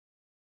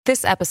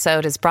This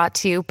episode is brought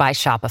to you by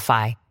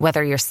Shopify.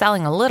 Whether you're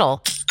selling a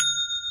little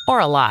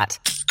or a lot,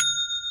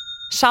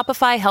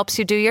 Shopify helps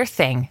you do your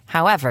thing,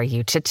 however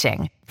you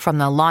cha-ching. From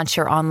the launch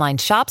your online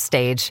shop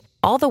stage,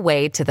 all the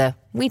way to the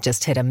we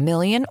just hit 1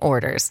 million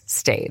orders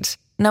stage.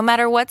 No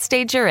matter what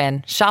stage you're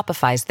in,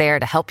 Shopify's there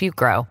to help you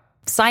grow.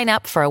 Sign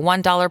up for a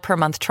 $1 per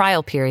month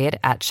trial period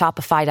at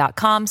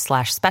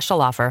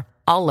shopify.com/special offer,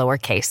 all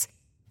lowercase.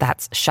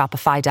 That's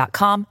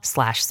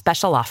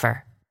shopify.com/special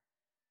offer.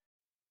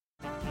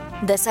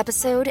 This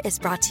episode is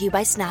brought to you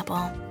by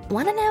Snapple.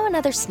 Want to know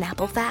another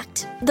Snapple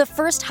fact? The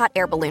first hot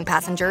air balloon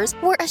passengers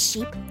were a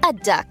sheep, a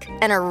duck,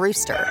 and a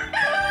rooster.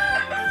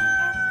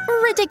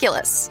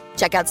 Ridiculous.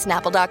 Check out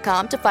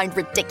Snapple.com to find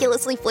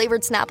ridiculously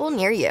flavored Snapple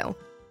near you.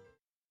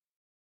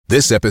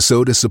 This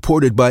episode is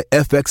supported by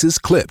FX's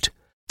Clipped,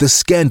 the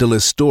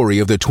scandalous story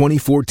of the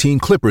 2014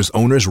 Clippers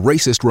owner's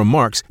racist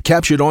remarks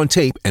captured on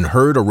tape and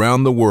heard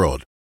around the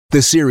world.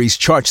 The series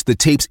charts the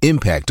tape's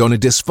impact on a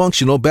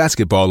dysfunctional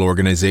basketball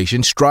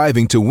organization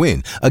striving to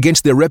win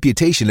against their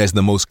reputation as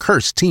the most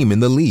cursed team in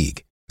the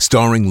league.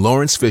 Starring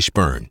Lawrence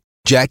Fishburne,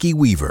 Jackie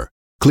Weaver,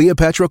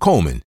 Cleopatra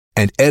Coleman,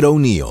 and Ed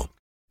O'Neill.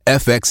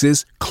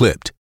 FX's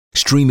Clipped,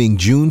 streaming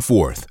June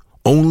 4th,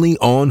 only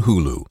on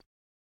Hulu.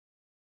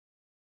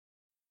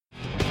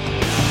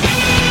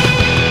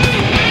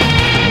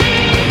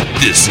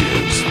 This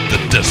is the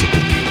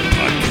Decibel Geek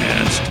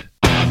Podcast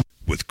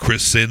with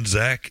Chris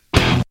Czynszak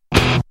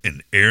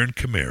and Aaron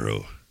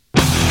Camaro.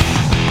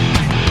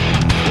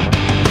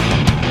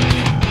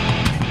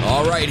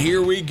 All right,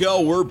 here we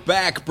go. We're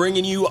back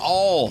bringing you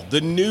all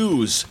the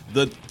news,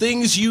 the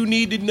things you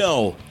need to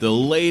know, the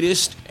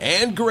latest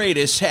and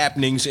greatest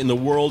happenings in the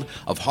world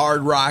of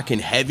hard rock and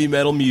heavy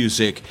metal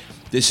music.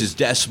 This is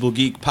Decibel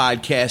Geek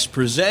Podcast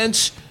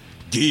presents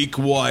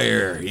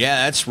Geekwire.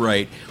 Yeah, that's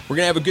right. We're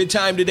going to have a good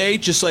time today,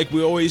 just like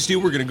we always do.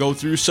 We're going to go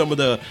through some of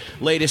the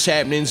latest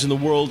happenings in the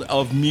world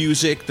of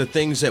music, the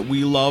things that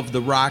we love,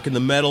 the rock and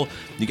the metal.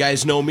 You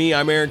guys know me.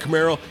 I'm Aaron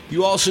Camaro.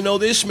 You also know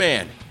this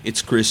man.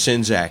 It's Chris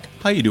Czynszak.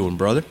 How you doing,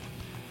 brother?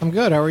 I'm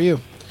good. How are you?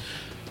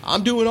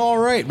 I'm doing all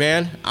right,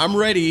 man. I'm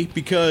ready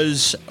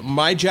because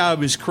my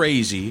job is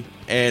crazy,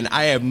 and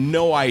I have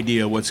no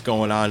idea what's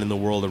going on in the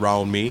world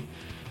around me.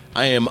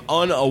 I am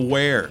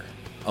unaware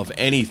of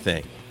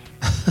anything.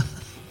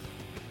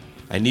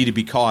 I need to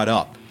be caught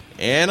up.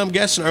 And I'm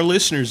guessing our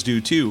listeners do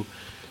too.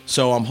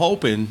 So I'm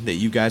hoping that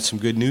you got some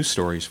good news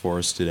stories for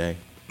us today.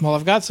 Well,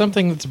 I've got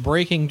something that's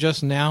breaking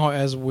just now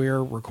as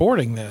we're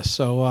recording this.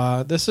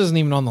 So this isn't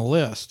even on the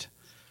list.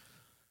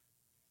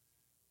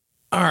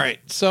 All right.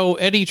 So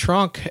Eddie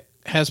Trunk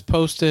has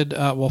posted,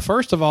 well,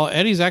 first of all,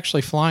 Eddie's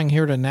actually flying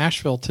here to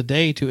Nashville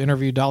today to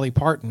interview Dolly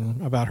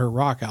Parton about her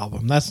rock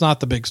album. That's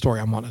not the big story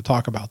I'm wanting to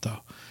talk about,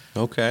 though.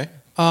 Okay.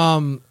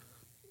 I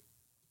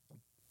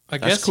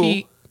guess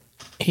cool.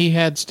 He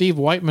had Steve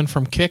Whiteman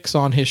from Kix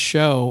on his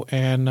show,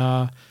 and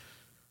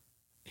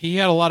he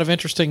had a lot of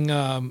interesting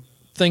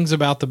things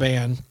about the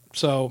band.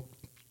 So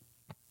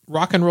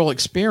Rock and Roll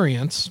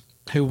Experience,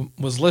 who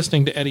was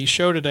listening to Eddie's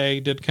show today,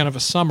 did kind of a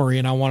summary,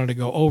 and I wanted to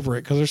go over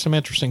it because there's some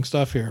interesting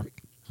stuff here.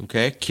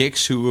 Okay.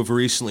 Kix, who have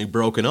recently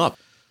broken up,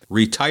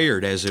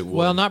 retired as it was.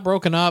 Well, not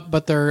broken up,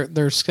 but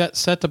they're set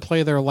to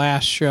play their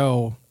last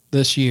show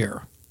this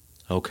year.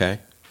 Okay.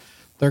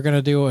 They're going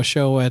to do a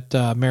show at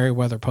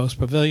Merriweather Post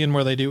Pavilion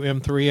where they do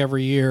M3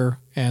 every year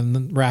and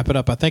then wrap it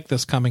up. I think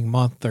this coming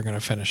month they're going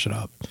to finish it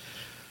up.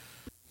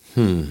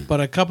 But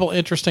a couple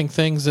interesting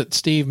things that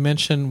Steve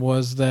mentioned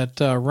was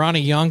that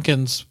Ronnie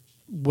Youngkins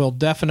will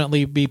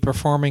definitely be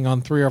performing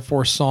on 3 or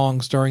 4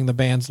 songs during the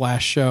band's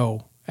last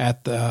show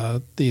at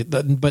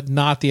but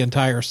not the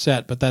entire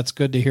set. But that's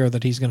good to hear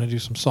that he's going to do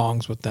some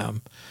songs with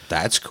them.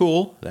 That's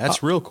cool.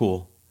 That's real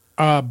cool.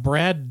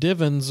 Brad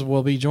Divins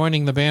will be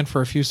joining the band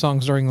for a few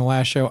songs during the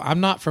last show. I'm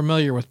not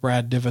familiar with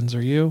Brad Divins.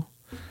 Are you?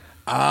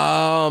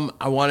 I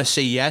want to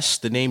say yes.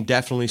 The name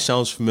definitely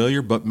sounds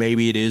familiar, but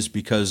maybe it is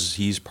because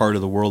he's part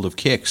of the world of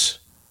Kix.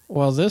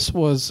 Well, this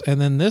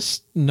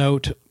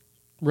note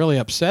really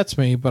upsets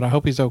me, but I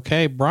hope he's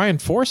okay. Brian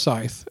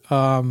Forsyth,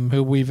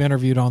 who we've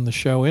interviewed on the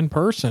show in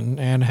person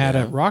and had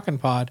at Rockin'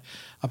 Pod,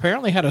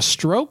 apparently had a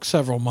stroke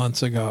several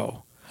months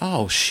ago.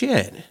 Oh,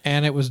 shit.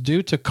 And it was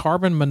due to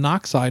carbon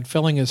monoxide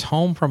filling his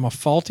home from a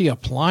faulty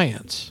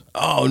appliance.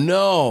 Oh,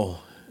 no.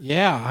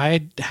 Yeah,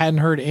 I hadn't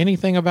heard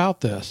anything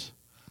about this.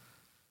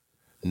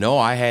 No,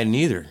 I hadn't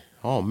either.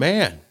 Oh,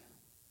 man.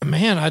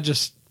 Man,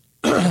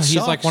 he's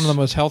like one of the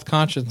most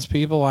health-conscious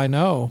people I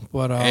know.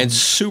 And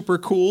super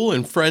cool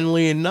and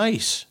friendly and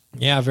nice.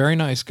 Yeah, very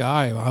nice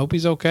guy. I hope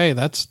he's okay.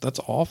 That's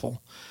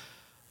awful.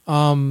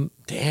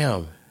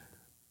 Damn.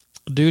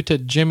 Due to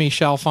Jimmy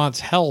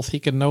Chalfont's health, he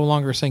can no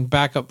longer sing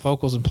backup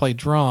vocals and play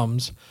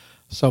drums.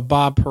 So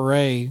Bob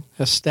Perret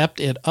has stepped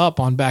it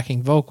up on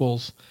backing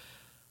vocals.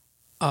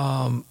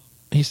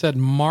 He said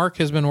Mark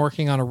has been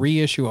working on a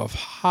reissue of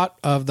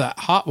the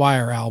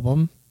Hotwire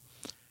album.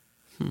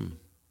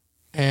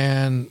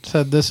 And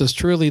said this is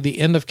truly the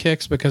end of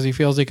Kix because he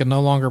feels he can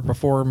no longer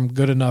perform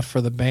good enough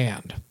for the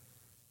band.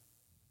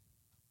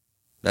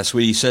 That's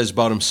what he says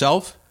about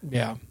himself?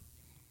 Yeah.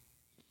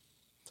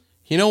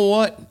 You know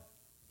what?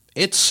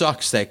 It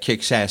sucks that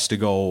Kix has to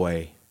go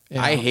away.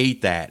 Yeah. I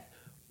hate that.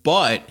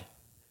 But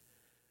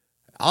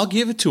I'll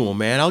give it to him,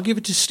 man. I'll give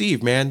it to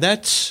Steve, man.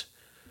 That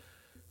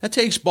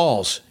takes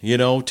balls,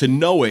 to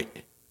know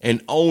it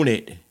and own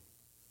it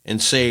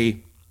and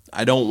say,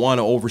 I don't want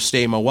to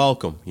overstay my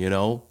welcome,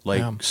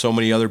 so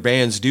many other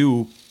bands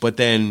do, but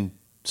then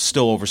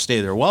still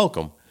overstay their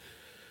welcome.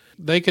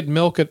 They could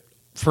milk it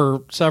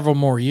for several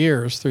more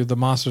years through the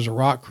Monsters of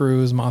Rock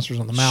cruise, Monsters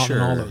on the Mountain,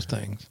 all those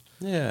things.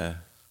 Yeah.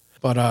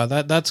 But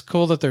that's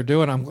cool that they're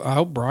doing. I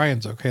hope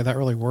Brian's okay. That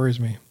really worries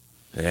me.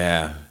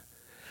 Yeah.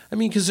 I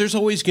mean, because there's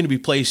always going to be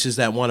places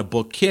that want to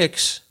book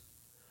Kix.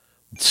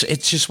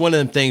 It's just one of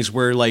them things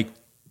where, like,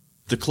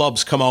 the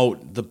clubs come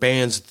out, the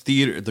bands,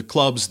 the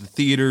clubs, the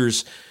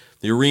theaters,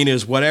 the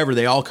arenas, whatever,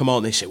 they all come out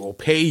and they say, we'll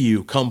pay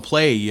you, come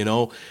play,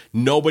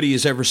 Nobody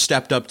has ever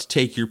stepped up to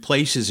take your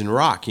places in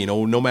rock,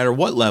 no matter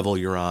what level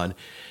you're on.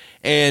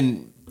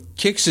 And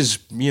Kix is,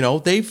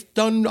 they've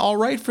done all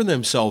right for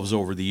themselves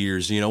over the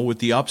years, with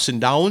the ups and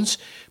downs.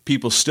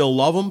 People still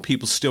love them,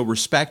 people still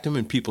respect them,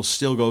 and people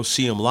still go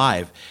see them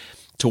live.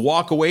 To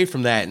walk away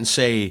from that and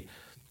say,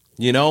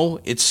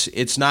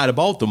 it's not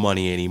about the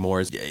money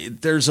anymore.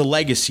 There's a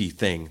legacy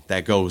thing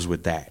that goes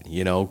with that.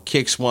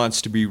 Kix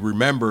wants to be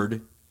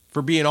remembered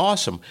for being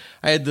awesome.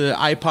 I had the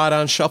iPod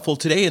on shuffle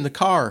today in the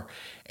car,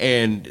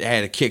 and I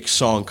had a Kix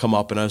song come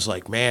up, and I was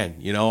like, man,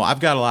 I've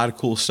got a lot of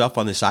cool stuff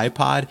on this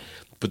iPod,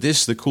 but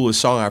this is the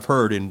coolest song I've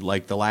heard in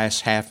like the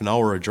last half an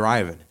hour of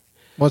driving.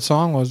 What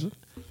song was it?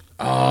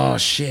 Oh,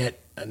 shit.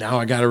 Now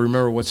I got to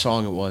remember what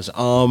song it was.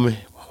 What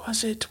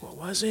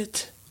was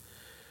it?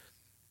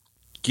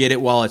 Get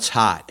It While It's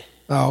Hot.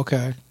 Oh,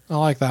 okay. I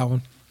like that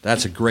one.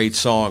 That's a great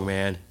song,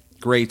 man.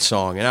 Great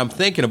song. And I'm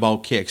thinking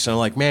about Kix, and I'm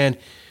like, man,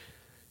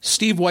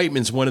 Steve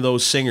Whiteman's one of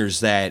those singers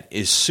that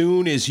as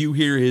soon as you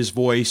hear his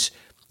voice,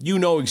 you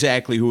know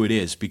exactly who it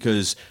is,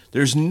 because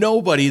there's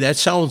nobody that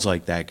sounds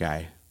like that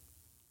guy.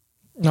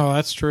 No,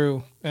 that's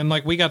true. And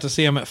like, we got to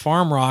see him at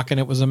Farm Rock, and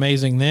it was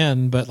amazing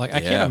then, but like,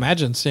 I can't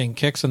imagine seeing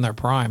Kix in their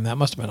prime. That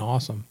must have been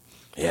awesome.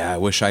 Yeah, I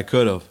wish I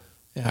could have.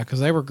 Yeah, because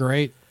they were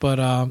great. But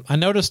I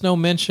noticed no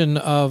mention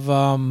of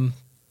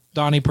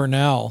Donnie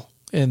Purnell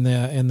in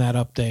that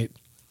update.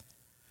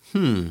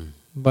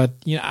 But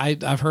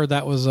I've heard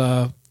that was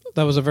a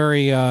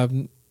very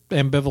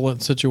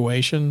ambivalent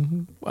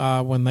situation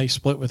when they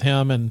split with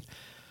him, and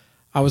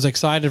I was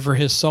excited for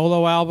his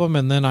solo album,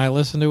 and then I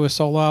listened to his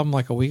solo album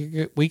like a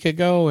week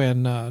ago,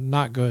 and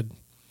not good.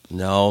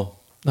 No,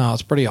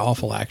 it's pretty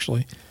awful,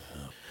 actually.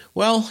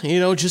 Well,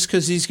 just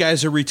because these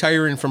guys are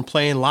retiring from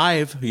playing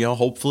live,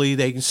 hopefully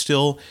they can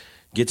still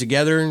get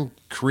together and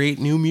create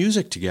new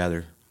music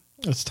together.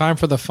 It's time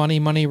for the Funny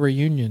Money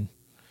reunion.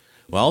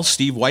 Well,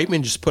 Steve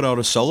Whiteman just put out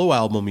a solo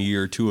album a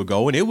year or two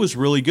ago, and it was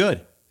really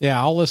good. Yeah,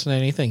 I'll listen to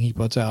anything he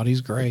puts out.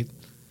 He's great.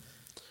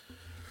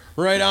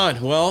 Right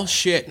on. Well,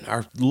 shit.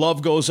 Our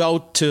love goes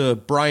out to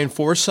Brian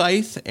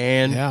Forsyth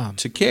and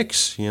to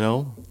Kix.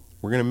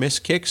 We're going to miss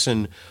Kix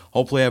and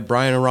hopefully have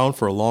Brian around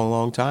for a long,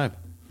 long time.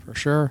 For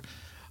sure.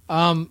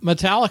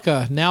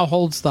 Metallica now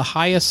holds the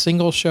highest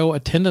single show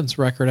attendance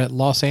record at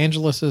Los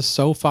Angeles'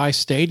 SoFi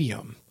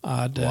Stadium.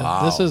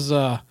 Wow.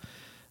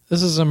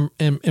 This is some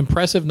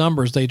impressive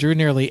numbers. They drew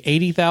nearly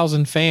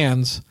 80,000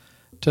 fans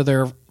to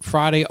their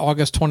Friday,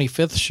 August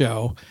 25th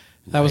show.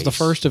 That was the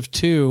first of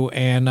two,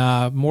 and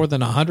more than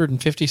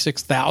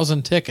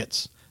 156,000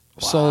 tickets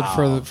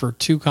sold for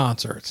two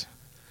concerts.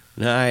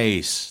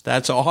 Nice.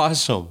 That's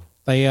awesome.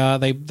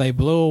 They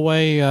blew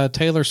away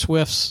Taylor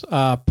Swift's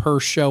per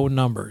show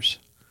numbers.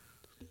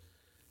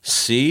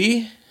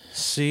 See,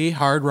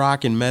 hard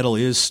rock and metal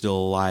is still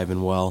alive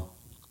and well.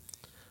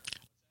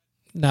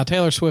 Now,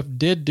 Taylor Swift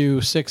did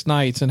do 6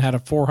 nights and had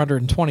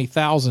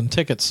 420,000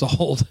 tickets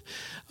sold,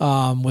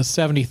 with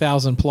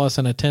 70,000 plus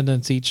in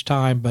attendance each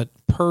time. But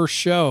per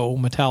show,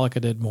 Metallica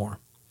did more.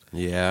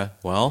 Yeah,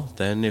 well,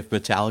 then if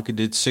Metallica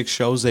did 6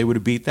 shows, they would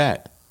have beat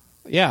that.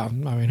 Yeah, I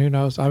mean, who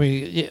knows? I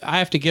mean, I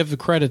have to give the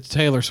credit to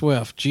Taylor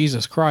Swift.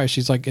 Jesus Christ,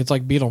 it's like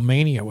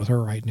Beatlemania with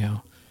her right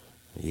now.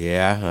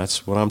 Yeah,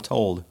 that's what I'm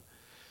told.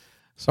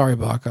 Sorry,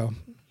 Baco.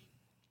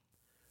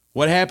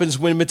 What happens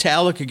when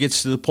Metallica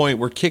gets to the point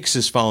where Kix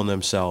has found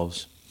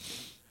themselves?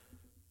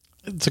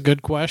 It's a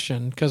good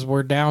question, because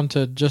we're down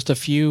to just a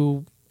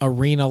few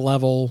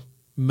arena-level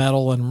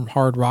metal and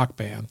hard rock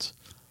bands.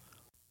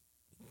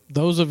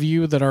 Those of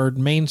you that are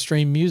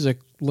mainstream music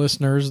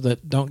listeners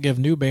that don't give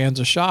new bands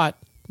a shot,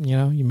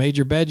 you made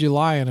your bed, you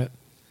lie in it.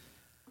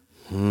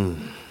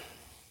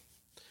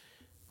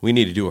 We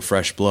need to do a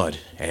Fresh Blood,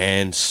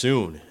 and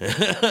soon.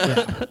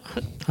 Yeah,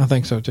 I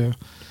think so too.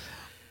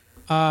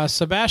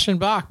 Sebastian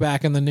Bach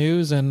back in the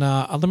news, and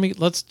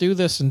let's do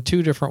this in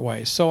 2 different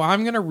ways. So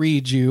I'm going to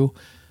read you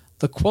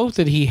the quote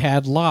that he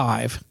had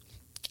live,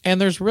 and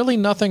there's really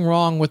nothing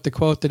wrong with the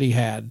quote that he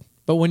had,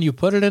 but when you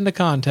put it into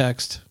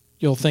context,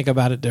 you'll think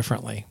about it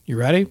differently. You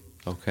ready?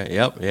 Okay.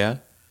 Yep. Yeah.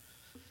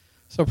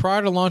 So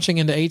prior to launching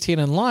into 18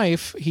 in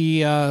Life,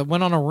 he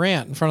went on a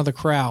rant in front of the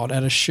crowd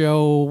at a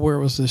show. Where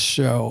was this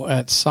show?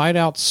 At Side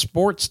Out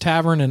Sports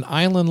Tavern in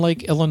Island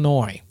Lake,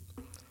 Illinois.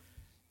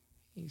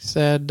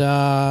 said,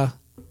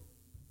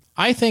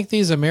 I think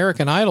these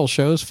American Idol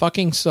shows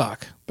fucking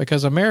suck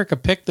because America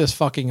picked this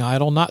fucking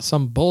idol, not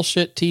some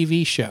bullshit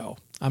TV show.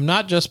 I'm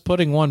not just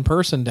putting one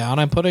person down.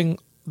 I'm putting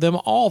them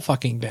all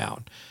fucking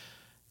down.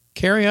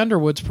 Carrie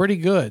Underwood's pretty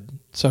good.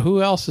 So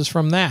who else is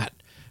from that?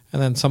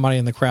 And then somebody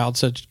in the crowd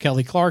said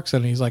Kelly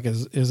Clarkson. And he's like,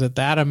 is it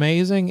that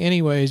amazing?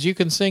 Anyways, you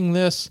can sing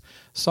this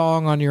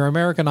song on your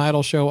American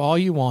Idol show all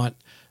you want.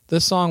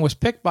 This song was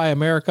picked by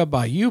America,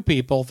 by you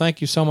people. Thank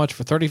you so much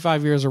for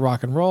 35 years of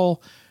rock and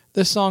roll.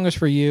 This song is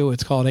for you.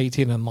 It's called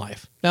 18 in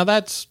Life. Now,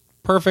 that's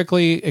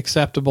perfectly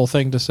acceptable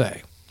thing to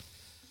say.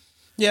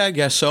 Yeah, I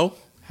guess so.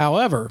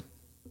 However,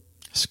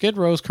 Skid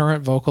Row's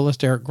current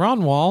vocalist, Eric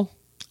Grönwall,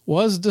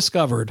 was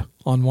discovered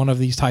on one of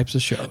these types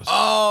of shows.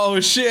 Oh,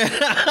 shit.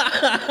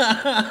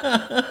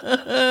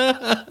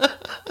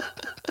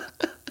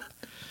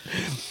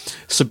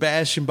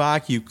 Sebastian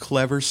Bach, you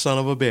clever son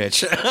of a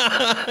bitch.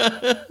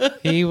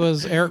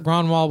 Eric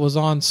Grönwall was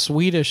on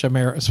Swedish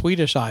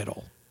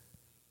Idol.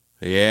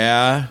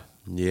 Yeah.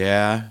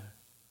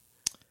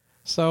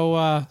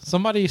 So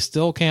somebody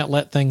still can't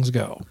let things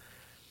go.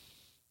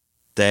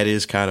 That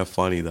is kind of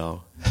funny,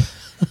 though.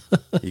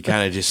 You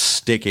kind of just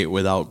stick it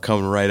without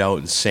coming right out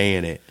and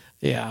saying it.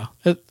 Yeah.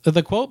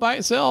 The quote by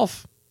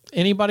itself,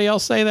 anybody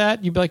else say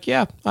that? You'd be like,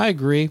 yeah, I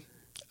agree.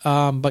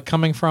 But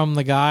coming from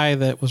the guy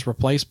that was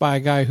replaced by a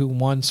guy who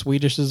won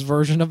Swedish's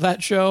version of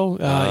that show,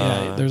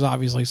 yeah, there's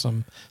obviously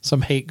some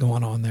hate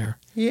going on there.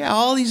 Yeah,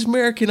 all these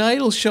American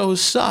Idol shows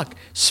suck,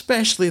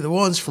 especially the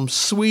ones from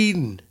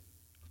Sweden.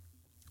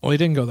 Well, he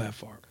didn't go that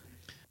far.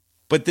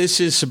 But this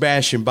is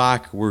Sebastian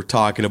Bach we're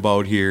talking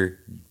about here.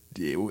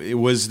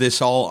 Was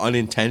this all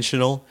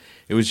unintentional?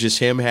 It was just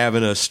him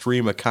having a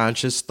stream of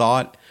conscious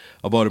thought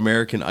about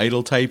American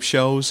Idol type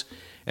shows,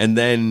 and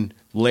then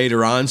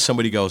later on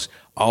somebody goes,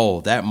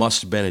 oh, that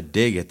must have been a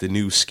dig at the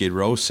new Skid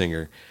Row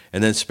singer.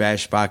 And then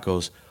Sebastian Bach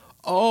goes,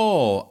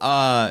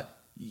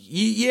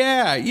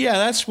 yeah,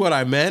 that's what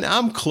I meant.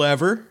 I'm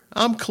clever.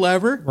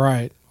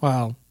 Right.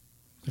 Well,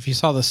 if you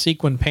saw the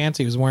sequin pants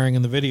he was wearing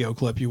in the video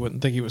clip, you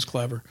wouldn't think he was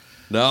clever.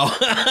 No.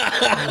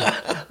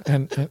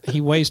 and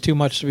he weighs too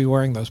much to be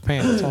wearing those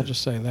pants. I'll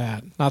just say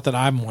that. Not that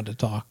I'm one to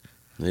talk.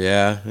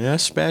 Yeah.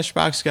 Smash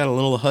Box got a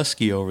little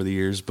husky over the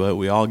years, but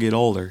we all get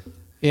older.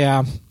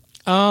 Yeah.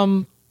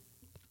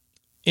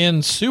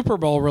 In Super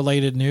Bowl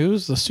related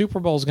news, the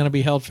Super Bowl is going to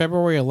be held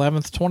February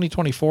 11th,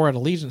 2024 at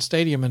Allegiant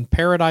Stadium in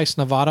Paradise,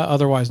 Nevada,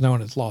 otherwise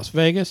known as Las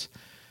Vegas.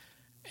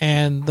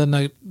 And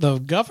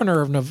the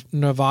governor of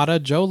Nevada,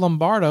 Joe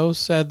Lombardo,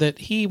 said that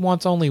he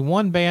wants only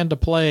one band to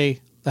play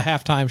the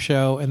halftime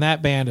show, and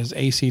that band is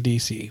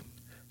AC/DC.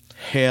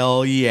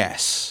 Hell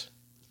yes.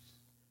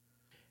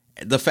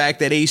 The fact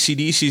that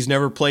AC/DC's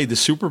never played the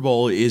Super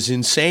Bowl is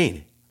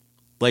insane.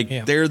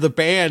 They're the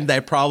band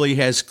that probably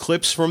has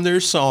clips from their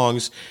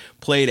songs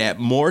played at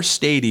more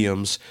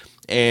stadiums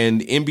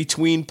and in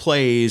between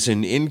plays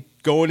and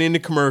going into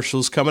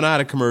commercials, coming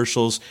out of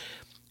commercials.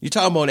 You're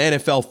talking about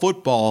NFL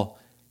football,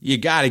 you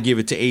got to give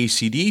it to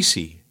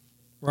AC/DC.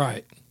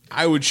 Right.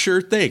 I would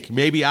sure think.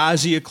 Maybe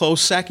Ozzy a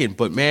close second,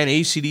 but man,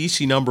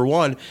 AC/DC number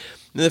one.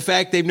 And the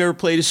fact they've never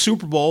played a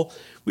Super Bowl,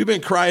 we've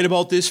been crying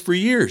about this for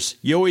years.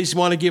 You always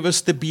want to give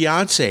us the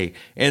Beyonce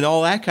and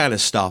all that kind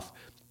of stuff.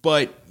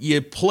 But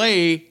you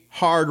play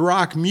hard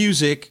rock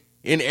music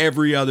in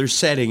every other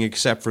setting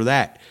except for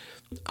that.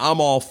 I'm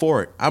all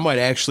for it. I might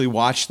actually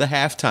watch the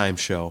halftime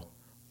show.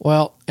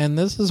 Well, and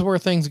this is where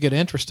things get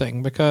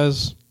interesting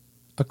because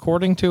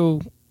according to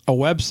a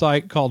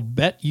website called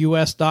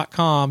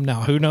betus.com,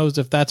 now who knows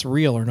if that's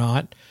real or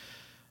not,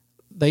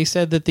 they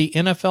said that the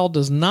NFL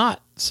does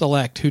not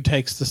select who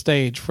takes the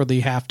stage for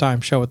the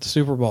halftime show at the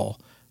Super Bowl,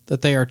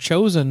 that they are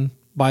chosen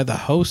by the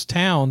host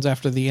towns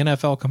after the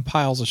NFL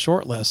compiles a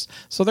short list.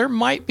 So there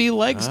might be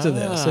legs to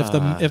this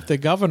if the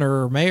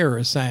governor or mayor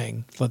is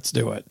saying, let's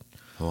do it.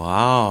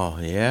 Wow,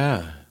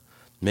 yeah.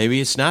 Maybe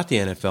it's not the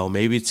NFL.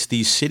 Maybe it's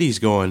these cities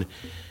going,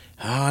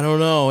 I don't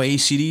know,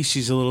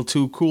 AC/DC's a little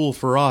too cool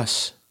for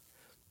us.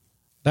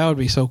 That would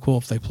be so cool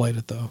if they played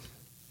it, though.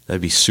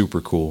 That'd be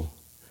super cool.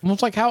 Well,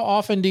 it's like, how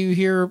often do you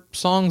hear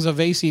songs of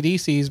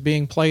AC/DC's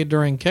being played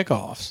during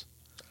kickoffs?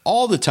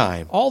 All the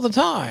time. All the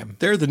time.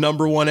 They're the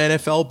number one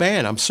NFL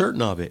band. I'm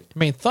certain of it. I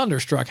mean,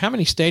 Thunderstruck. How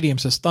many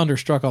stadiums has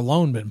Thunderstruck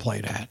alone been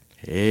played at?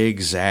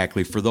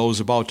 Exactly. For those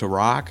about to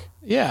rock?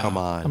 Yeah. Come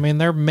on. I mean,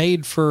 they're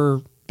made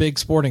for big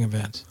sporting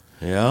events.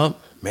 Yeah.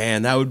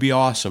 Man, that would be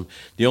awesome.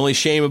 The only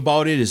shame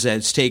about it is that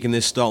it's taken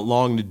this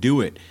long to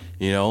do it.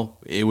 You know,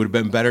 it would have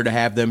been better to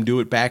have them do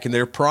it back in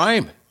their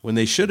prime when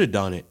they should have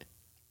done it.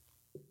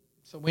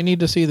 So we need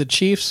to see the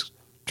Chiefs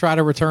try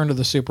to return to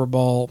the Super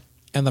Bowl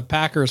and the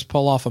Packers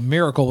pull off a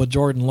miracle with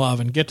Jordan Love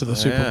and get to the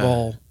Super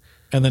Bowl,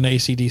 and then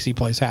AC/DC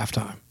plays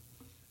halftime.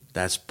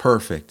 That's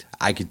perfect.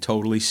 I could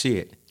totally see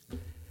it.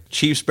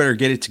 Chiefs better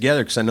get it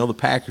together because I know the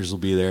Packers will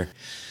be there.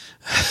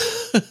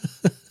 I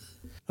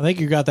think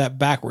you got that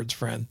backwards,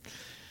 friend.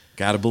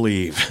 Gotta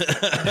believe.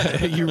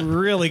 You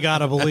really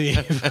gotta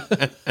believe.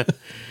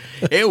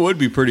 It would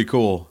be pretty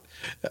cool.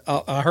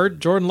 I heard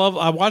Jordan Love.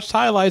 I watched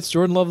highlights.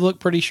 Jordan Love looked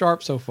pretty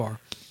sharp so far.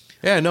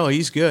 Yeah, no,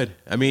 he's good.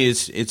 I mean,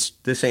 it's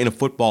this ain't a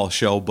football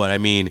show, but I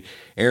mean,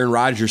 Aaron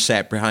Rodgers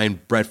sat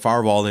behind Brett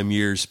Favre all them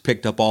years,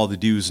 picked up all the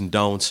do's and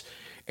don'ts.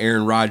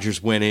 Aaron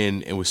Rodgers went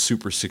in and was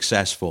super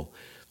successful.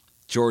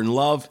 Jordan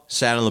Love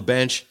sat on the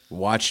bench,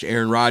 watched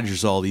Aaron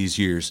Rodgers all these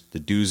years. The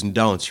do's and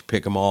don'ts, you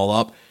pick them all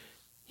up,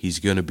 he's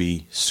going to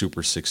be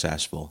super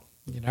successful.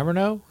 You never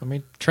know. I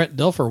mean, Trent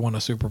Dilfer won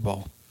a Super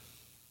Bowl.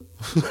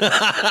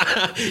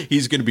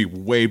 He's going to be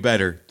way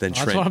better than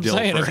That's Trent what I'm Dilfer.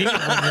 saying. If he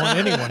can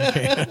win, anyone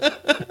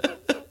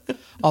can.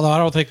 Although I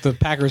don't think the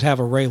Packers have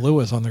a Ray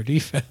Lewis on their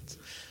defense.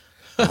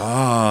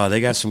 Oh,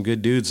 they got some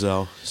good dudes,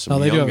 though. Some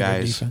they do young have a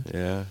good guys. defense.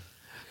 Yeah.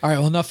 All right,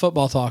 well, enough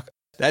football talk.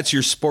 That's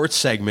your sports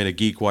segment of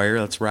Geekwire.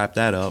 Let's wrap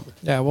that up.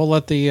 Yeah, we'll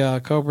let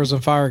the Cobras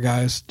and Fire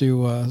guys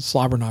do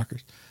slobber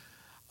knockers.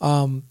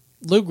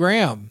 Lou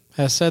Graham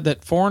has said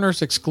that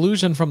Foreigner's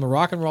exclusion from the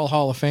Rock and Roll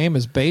Hall of Fame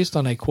is based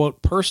on a,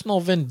 quote,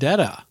 personal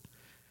vendetta.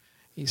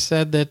 He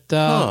said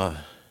that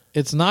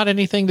it's not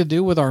anything to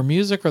do with our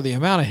music or the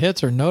amount of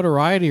hits or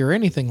notoriety or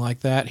anything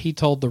like that. He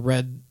told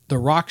the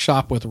Rock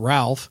Shop with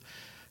Ralph.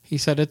 He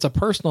said it's a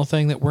personal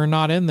thing that we're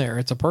not in there.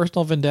 It's a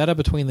personal vendetta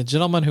between the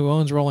gentleman who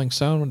owns Rolling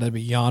Stone, that'd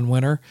be Jan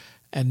Winter,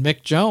 and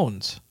Mick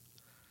Jones.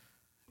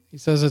 He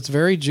says it's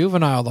very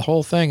juvenile, the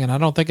whole thing, and I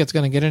don't think it's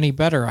going to get any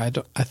better. I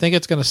think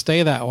it's going to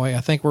stay that way.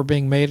 I think we're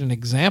being made an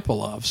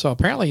example of. So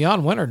apparently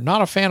Jan Winter,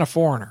 not a fan of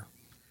Foreigner.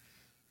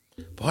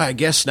 Boy, I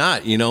guess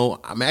not. You know,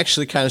 I'm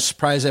actually kind of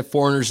surprised that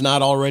Foreigner's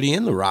not already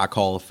in the Rock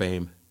Hall of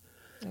Fame.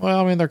 Well,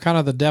 I mean, they're kind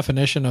of the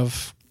definition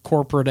of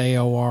corporate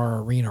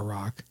AOR arena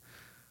rock.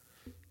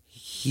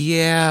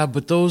 Yeah,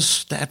 but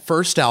that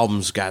first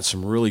album's got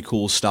some really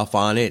cool stuff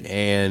on it,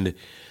 and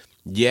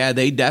yeah,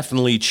 they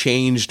definitely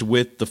changed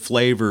with the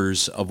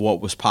flavors of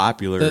what was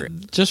popular.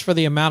 Just for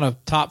the amount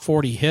of top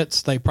 40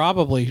 hits, they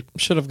probably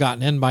should have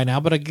gotten in by now.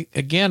 But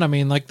again, I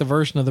mean, like the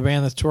version of the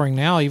band that's touring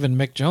now, even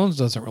Mick Jones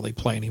doesn't really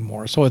play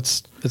anymore, so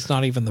it's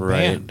not even the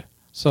band.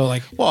 So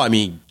well, I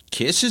mean,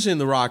 Kiss is in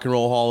the Rock and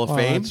Roll Hall of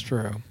Fame. That's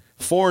true.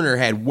 Foreigner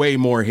had way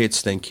more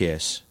hits than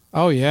Kiss.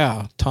 Oh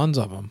yeah, tons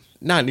of them.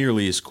 Not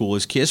nearly as cool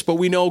as Kiss, but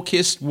we know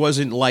Kiss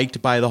wasn't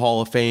liked by the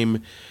Hall of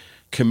Fame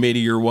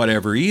committee or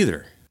whatever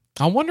either.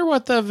 I wonder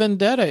what the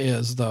vendetta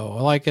is,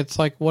 though. Like, it's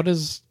like, what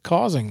is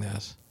causing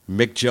this?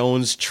 Mick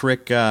Jones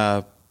trick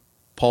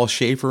Paul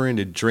Schaefer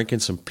into drinking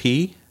some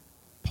pee?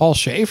 Paul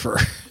Schaefer?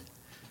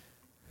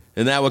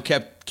 Isn't that what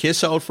kept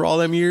Kiss out for all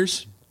them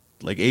years?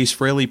 Like Ace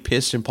Frehley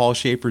pissed in Paul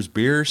Schaefer's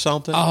beer or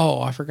something?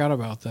 Oh, I forgot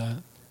about that.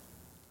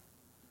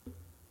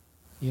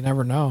 You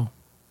never know.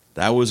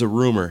 That was a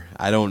rumor.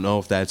 I don't know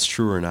if that's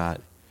true or not.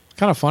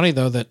 Kind of funny,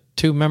 though, that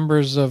two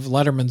members of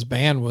Letterman's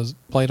band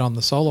played on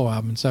the solo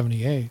album in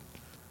 78.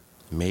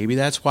 Maybe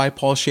that's why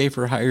Paul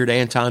Schaefer hired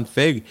Anton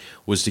Fig,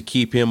 was to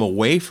keep him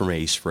away from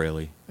Ace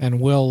Frehley. And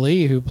Will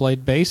Lee, who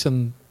played bass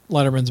in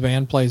Letterman's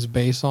band, plays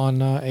bass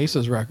on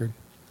Ace's record.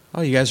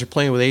 Oh, you guys are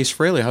playing with Ace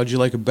Frehley. How'd you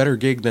like a better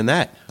gig than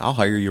that? I'll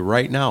hire you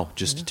right now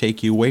just to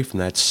take you away from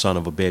that son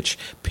of a bitch.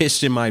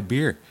 Pissed in my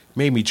beer.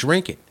 Made me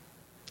drink it.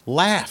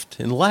 Laughed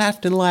and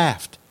laughed and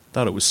laughed.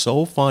 Thought it was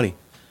so funny.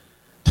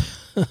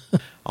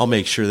 I'll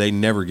make sure they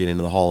never get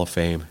into the Hall of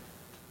Fame.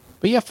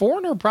 But yeah,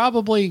 Foreigner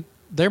probably,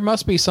 there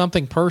must be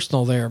something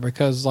personal there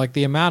because like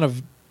the amount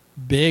of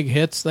big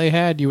hits they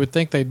had, you would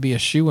think they'd be a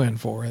shoo-in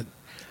for it.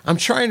 I'm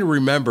trying to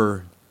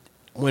remember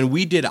when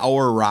we did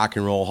our Rock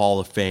and Roll Hall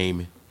of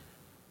Fame,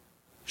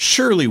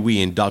 surely we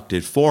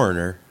inducted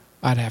Foreigner.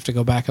 I'd have to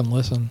go back and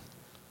listen.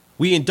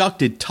 We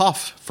inducted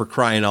Tough, for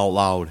crying out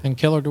loud. And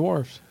Killer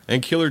Dwarfs.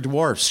 And Killer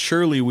Dwarfs.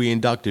 Surely we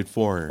inducted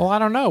Foreigner. Well, I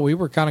don't know. We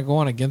were kind of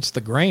going against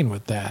the grain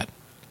with that.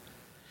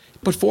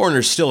 But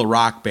Foreigner's still a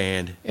rock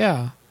band.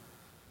 Yeah.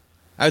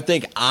 I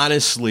think,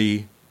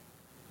 honestly,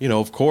 you know,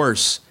 of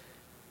course,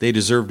 they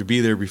deserve to be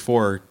there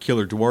before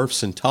Killer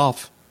Dwarfs and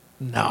Tough.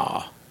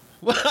 No.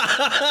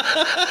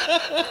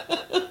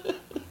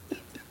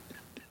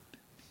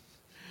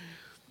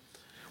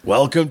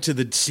 Welcome to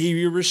the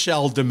Stevie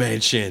Rochelle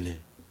dimension.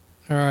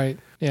 All right.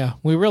 Yeah,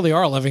 we really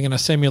are living in a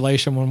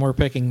simulation when we're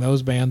picking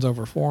those bands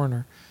over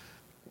Foreigner.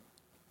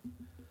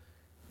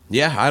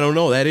 Yeah, I don't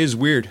know. That is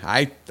weird.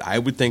 I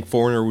would think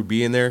Foreigner would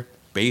be in there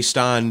based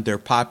on their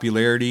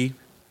popularity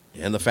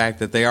and the fact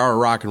that they are a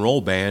rock and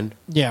roll band.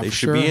 Yeah, they for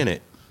should be in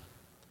it.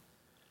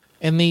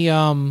 In the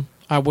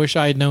I Wish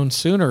I Had Known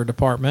Sooner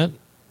department,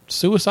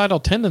 Suicidal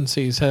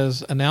Tendencies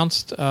has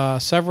announced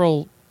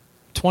several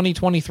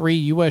 2023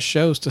 U.S.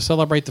 shows to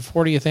celebrate the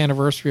 40th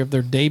anniversary of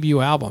their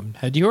debut album.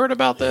 Had you heard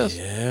about this?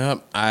 Yeah,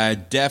 I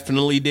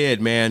definitely did,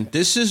 man.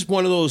 This is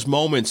one of those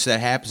moments that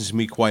happens to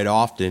me quite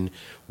often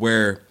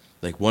where,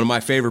 like, one of my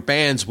favorite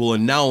bands will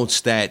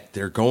announce that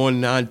they're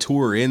going on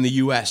tour in the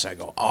U.S. I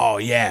go, oh,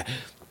 yeah,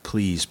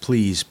 please,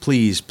 please,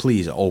 please,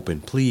 please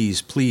open.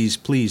 Please, please,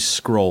 please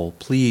scroll.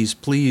 Please,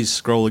 please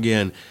scroll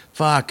again.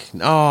 Fuck,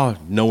 oh,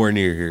 nowhere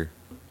near here.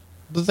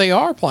 But they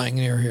are playing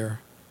near here.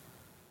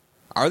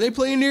 Are they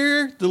playing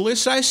near here? The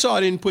list I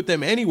saw didn't put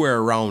them anywhere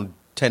around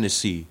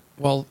Tennessee.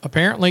 Well,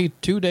 apparently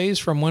 2 days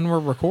from when we're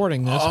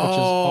recording this, which is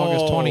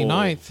August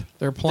 29th,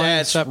 they're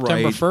playing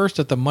September 1st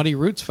at the Muddy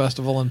Roots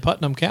Festival in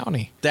Putnam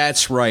County.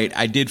 That's right.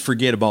 I did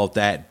forget about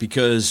that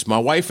because my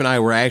wife and I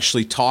were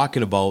actually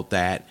talking about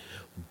that,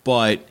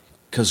 but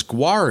because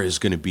Geekwire is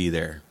going to be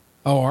there.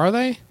 Oh, are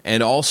they?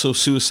 And also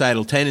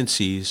Suicidal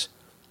Tendencies,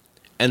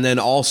 and then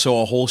also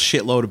a whole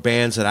shitload of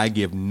bands that I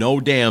give no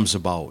damns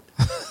about.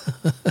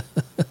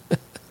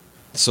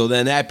 So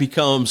then that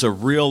becomes a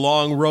real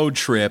long road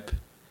trip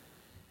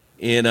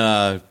in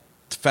a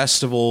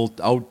festival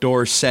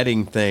outdoor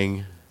setting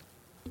thing,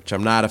 which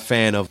I'm not a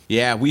fan of.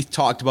 Yeah, we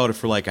talked about it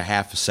for like a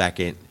half a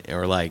second, and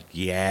we're like,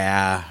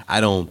 yeah,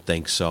 I don't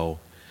think so.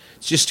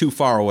 It's just too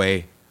far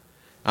away.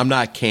 I'm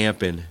not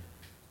camping.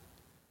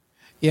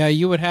 Yeah,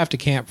 you would have to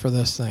camp for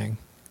this thing.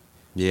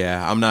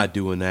 Yeah, I'm not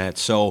doing that.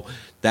 So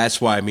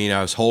that's why,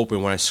 I was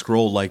hoping when I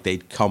scrolled, like,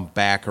 they'd come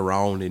back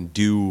around and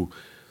do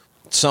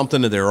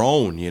something of their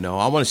own,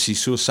 I want to see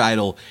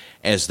Suicidal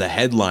as the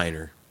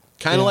headliner.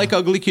 Kind of like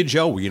Ugly Kid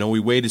Joe. We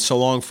waited so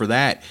long for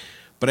that.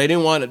 But I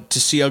didn't want to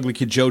see Ugly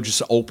Kid Joe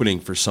just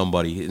opening for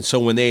somebody. And so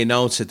when they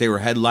announced that they were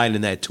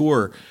headlining that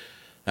tour,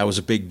 that was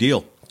a big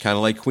deal. Kind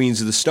of like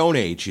Queens of the Stone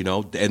Age,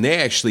 And they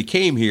actually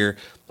came here.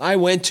 I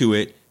went to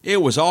it.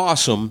 It was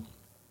awesome.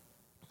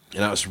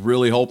 And I was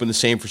really hoping the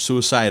same for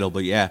Suicidal.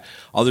 But yeah,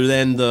 other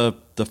than the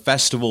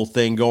festival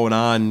thing going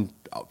on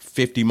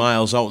 50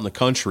 miles out in the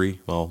country,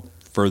 well,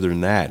 further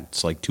than that,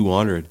 it's like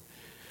 200.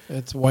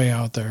 It's way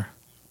out there.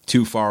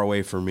 Too far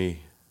away for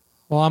me.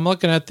 Well, I'm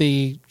looking at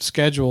the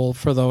schedule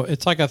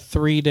it's like a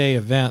 3-day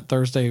event,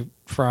 Thursday,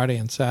 Friday,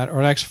 and Saturday,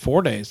 or actually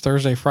 4 days,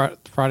 Thursday,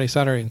 Friday,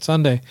 Saturday, and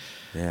Sunday.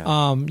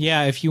 Yeah.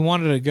 If you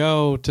wanted to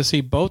go to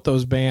see both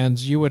those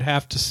bands, you would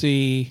have to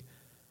see,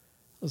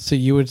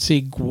 you would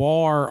see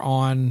Geekwire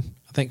on,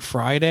 I think,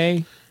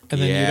 Friday,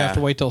 and then you'd have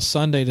to wait till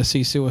Sunday to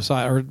see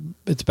Suicidal, or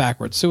it's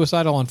backwards.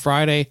 Suicidal on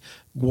Friday,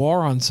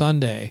 Geekwire on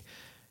Sunday.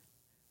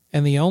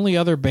 And the only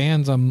other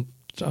bands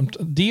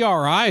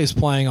DRI is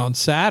playing on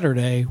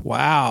Saturday.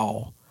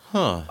 Wow.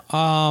 Huh.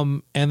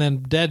 And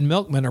then Dead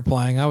Milkmen are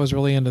playing. I was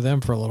really into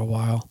them for a little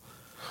while.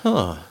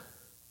 Huh.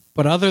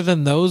 But other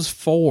than those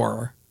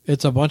four,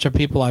 it's a bunch of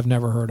people I've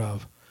never heard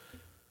of.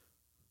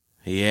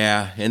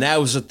 Yeah, and that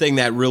was the thing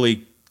that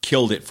really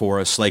killed it for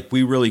us. Like,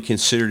 we really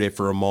considered it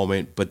for a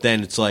moment, but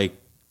then it's like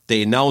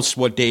they announced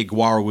what day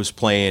Geekwire was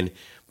playing,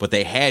 but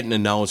they hadn't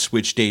announced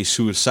which day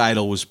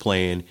Suicidal was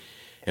playing.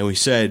 And we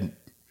said,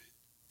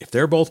 if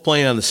they're both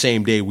playing on the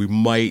same day, we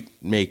might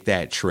make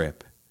that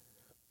trip.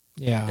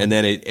 Yeah. And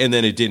then it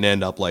didn't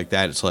end up like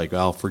that. It's like,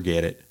 well,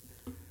 forget it.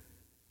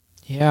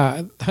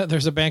 Yeah.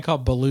 There's a band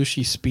called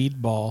Belushi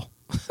Speedball.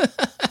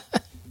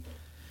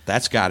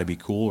 That's got to be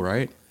cool,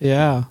 right?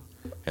 Yeah.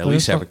 At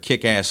least have a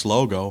kick-ass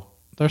logo.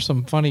 There's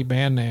some funny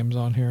band names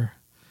on here.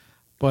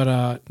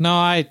 But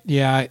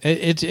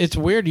it's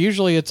weird.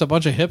 Usually it's a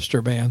bunch of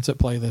hipster bands that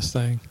play this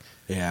thing.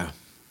 Yeah.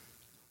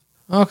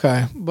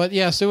 Okay. But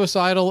yeah,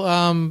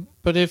 Suicidal.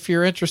 But if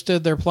you're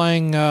interested, they're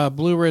playing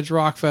Blue Ridge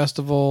Rock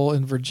Festival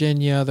in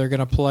Virginia. They're going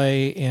to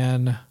play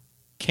in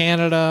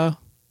Canada,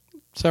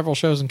 several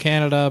shows in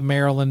Canada,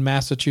 Maryland,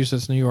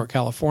 Massachusetts, New York,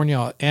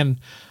 California, and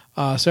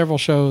several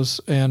shows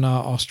in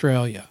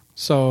Australia.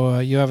 So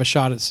you have a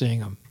shot at seeing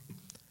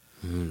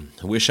them.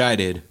 I wish I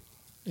did.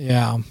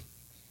 Yeah.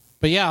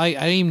 But yeah, I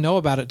didn't even know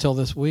about it till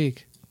this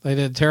week. They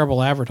did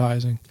terrible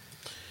advertising.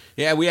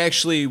 Yeah, we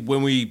actually,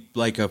 when we,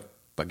 I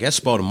guess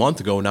about a month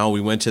ago now,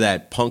 we went to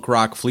that punk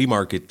rock flea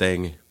market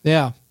thing.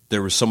 Yeah.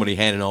 There was somebody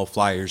handing out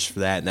flyers for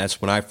that, and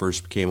that's when I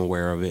first became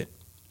aware of it.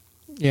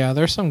 Yeah,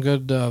 there's some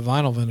good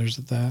vinyl vendors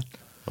at that.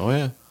 Oh,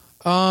 yeah.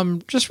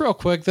 Just real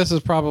quick, this is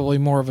probably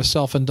more of a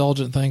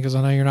self-indulgent thing because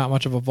I know you're not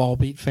much of a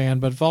Volbeat fan,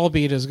 but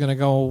Volbeat is going to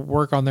go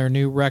work on their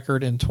new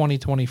record in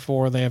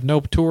 2024. They have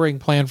no touring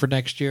plan for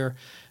next year.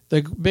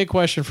 The big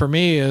question for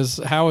me is,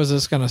 how is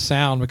this going to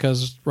sound?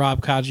 Because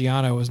Rob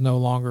Caggiano is no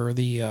longer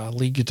the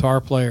lead guitar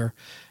player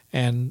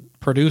and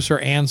producer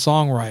and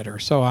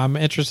songwriter. So I'm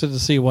interested to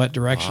see what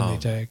direction they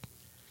take.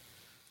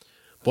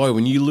 Boy,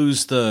 when you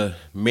lose the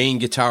main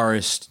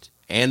guitarist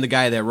and the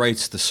guy that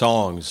writes the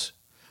songs.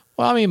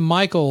 Well, I mean,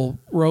 Michael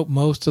wrote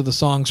most of the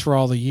songs for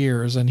all the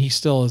years, and he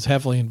still is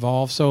heavily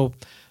involved. So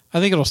I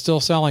think it'll still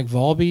sound like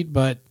Volbeat,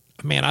 but,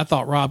 man, I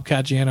thought Rob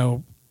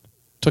Caggiano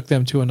took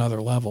them to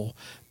another level.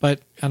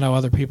 But I know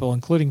other people,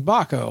 including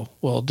Baco,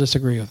 will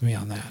disagree with me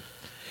on that.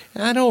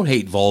 I don't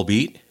hate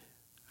Volbeat.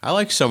 I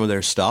like some of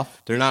their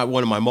stuff. They're not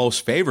one of my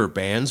most favorite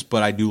bands,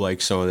 but I do like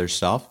some of their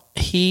stuff.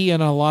 He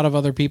and a lot of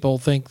other people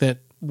think that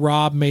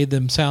Rob made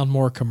them sound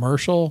more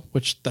commercial,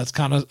 which that's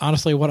kind of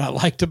honestly what I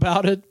liked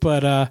about it.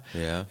 But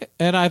yeah,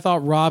 and I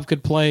thought Rob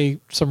could play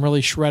some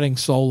really shredding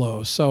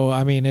solos. So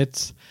I mean,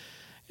 and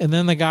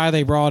then the guy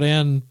they brought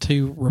in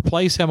to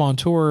replace him on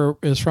tour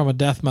is from a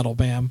death metal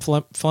band.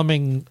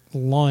 Fleming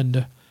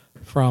Lund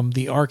from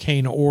the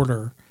Arcane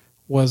Order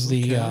was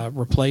the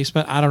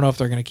replacement. I don't know if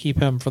they're going to keep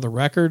him for the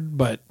record,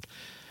 but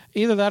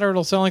either that or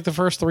it'll sound like the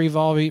first three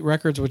Volbeat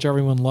records, which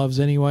everyone loves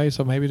anyway.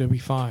 So maybe it'll be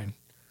fine.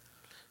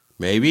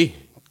 Maybe.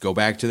 Go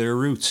back to their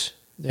roots.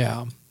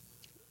 Yeah.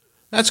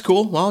 That's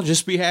cool. Well,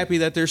 just be happy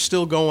that they're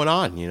still going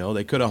on. You know,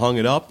 they could have hung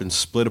it up and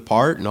split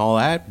apart and all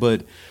that,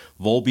 but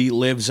Volbeat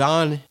lives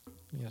on.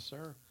 Yes,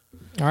 sir.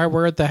 All right,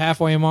 we're at the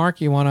halfway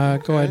mark. You want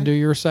to go ahead and do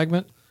your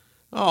segment?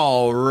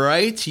 All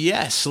right.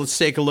 Yes. Let's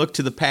take a look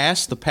to the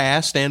past,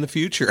 and the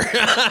future.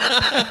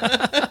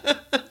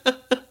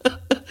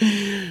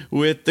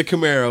 With the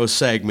Camaro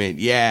segment.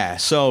 Yeah.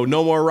 So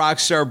no more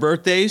Rockstar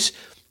birthdays.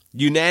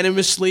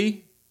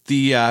 Unanimously,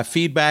 the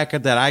feedback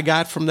that I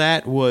got from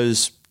that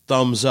was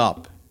thumbs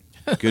up.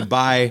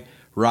 Goodbye,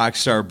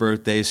 Rockstar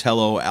birthdays.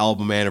 Hello,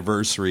 album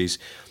anniversaries.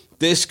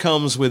 This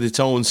comes with its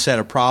own set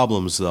of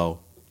problems, though.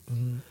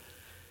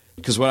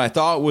 Because what I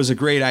thought was a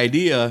great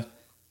idea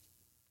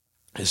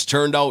has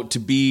turned out to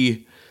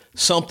be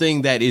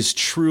something that is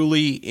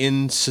truly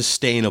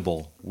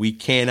insustainable. We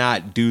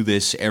cannot do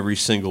this every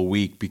single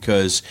week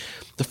because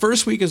the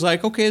first week is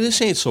like, okay,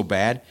 this ain't so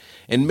bad.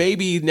 And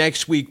maybe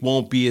next week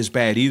won't be as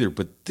bad either.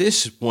 But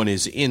this one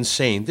is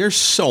insane. There's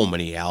so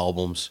many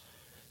albums.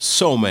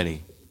 So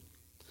many.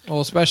 Well,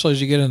 especially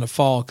as you get into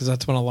fall, because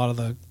that's when a lot of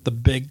the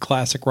big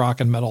classic rock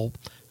and metal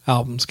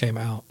albums came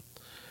out.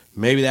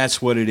 Maybe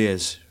that's what it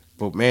is.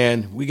 But,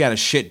 man, we got a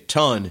shit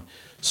ton.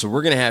 So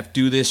we're going to have to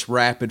do this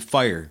rapid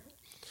fire.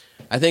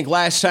 I think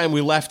last time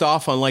we left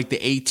off on like the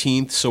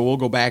 18th, so we'll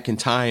go back in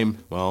time.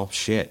 Well,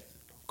 shit,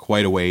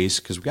 quite a ways,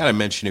 because we got to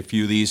mention a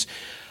few of these.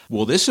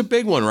 Well, this is a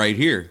big one right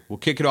here. We'll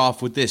kick it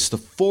off with this. The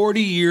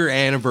 40-year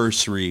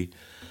anniversary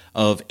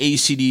of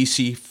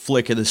AC/DC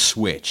Flick of the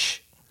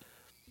Switch.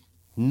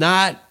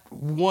 Not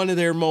one of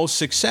their most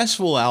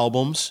successful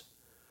albums,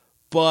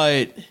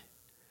 but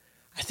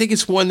I think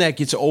it's one that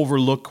gets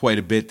overlooked quite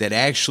a bit that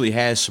actually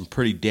has some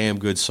pretty damn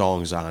good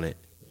songs on it.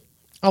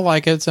 I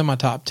like it. It's in my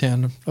top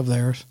 10 of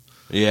theirs.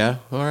 Yeah?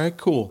 All right,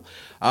 cool.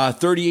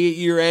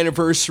 38-year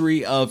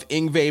anniversary of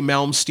Yngwie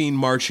Malmsteen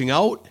marching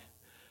out.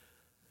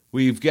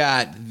 We've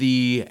got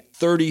the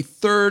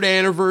 33rd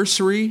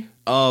anniversary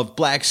of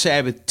Black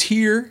Sabbath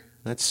Tear.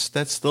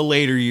 That's the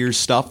later year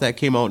stuff. That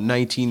came out in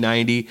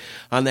 1990.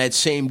 On that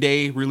same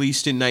day,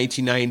 released in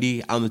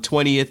 1990, on the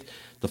 20th,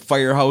 the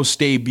Firehouse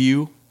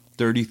debut,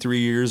 33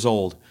 years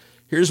old.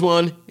 Here's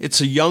one.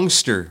 It's a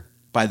youngster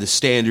by the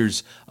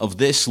standards of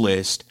this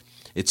list.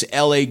 It's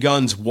LA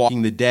Guns'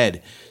 Walking the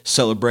Dead,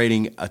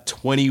 celebrating a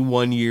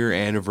 21-year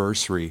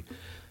anniversary.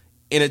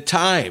 In a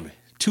time,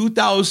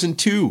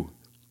 2002,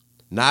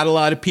 not a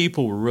lot of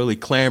people were really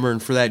clamoring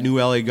for that new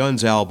LA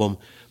Guns album,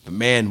 but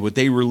man, what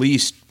they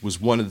released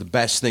was one of the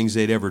best things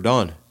they'd ever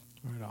done.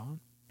 Right on.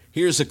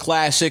 Here's a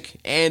classic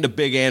and a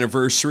big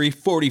anniversary,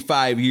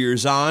 45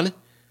 years on.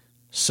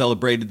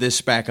 Celebrated this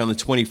back on the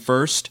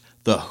 21st.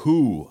 The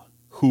Who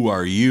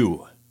Are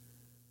You?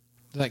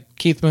 Is that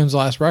Keith Moon's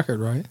last record,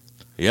 right?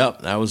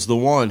 Yep, that was the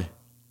one.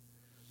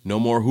 No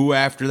more Who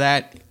after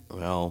that.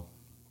 Well,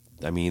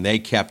 I mean, they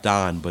kept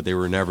on, but they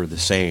were never the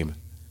same.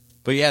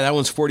 But yeah, that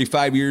one's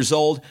 45 years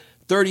old.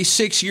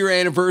 36-year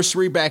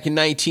anniversary back in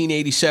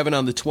 1987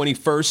 on the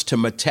 21st to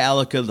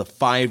Metallica, the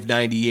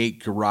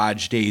 598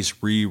 Garage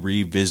Days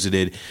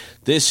revisited.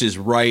 This is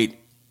right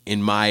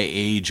in my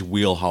age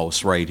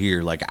wheelhouse right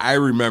here. Like, I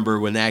remember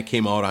when that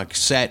came out on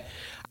cassette,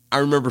 I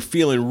remember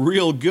feeling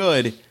real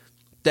good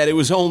that it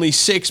was only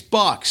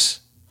 $6.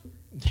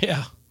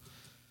 Yeah.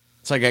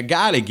 It's like, I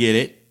gotta get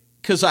it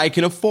because I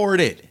can afford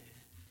it.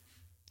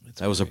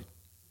 That was a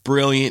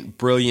brilliant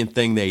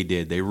thing they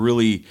did. They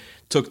really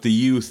took the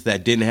youth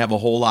that didn't have a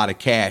whole lot of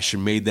cash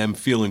and made them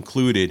feel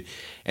included.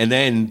 And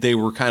then they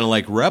were kind of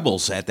like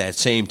rebels at that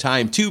same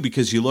time, too,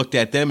 because you looked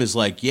at them as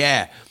like,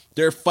 yeah,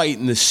 they're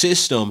fighting the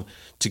system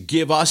to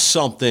give us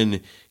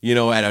something, you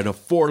know, at an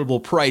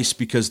affordable price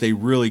because they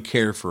really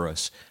care for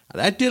us.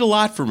 That did a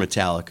lot for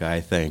Metallica,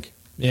 I think.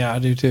 Yeah, I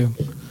do, too.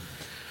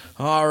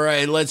 All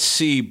right, let's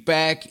see.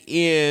 Back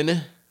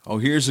in,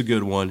 here's a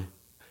good one.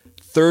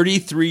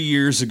 33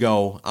 years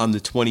ago on the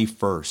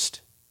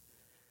 21st.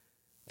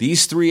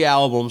 These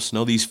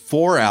these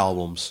 4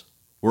 albums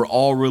were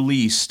all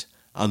released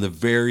on the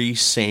very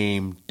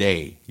same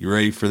day. You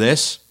ready for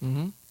this?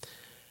 Mm-hmm.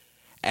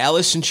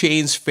 Alice in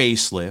Chains'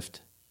 Facelift,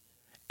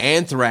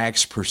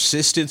 Anthrax'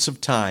 Persistence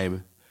of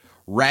Time,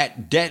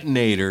 Rat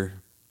Detonator,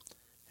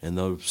 and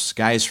those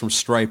guys from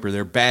Stryper,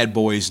 they're bad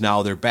boys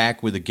now. They're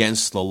back with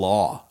Against the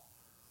Law.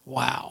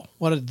 Wow,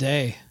 what a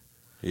day.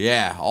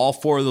 Yeah, all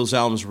 4 of those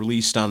albums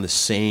released on the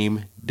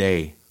same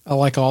day. I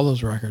like all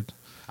those records.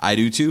 I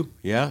do too,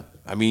 yeah.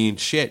 I mean,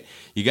 shit,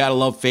 you gotta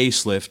love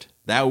Facelift.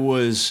 That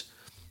was,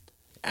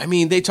 I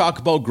mean, they talk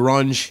about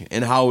grunge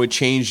and how it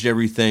changed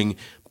everything,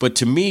 but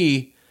to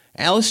me,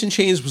 Alice in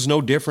Chains was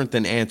no different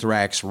than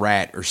Anthrax,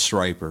 Rat, or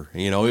Stryper.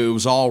 You know, it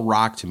was all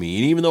rock to me.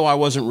 And even though I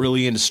wasn't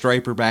really into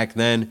Stryper back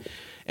then,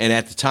 and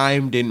at the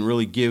time didn't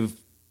really give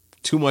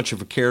too much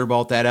of a care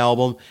about that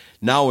album,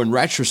 now in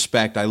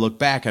retrospect, I look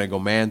back and I go,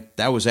 man,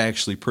 that was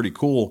actually pretty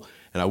cool.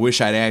 And I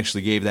wish I'd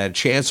actually gave that a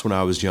chance when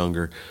I was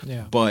younger.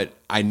 Yeah. But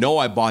I know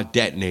I bought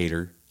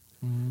Detonator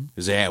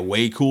because they had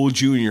Way Cool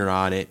Jr.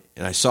 on it.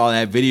 And I saw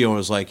that video and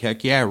was like,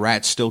 heck yeah,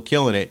 Rat's still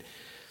killing it.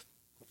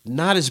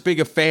 Not as big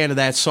a fan of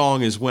that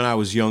song as when I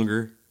was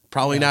younger.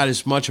 Probably not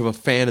as much of a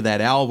fan of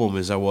that album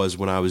as I was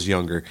when I was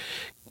younger.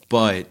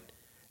 But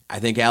I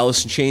think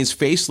Alice in Chains'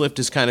 Facelift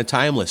is kind of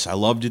timeless. I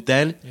loved it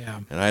then,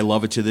 and I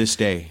love it to this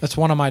day. That's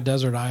one of my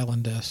Desert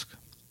Island discs.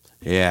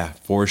 Yeah,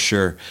 for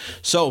sure.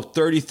 So,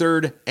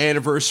 33rd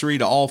anniversary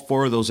to all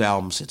 4 of those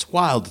albums. It's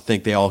wild to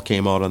think they all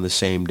came out on the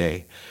same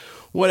day.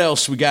 What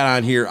else we got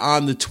on here?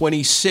 On the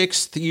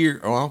 26th year,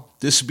 well,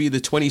 this would be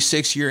the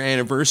 26th year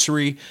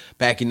anniversary.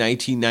 Back in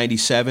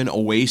 1997,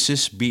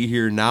 Oasis, Be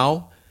Here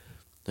Now.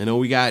 I know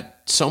we got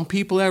some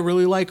people that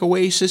really like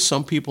Oasis,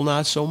 some people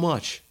not so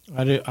much.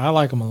 I do. I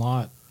like them a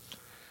lot.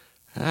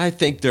 I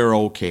think they're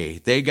okay.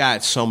 They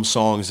got some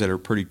songs that are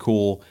pretty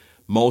cool.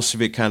 Most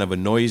of it kind of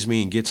annoys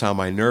me and gets on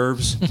my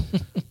nerves.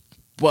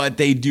 But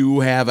they do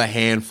have a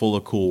handful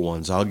of cool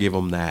ones. I'll give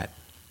them that.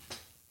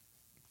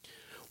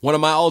 One of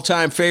my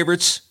all-time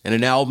favorites, and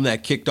an album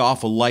that kicked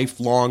off a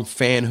lifelong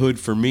fanhood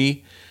for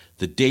me,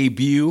 the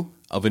debut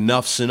of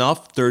Enough's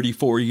Enough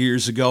 34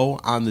 years ago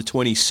on the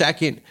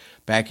 22nd,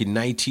 back in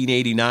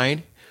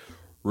 1989.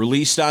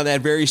 Released on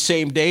that very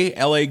same day,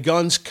 LA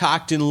Guns'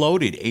 Cocked and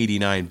Loaded,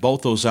 89.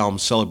 Both those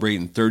albums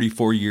celebrating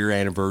 34-year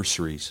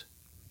anniversaries.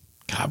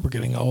 God, we're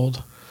getting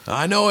old.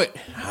 I know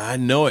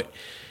it.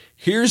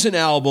 Here's an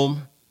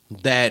album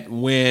that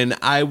when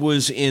I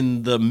was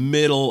in the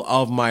middle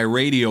of my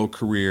radio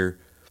career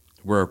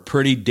were a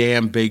pretty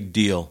damn big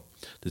deal.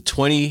 The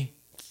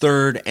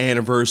 23rd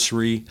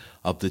anniversary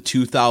of the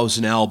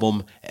 2000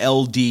 album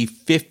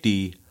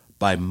LD50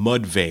 by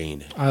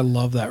Mudvayne. I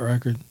love that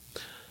record.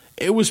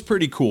 It was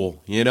pretty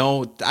cool. You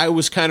know, I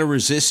was kind of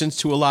resistant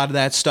to a lot of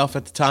that stuff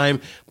at the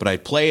time, but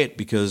I'd play it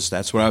because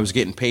that's what I was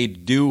getting paid to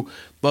do.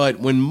 But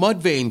when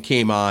Mudvayne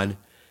came on,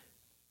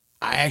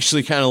 I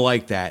actually kind of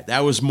liked that.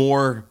 That was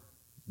more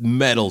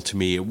metal to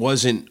me. It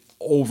wasn't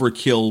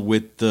overkill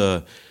with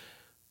the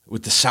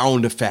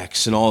sound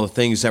effects and all the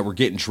things that were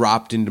getting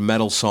dropped into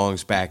metal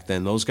songs back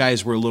then. Those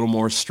guys were a little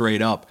more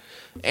straight up.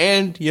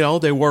 And, you know,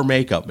 they wore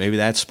makeup. Maybe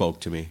that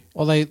spoke to me.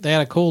 Well, they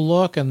had a cool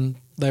look, and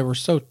they were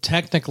so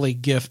technically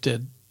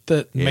gifted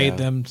that made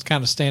them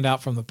kind of stand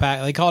out from the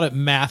pack. They called it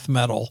math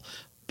metal,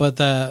 but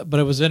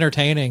it was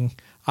entertaining.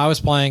 I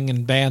was playing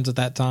in bands at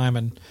that time,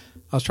 and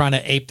I was trying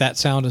to ape that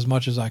sound as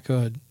much as I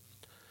could.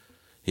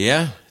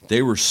 Yeah,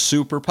 they were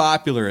super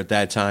popular at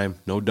that time,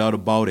 no doubt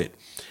about it.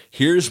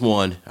 Here's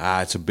one.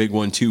 It's a big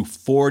one too.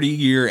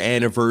 40-year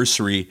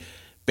anniversary,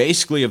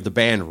 basically, of the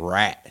band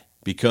Rat,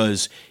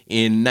 because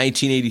in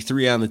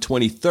 1983 on the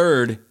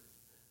 23rd,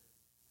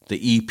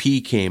 the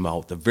EP came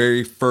out, the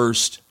very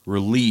first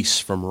release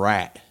from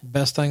Rat.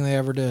 Best thing they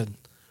ever did.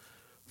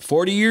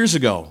 40 years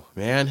ago,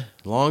 man,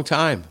 long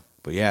time.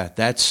 But yeah,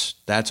 that's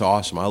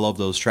awesome. I love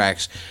those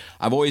tracks.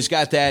 I've always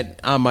got that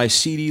on my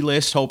CD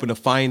list, hoping to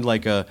find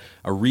like a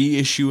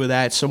reissue of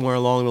that somewhere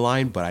along the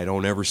line, but I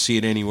don't ever see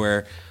it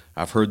anywhere.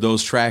 I've heard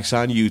those tracks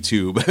on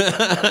YouTube.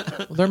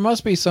 Well, there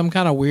must be some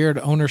kind of weird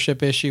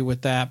ownership issue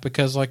with that,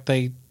 because like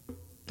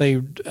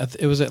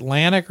it was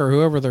Atlantic or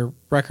whoever their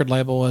record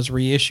label was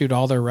reissued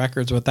all their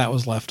records, but that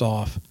was left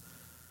off.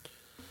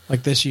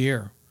 Like this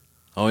year.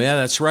 Oh yeah,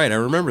 that's right. I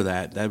remember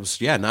that. That was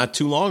not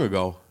too long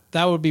ago.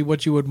 That would be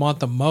what you would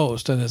want the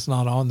most, and it's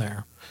not on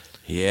there.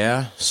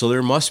 Yeah, so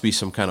there must be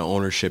some kind of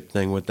ownership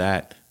thing with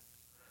that.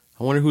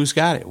 I wonder who's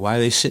got it. Why are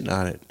they sitting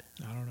on it?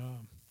 I don't know.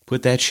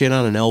 Put that shit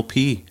on an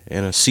LP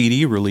and a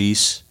CD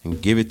release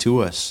and give it to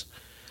us.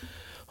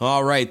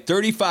 All right,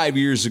 35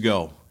 years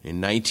ago,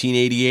 in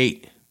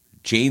 1988,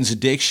 Jane's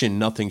Addiction,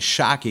 Nothing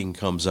Shocking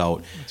comes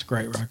out. It's a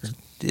great record.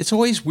 It's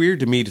always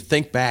weird to me to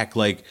think back,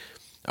 like,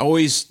 I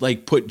always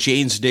put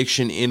Jane's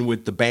Addiction in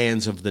with the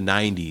bands of the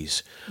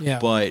 90s. Yeah.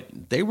 But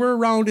they were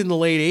around in the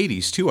late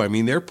 80s too. I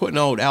mean, they're putting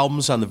out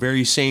albums on the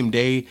very same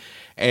day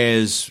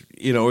as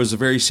the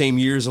very same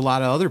year as a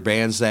lot of other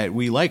bands that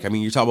we like. I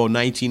mean, you're talking about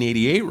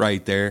 1988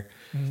 right there.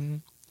 Mm-hmm.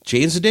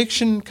 Jane's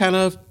Addiction kind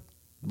of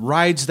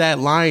rides that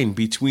line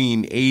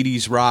between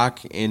 80s rock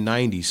and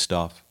 90s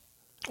stuff.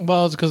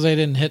 Well, it's because they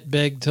didn't hit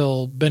big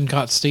till Been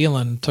Caught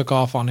Stealing took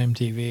off on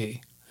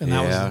MTV. And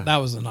that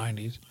was the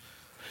 90s.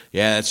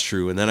 Yeah, that's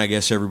true. And then I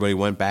guess everybody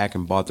went back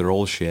and bought their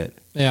old shit.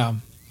 Yeah.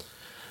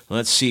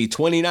 Let's see.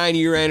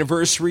 29-year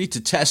anniversary to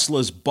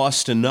Tesla's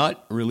Bust a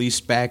Nut,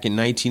 released back in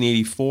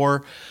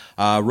 1984.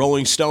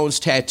 Rolling Stones'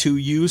 Tattoo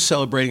You,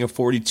 celebrating a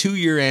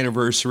 42-year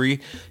anniversary.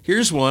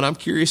 Here's one. I'm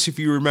curious if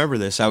you remember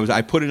this.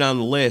 I put it on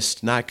the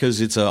list, not because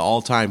it's an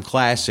all-time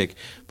classic,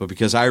 but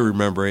because I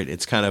remember it.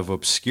 It's kind of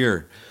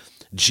obscure.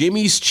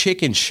 Jimmy's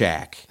Chicken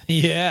Shack.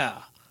 Yeah.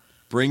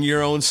 Bring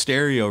Your Own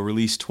Stereo,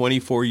 released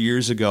 24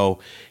 years ago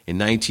in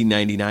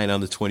 1999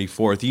 on the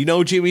 24th. You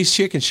know Jimmy's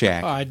Chicken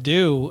Shack? I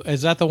do.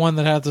 Is that the one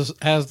that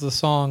has the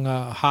song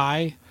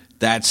High?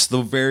 That's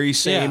the very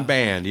same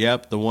band.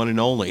 Yep, the one and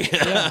only.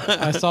 Yeah,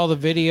 I saw the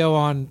video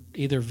on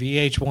either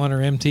VH1 or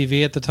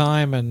MTV at the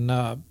time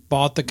and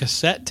bought the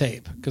cassette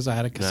tape because I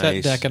had a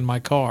cassette deck in my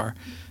car.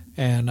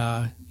 And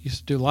used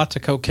to do lots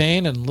of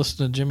cocaine and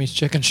listen to Jimmy's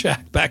Chicken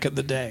Shack back in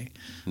the day.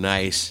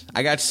 Nice.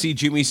 I got to see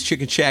Jimmy's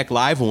Chicken Shack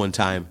live one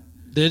time.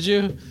 Did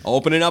you?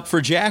 Opening up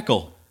for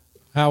Jackal.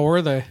 How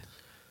were they?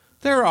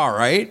 They're all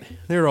right.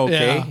 They're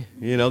okay.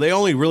 Yeah. They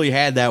only really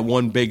had that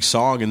one big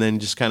song, and then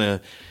just kind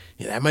of,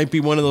 that might be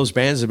one of those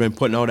bands that have been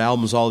putting out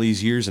albums all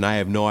these years, and I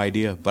have no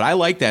idea. But I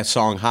like that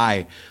song,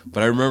 High,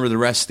 but I remember the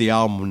rest of the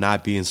album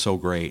not being so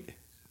great.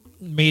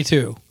 Me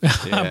too. Yeah.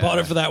 I bought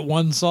it for that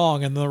one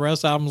song, and the rest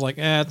of the album's like,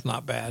 it's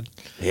not bad.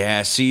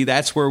 Yeah, see,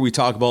 that's where we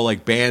talk about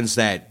like bands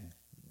that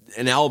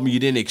an album you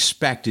didn't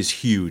expect is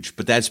huge,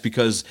 but that's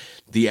because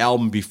the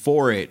album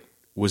before it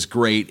was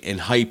great and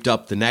hyped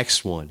up the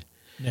next one.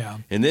 Yeah.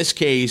 In this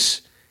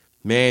case,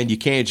 man, you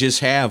can't just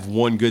have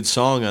one good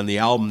song on the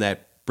album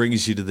that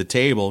brings you to the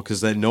table,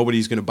 because then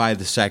nobody's going to buy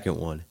the second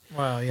one.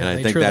 Well, yeah, and I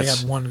they think truly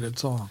that's had one good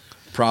song.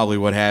 probably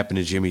what happened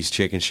to Jimmy's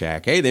Chicken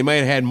Shack. Hey, they might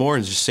have had more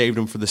and just saved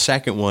them for the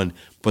second one,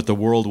 but the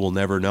world will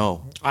never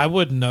know. I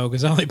wouldn't know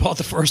because I only bought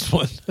the first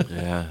one.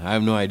 Yeah, I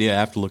have no idea. I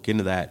have to look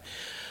into that.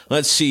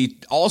 Let's see.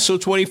 Also,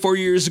 24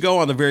 years ago,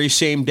 on the very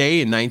same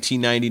day in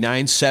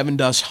 1999, Seven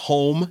Dust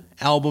Home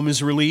album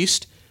is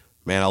released.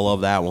 Man, I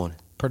love that one.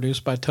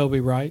 Produced by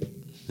Toby Wright.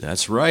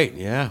 That's right.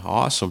 Yeah,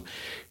 awesome.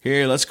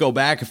 Here, let's go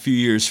back a few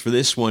years for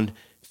this one.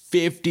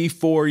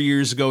 54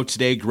 years ago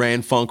today,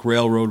 Grand Funk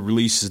Railroad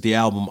releases the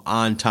album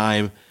On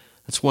Time.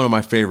 That's one of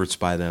my favorites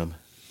by them.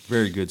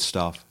 Very good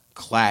stuff.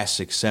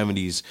 Classic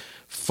 70s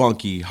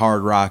funky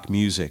hard rock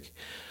music.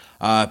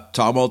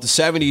 Talking about the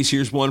 70s,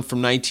 here's one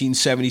from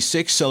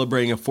 1976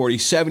 celebrating a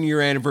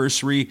 47-year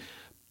anniversary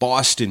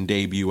Boston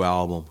debut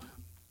album.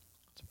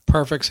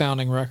 Perfect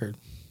sounding record.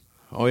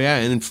 Oh, yeah,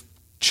 and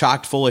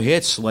chocked full of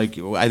hits. Like,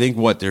 I think,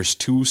 there's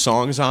 2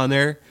 songs on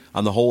there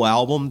on the whole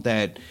album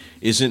that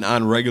isn't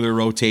on regular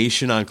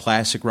rotation on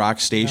classic rock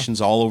stations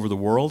all over the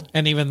world.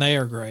 And even they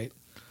are great.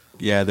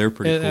 Yeah, they're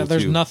pretty cool,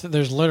 there's too.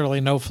 There's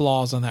literally no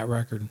flaws on that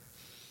record.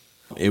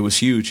 It was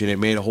huge, and it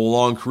made a whole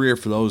long career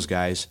for those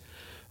guys.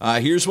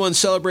 Here's one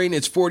celebrating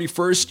its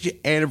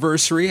 41st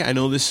anniversary. I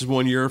know this is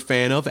one you're a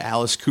fan of.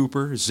 Alice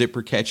Cooper,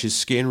 Zipper Catches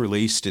Skin,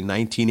 released in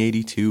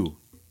 1982.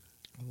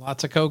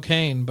 Lots of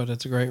cocaine, but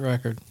it's a great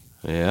record.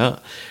 Yeah.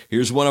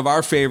 Here's one of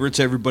our favorites.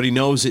 Everybody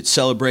knows it's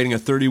celebrating a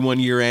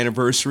 31-year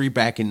anniversary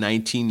back in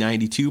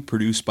 1992,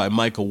 produced by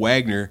Michael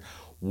Wagner.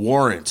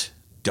 Warrant,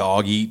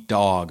 Dog Eat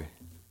Dog.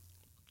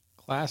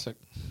 Classic.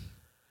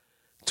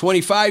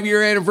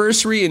 25-year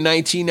anniversary in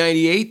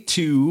 1998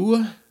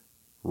 to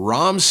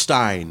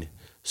Rammstein,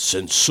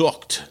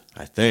 Sehnsucht,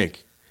 I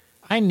think.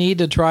 I need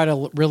to try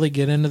to really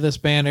get into this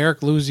band.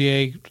 Eric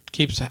Luzier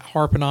keeps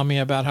harping on me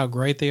about how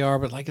great they are,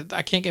 but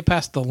I can't get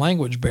past the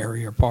language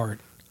barrier part.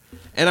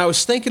 And I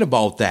was thinking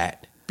about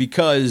that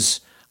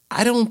because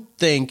I don't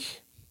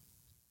think,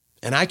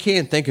 and I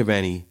can't think of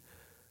any,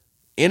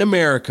 in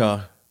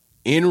America,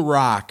 in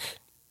rock,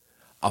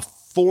 a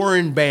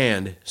foreign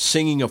band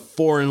singing a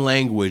foreign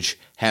language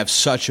have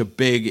such a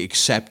big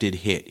accepted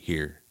hit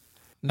here.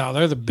 No,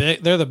 they're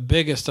the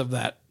biggest of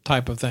that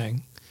type of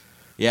thing.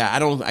 Yeah,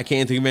 I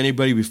can't think of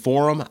anybody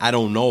before them. I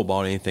don't know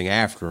about anything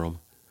after them.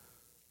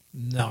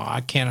 No,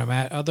 I can't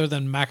imagine other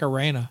than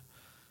Macarena.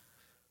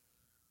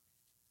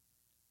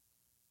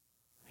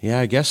 Yeah,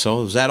 I guess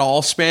so. Is that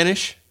all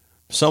Spanish?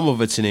 Some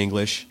of it's in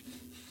English.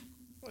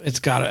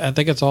 I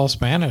think it's all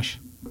Spanish.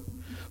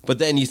 But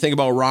then you think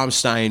about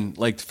Rammstein,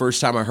 like the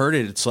first time I heard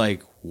it, it's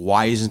like,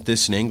 why isn't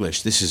this in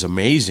English? This is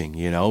amazing,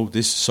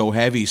 This is so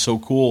heavy, so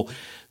cool.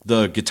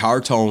 The guitar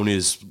tone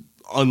is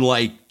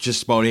unlike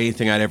just about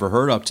anything I'd ever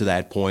heard up to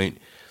that point.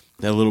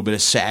 A little bit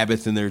of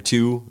Sabbath in there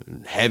too,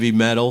 heavy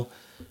metal.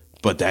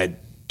 But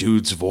that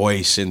dude's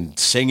voice and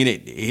singing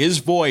it, his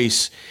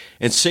voice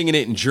and singing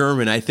it in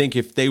German, I think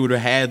if they would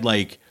have had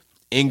like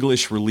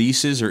English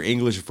releases or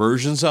English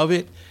versions of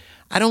it,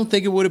 I don't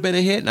think it would have been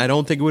a hit, and I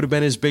don't think it would have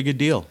been as big a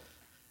deal.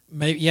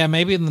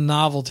 Maybe the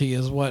novelty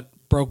is what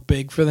broke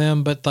big for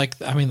them, but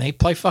they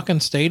play fucking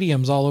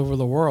stadiums all over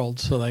the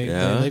world, so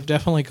they've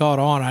definitely caught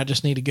on. I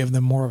just need to give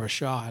them more of a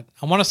shot.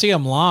 I want to see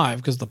them live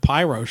because the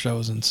Pyro show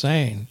is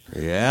insane.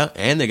 Yeah,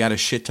 and they got a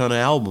shit ton of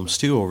albums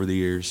too over the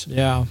years.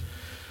 Yeah.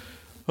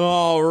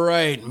 All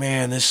right,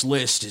 man, this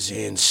list is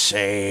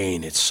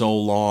insane. It's so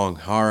long.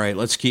 All right,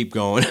 let's keep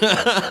going.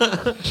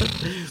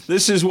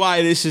 This is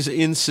why this is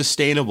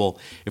insustainable.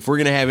 If we're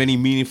going to have any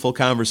meaningful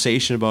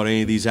conversation about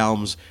any of these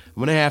albums,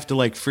 I'm going to have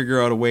to figure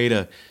out a way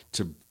to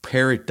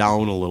pare it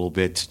down a little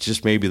bit to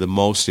just maybe the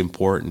most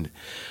important.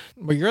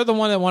 Well, you're the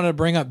one that wanted to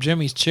bring up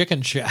Jimmy's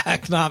Chicken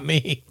Shack, not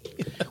me.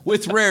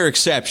 With rare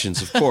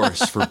exceptions, of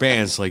course, for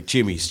bands like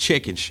Jimmy's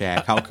Chicken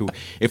Shack.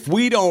 If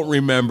we don't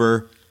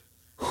remember,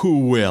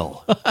 who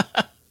will?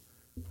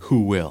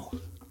 Who will?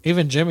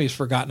 Even Jimmy's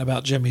forgotten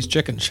about Jimmy's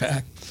Chicken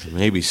Shack.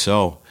 Maybe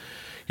so.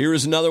 Here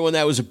is another one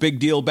that was a big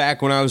deal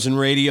back when I was in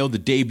radio, the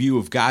debut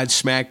of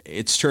Godsmack.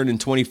 It's turning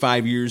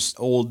 25 years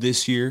old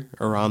this year,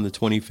 around the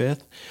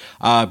 25th.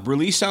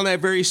 Released on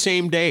that very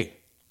same day.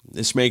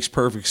 This makes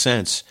perfect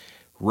sense.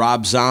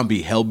 Rob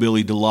Zombie,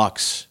 Hellbilly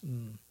Deluxe.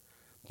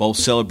 Both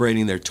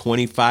celebrating their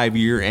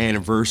 25-year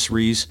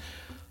anniversaries,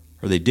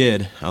 or they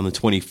did, on the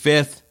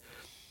 25th.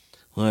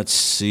 Let's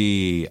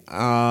see.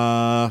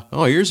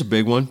 Here's a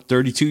big one.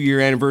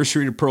 32-year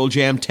anniversary to Pearl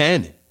Jam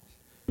 10.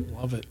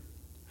 Love it.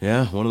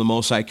 Yeah, one of the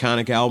most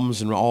iconic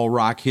albums in all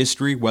rock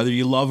history. Whether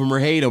you love them or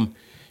hate them,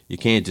 you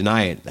can't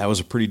deny it. That was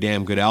a pretty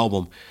damn good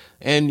album.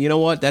 And you know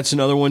what? That's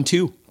another one,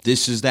 too.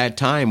 This is that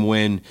time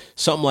when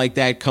something like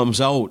that comes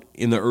out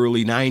in the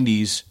early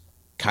 90s,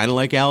 kind of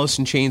like Alice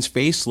in Chains'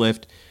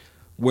 Facelift,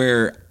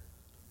 where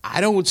I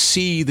don't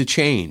see the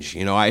change.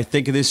 You know, I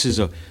think of this as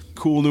a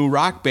cool new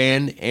rock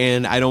band,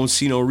 and I don't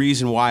see no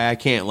reason why I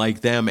can't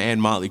like them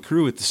and Motley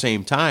Crue at the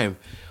same time.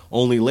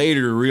 Only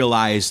later to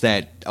realize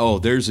that, oh,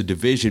 there's a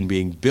division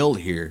being built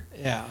here.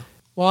 Yeah.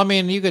 Well, I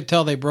mean, you could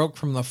tell they broke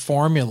from the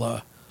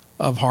formula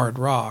of hard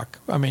rock.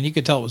 I mean, you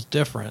could tell it was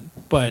different,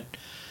 but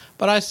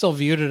I still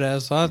viewed it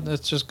as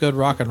it's just good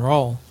rock and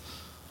roll.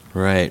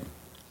 Right.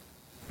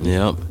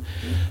 Yep.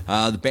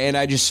 The band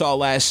I just saw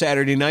last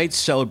Saturday night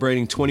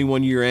celebrating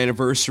 21-year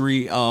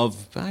anniversary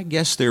of, I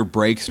guess, their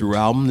breakthrough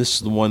album. This is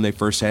the one they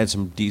first had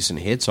some decent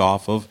hits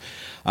off of.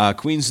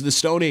 Queens of the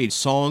Stone Age,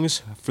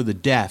 Songs for the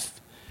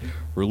Deaf.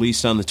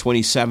 Released on the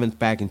 27th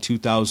back in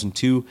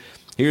 2002.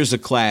 Here's a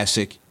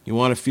classic. You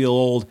want to feel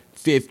old?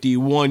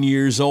 51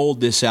 years old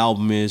this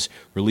album is.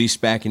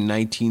 Released back in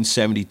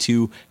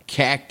 1972.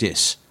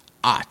 Cactus,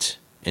 Hot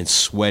and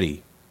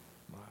Sweaty.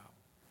 Wow.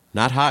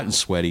 Not hot and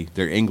sweaty.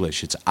 They're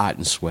English. It's hot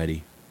and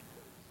sweaty.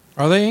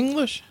 Are they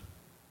English?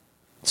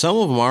 Some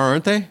of them are,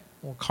 aren't they?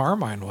 Well,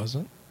 Carmine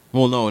wasn't.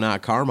 Well, no,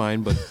 not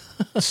Carmine, but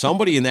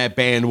somebody in that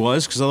band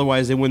was, because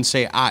otherwise they wouldn't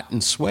say hot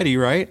and sweaty,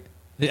 right?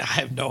 Yeah, I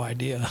have no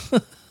idea.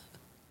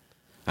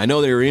 I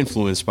know they were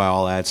influenced by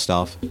all that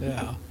stuff.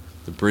 Yeah.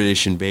 The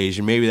British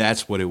invasion. Maybe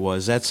that's what it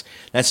was. That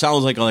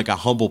sounds like a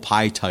humble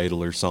pie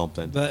title or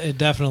something. But it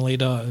definitely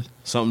does.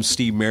 Something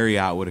Steve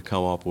Marriott would have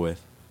come up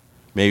with.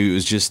 Maybe it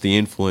was just the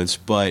influence.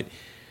 But,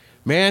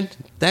 man,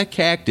 that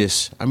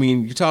Cactus, I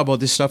mean, you talk about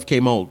this stuff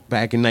came out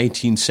back in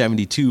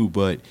 1972,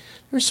 but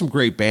there's some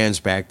great bands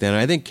back then.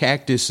 I think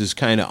Cactus is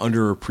kind of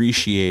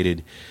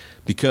underappreciated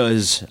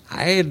because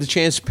I had the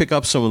chance to pick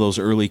up some of those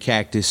early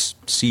Cactus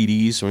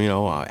CDs,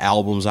 or,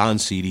 albums on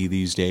CD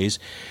these days.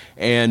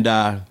 And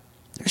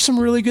there's some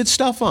really good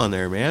stuff on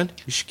there, man.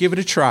 You should give it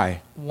a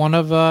try. One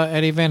of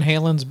Eddie Van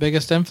Halen's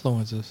biggest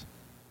influences.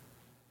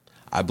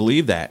 I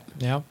believe that.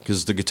 Yeah.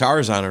 Because the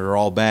guitars on it are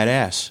all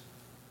badass.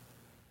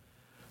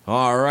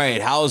 All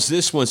right, how's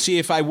this one? See,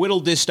 if I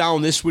whittled this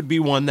down, this would be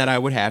one that I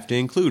would have to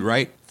include,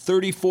 right?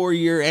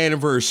 34-year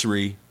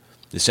anniversary.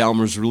 This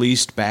album was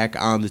released back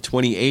on the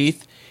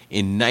 28th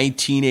in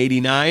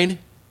 1989.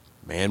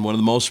 Man, one of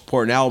the most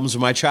important albums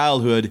of my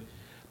childhood.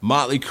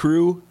 Motley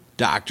Crue,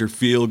 Dr.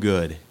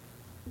 Feelgood.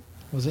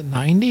 Was it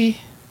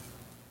 90?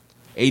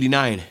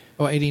 89.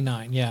 Oh,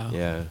 89, yeah.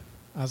 Yeah.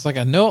 I was like,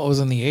 I know it was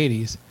in the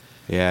 80s.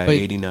 Yeah,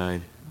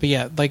 89. But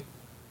yeah, like,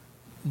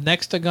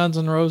 next to Guns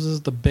N'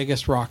 Roses, the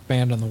biggest rock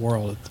band in the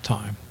world at the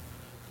time.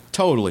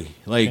 Totally.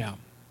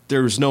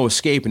 There was no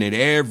escaping it.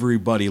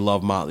 Everybody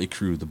loved Motley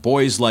Crue. The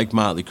boys liked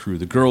Motley Crue.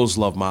 The girls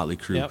loved Motley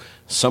Crue. Yep.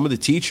 Some of the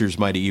teachers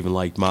might have even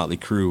liked Motley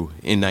Crue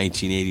in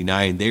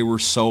 1989. They were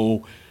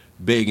so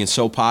big and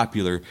so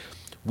popular.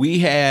 We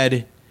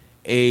had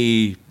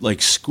a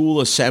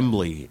school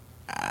assembly.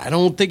 I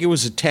don't think it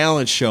was a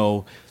talent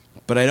show,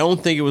 but I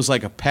don't think it was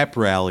like a pep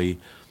rally.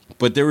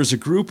 But there was a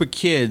group of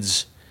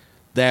kids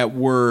that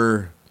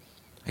were,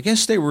 I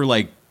guess they were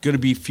going to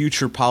be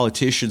future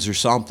politicians or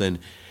something.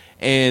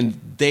 And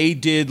they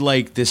did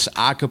this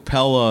a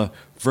cappella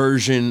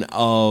version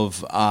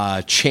of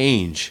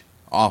Change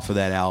off of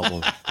that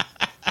album.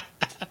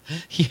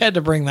 He had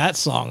to bring that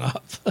song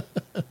up.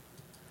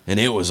 And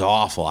it was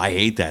awful. I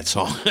hate that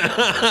song.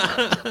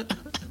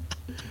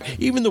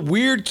 Even the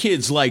weird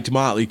kids liked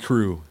Motley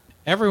Crue.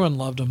 Everyone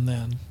loved them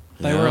then.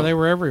 They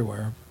were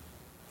everywhere.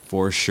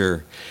 For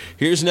sure.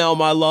 Here's Now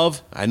My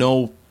Love. I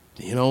know,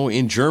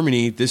 in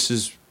Germany, this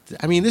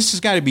has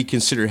got to be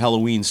considered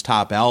Halloween's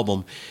top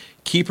album.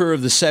 Keeper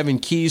of the Seven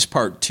Keys,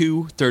 Part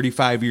 2,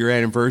 35-year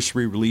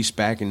anniversary, released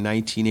back in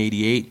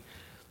 1988.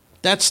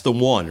 That's the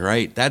one,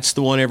 right? That's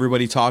the one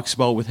everybody talks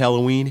about with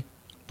Halloween?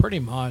 Pretty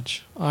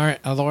much. All right.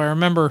 Although I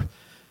remember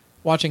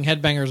watching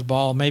Headbangers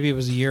Ball, maybe it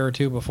was a year or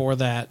two before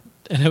that,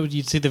 and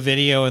you'd see the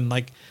video, and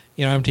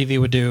MTV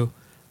would do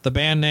the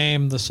band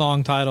name, the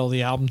song title,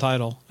 the album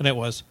title, and it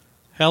was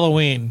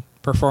Halloween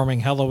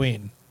performing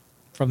Halloween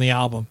from the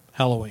album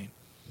Halloween.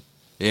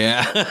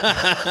 Yeah.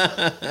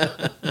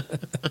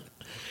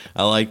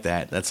 I like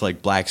that. That's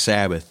like Black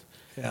Sabbath.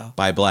 Yeah.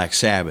 By Black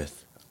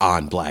Sabbath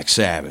on Black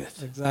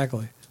Sabbath.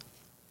 Exactly.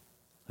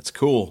 That's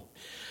cool.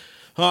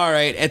 All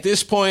right. At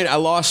this point, I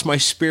lost my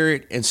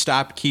spirit and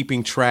stopped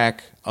keeping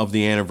track of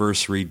the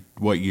anniversary,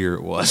 what year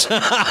it was.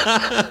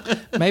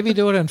 Maybe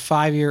do it in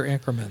 5-year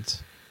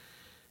increments.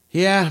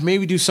 Yeah,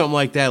 maybe do something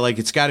like that.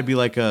 It's got to be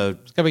It's got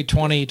to be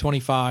 20,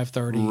 25,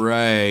 30.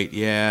 Right.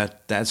 Yeah,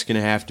 that's going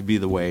to have to be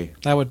the way.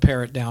 That would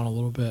pare it down a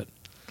little bit.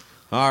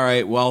 All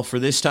right, well, for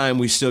this time,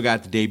 we still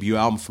got the debut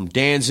album from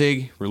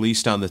Danzig,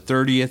 released on the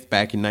 30th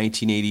back in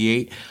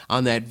 1988.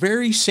 On that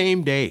very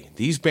same day,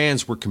 these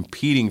bands were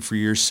competing for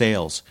your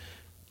sales,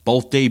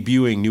 both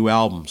debuting new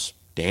albums,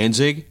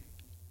 Danzig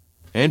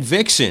and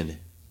Vixen.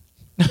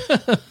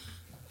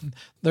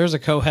 There's a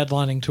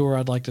co-headlining tour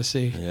I'd like to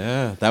see.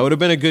 Yeah, that would have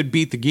been a good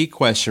Beat the Geek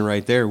question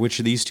right there. Which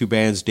of these two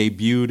bands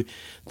debuted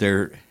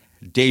their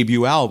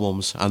debut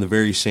albums on the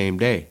very same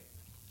day?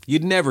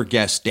 You'd never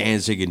guess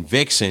Danzig and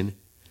Vixen.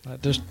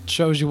 That just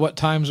shows you what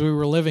times we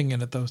were living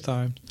in at those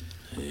times.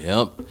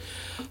 Yep.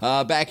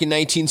 Back in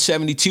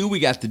 1972, we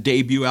got the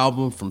debut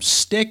album from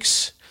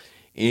Styx.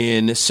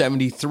 In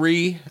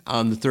 73,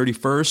 on the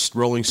 31st,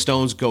 Rolling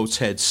Stones' Goat's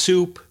Head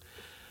Soup.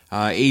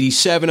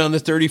 87 on the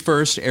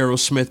 31st,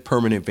 Aerosmith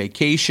Permanent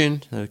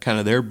Vacation, kind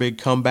of their big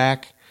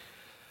comeback.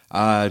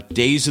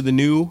 Days of the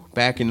New,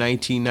 back in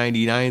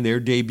 1999,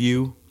 their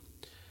debut.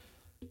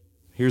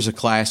 Here's a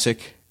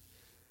classic.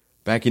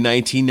 Back in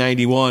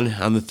 1991,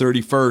 on the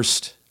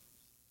 31st,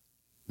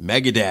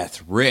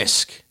 Megadeth,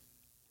 Risk.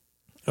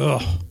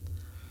 Ugh.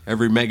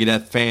 Every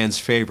Megadeth fan's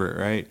favorite,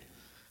 right?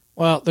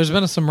 Well, there's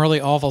been some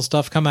really awful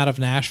stuff come out of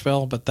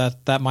Nashville, but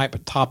that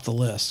might top the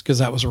list because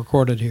that was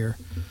recorded here.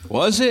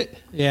 Was it?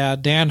 Yeah,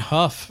 Dan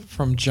Huff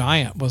from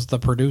Giant was the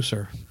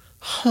producer.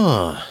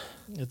 Huh.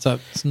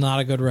 It's not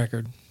a good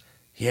record.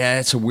 Yeah,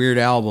 it's a weird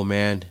album,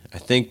 man. I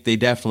think they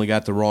definitely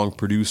got the wrong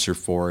producer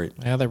for it.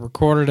 Yeah, they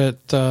recorded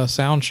it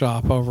Sound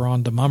Shop over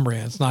on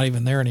Demumbrian. It's not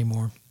even there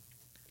anymore.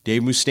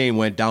 Dave Mustaine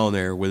went down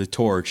there with a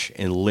torch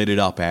and lit it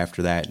up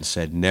after that and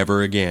said,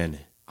 never again.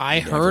 I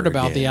heard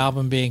about the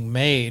album being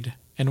made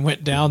and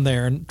went down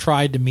there and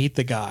tried to meet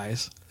the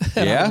guys.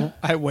 Yeah?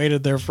 I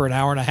waited there for an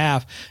hour and a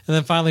half. And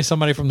then finally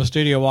somebody from the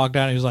studio walked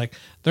down and he was like,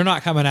 they're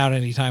not coming out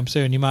anytime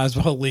soon. You might as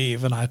well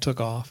leave. And I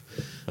took off.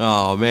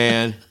 Oh,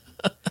 man.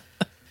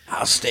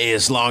 I'll stay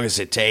as long as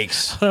it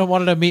takes. I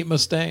wanted to meet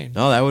Mustaine.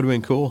 Oh, that would have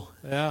been cool.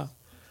 Yeah.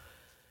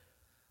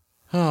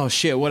 Oh,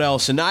 shit. What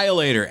else?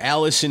 Annihilator,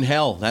 Alice in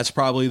Hell. That's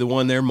probably the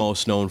one they're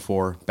most known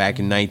for. Back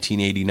in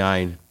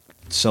 1989,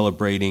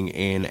 celebrating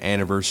an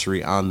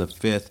anniversary on the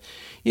 5th.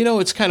 You know,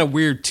 it's kind of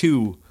weird,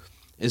 too,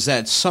 is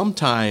that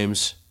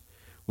sometimes,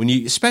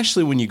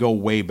 especially when you go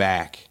way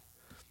back,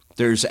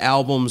 there's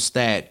albums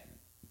that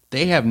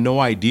they have no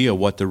idea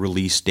what the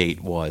release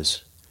date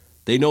was.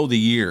 They know the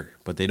year,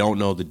 but they don't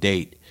know the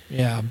date.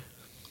 Yeah.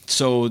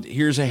 So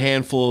here's a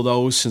handful of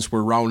those since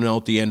we're rounding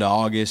out the end of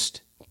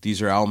August.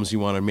 These are albums you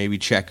want to maybe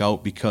check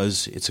out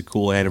because it's a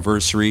cool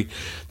anniversary.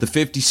 The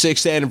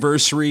 56th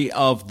anniversary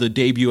of the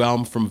debut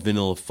album from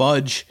Vanilla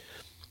Fudge.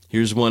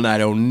 Here's one I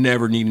don't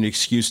never need an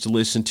excuse to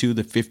listen to.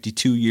 The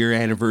 52-year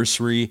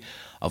anniversary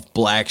of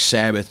Black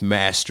Sabbath,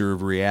 Master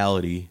of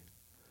Reality.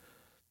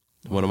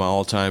 One of my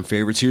all-time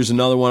favorites. Here's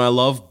another one I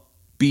love.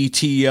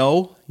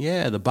 BTO.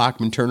 Yeah, the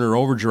Bachman-Turner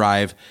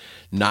Overdrive,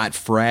 Not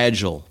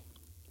Fragile.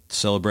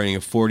 Celebrating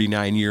a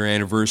 49-year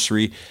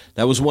anniversary.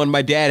 That was one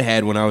my dad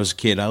had when I was a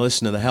kid. I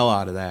listened to the hell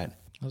out of that.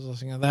 I was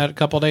listening to that a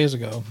couple days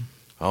ago.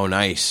 Oh,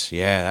 nice.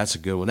 Yeah, that's a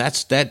good one.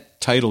 That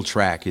title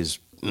track is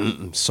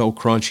so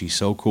crunchy,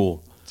 so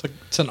cool.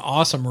 It's an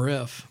awesome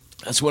riff.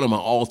 That's one of my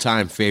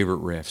all-time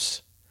favorite riffs.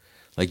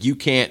 Like, you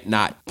can't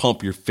not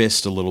pump your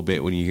fist a little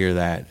bit when you hear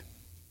that.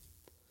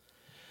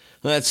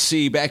 Let's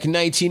see. Back in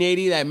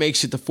 1980, that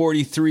makes it the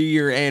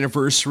 43-year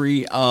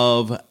anniversary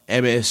of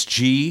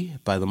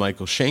MSG by the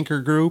Michael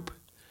Schenker Group.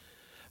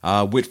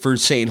 Whitford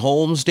St.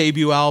 Holmes'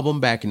 debut album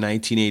back in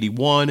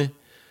 1981.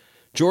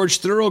 George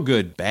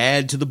Thorogood,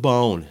 Bad to the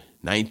Bone,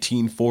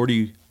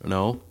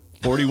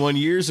 41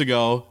 years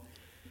ago.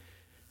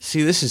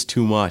 See, this is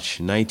too much.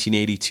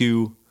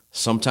 1982,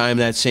 sometime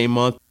that same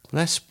month.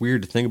 That's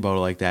weird to think about it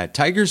like that.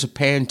 Tigers of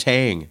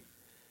Pantang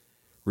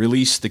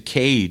released The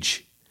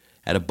Cage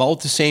at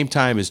about the same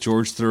time as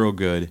George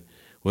Thorogood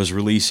was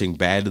releasing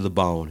Bad to the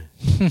Bone.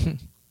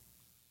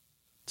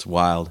 It's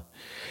wild.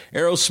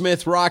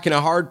 Aerosmith, Rockin'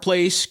 a Hard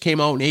Place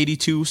came out in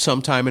 82,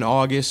 sometime in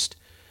August.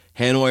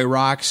 Hanoi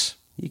Rocks,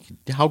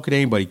 how could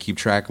anybody keep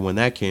track of when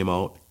that came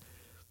out?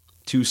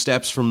 Two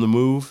Steps from the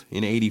Move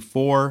in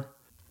 84.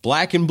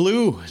 Black and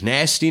Blue,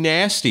 Nasty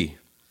Nasty.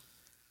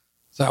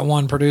 Is that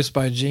one produced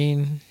by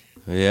Gene?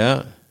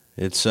 Yeah,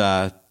 it's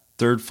a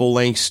third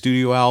full-length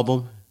studio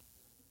album,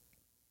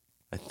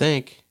 I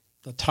think.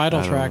 The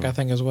title track, I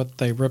think, is what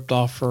they ripped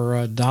off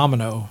for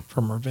Domino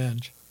from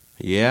Revenge.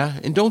 Yeah,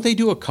 and don't they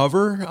do a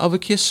cover of a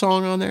Kiss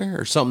song on there,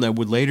 or something that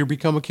would later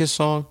become a Kiss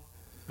song?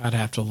 I'd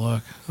have to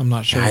look. I'm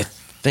not sure. I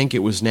think it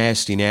was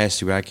Nasty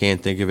Nasty, but I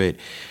can't think of it.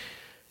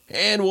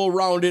 And we'll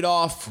round it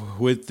off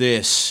with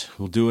this.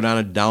 We'll do it on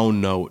a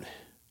down note.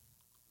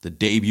 The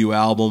debut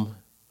album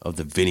of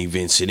the Vinnie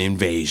Vincent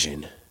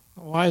Invasion.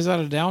 Why is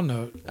that a down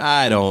note?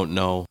 I don't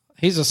know.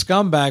 He's a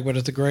scumbag, but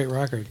it's a great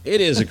record.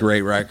 It is a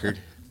great record.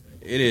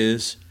 It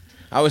is.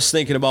 I was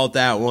thinking about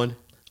that one.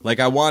 Like,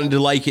 I wanted to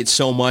like it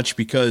so much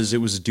because it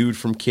was a dude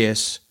from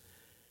Kiss,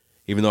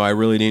 even though I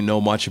really didn't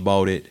know much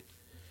about it.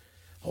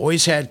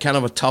 Always had kind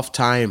of a tough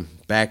time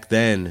back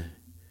then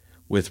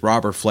with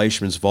Robert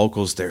Fleischman's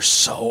vocals. They're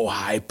so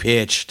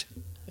high-pitched.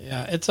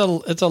 Yeah, it's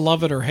a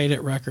love it or hate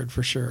it record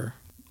for sure.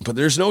 But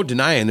there's no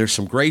denying there's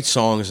some great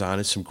songs on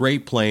it, some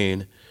great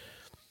playing.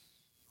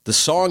 The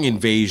song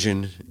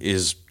Invasion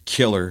is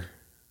killer.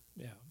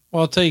 Yeah.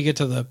 Well, until you get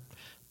to the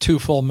 2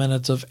 full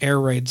minutes of air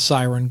raid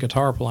siren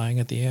guitar playing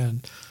at the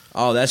end.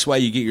 Oh, that's why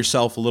you get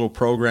yourself a little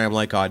program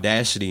like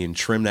Audacity and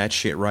trim that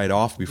shit right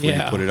off before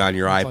you put it on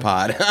your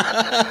iPod.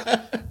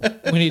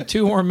 We need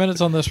 2 more minutes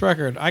on this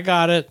record. I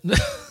got it.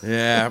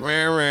 Yeah.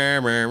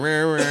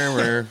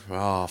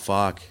 Oh,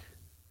 fuck.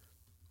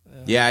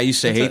 Yeah, I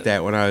used to hate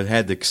that when I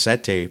had the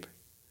cassette tape.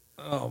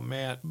 Oh,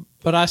 man.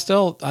 But I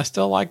still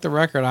like the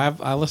record.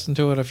 I listened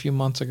to it a few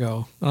months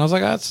ago, and I was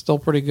like, that's still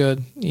pretty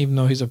good, even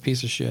though he's a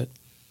piece of shit.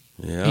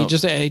 Yeah.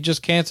 He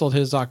just canceled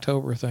his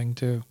October thing,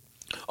 too.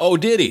 Oh,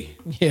 did he?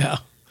 Yeah.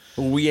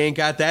 We ain't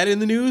got that in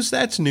the news?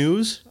 That's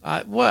news.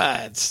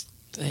 What?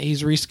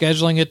 He's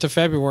rescheduling it to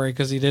February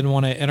because he didn't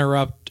want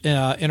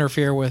to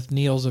interfere with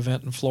Neil's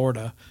event in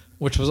Florida,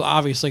 which was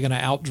obviously going to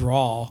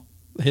outdraw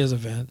his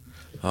event.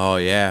 Oh,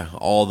 yeah.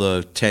 All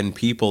the 10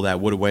 people that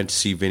would have went to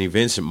see Vinnie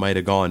Vincent might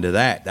have gone to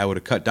that. That would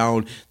have cut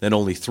down. Then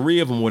only 3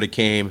 of them would have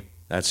came.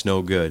 That's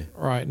no good.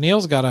 Right.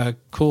 Neil's got a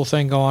cool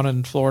thing going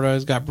in Florida.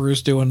 He's got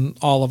Bruce doing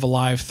all of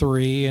Alive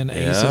 3, and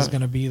Ace is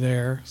going to be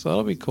there. So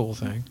that'll be a cool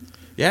thing.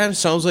 Yeah, it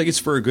sounds like it's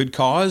for a good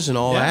cause and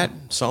all that.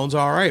 Sounds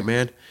all right,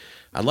 man.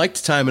 I'd like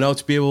to time it out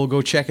to be able to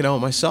go check it out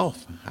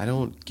myself. I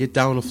don't get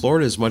down to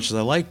Florida as much as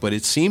I like, but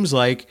it seems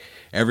like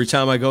every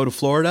time I go to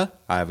Florida,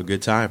 I have a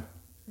good time.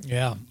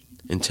 Yeah.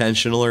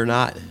 Intentional or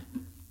not.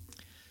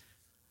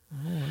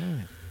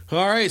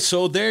 All right,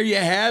 so there you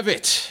have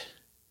it.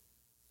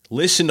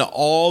 Listen to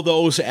all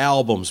those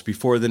albums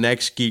before the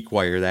next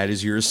Geekwire. That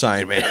is your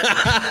assignment.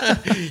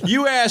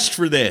 You asked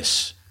for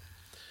this.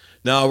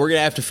 No, we're going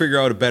to have to figure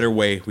out a better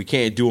way. We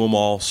can't do them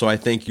all, so I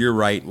think you're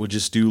right. We'll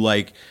just do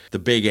like the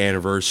big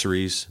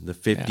anniversaries, the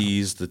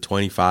 50s, the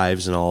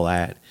 25s, and all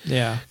that.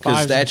 Yeah.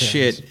 Because that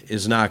shit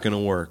is not going to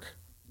work.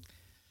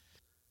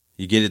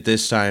 You get it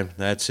this time,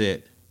 that's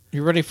it.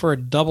 You ready for a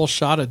double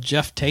shot of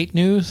Jeff Tate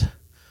news?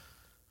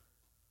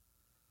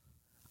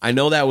 I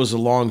know that was a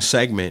long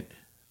segment,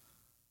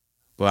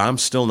 but I'm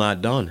still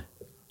not done.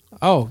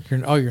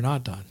 You're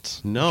not done.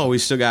 No, we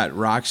still got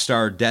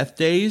Rockstar Death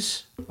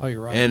Days. Oh, you're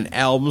right. And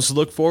albums to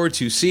look forward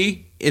to.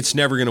 See, it's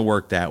never going to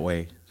work that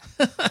way.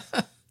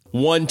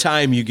 One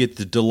time you get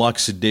the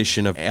deluxe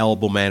edition of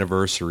album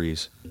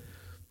anniversaries.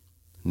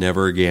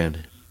 Never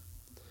again.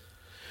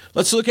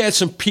 Let's look at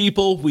some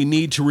people we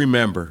need to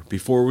remember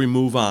before we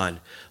move on.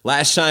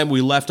 Last time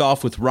we left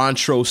off with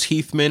Montrose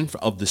Heathman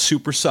of the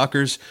Super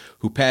Suckers,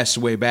 who passed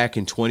away back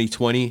in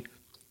 2020.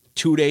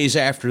 2 days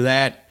after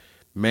that,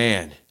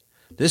 man,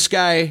 this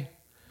guy,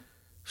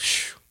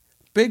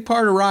 big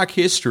part of rock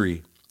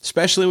history,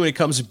 especially when it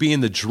comes to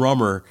being the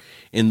drummer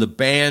in the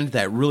band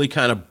that really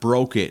kind of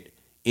broke it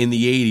in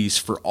the 80s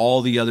for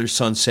all the other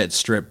Sunset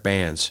Strip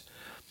bands.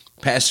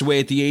 Passed away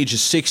at the age of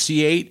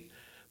 68,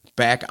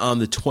 back on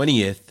the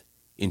 20th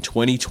in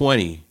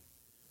 2020.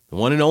 The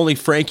one and only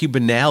Frankie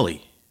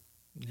Banali.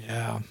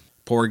 Yeah.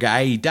 Poor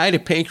guy. He died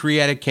of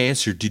pancreatic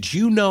cancer. Did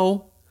you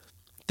know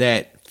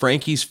that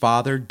Frankie's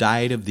father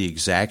died of the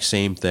exact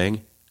same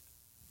thing?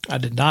 I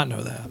did not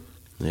know that.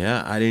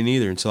 Yeah, I didn't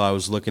either until I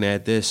was looking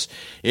at this.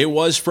 It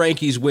was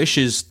Frankie's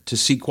wishes to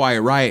see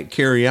Quiet Riot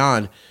carry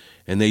on,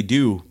 and they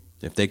do.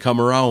 If they come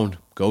around,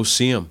 go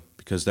see them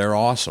because they're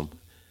awesome.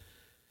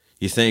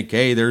 You think,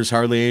 hey, there's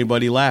hardly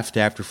anybody left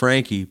after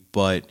Frankie,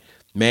 but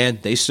man,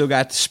 they still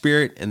got the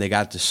spirit, and they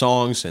got the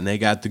songs, and they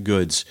got the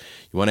goods.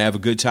 You want to have a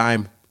good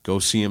time? Go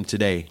see them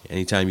today,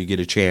 anytime you get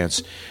a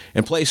chance.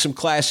 And play some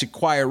classic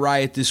Quiet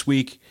Riot this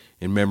week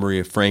in memory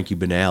of Frankie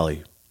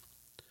Banali.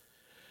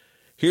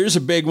 Here's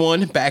a big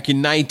one. Back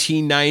in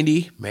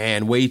 1990,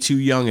 man, way too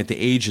young at the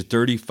age of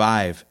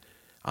 35.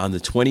 On the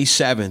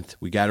 27th,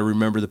 we got to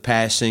remember the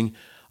passing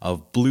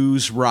of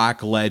blues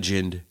rock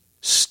legend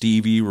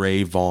Stevie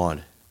Ray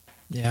Vaughan.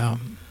 Yeah.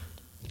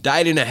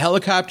 Died in a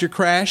helicopter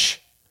crash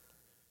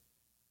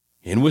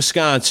in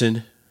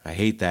Wisconsin. I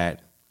hate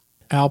that.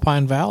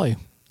 Alpine Valley.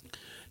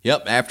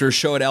 Yep, after a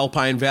show at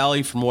Alpine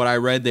Valley, from what I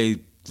read, they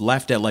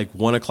left at like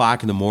 1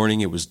 o'clock in the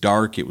morning. It was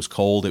dark, it was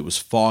cold, it was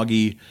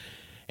foggy,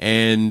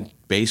 and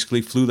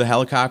basically flew the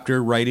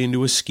helicopter right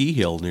into a ski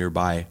hill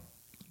nearby.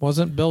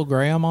 Wasn't Bill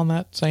Graham on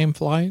that same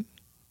flight?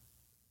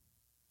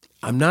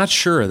 I'm not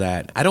sure of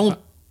that. I don't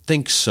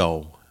think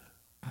so.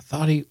 I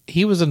thought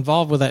he was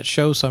involved with that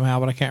show somehow,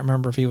 but I can't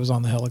remember if he was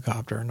on the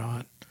helicopter or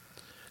not.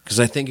 Because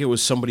I think it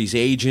was somebody's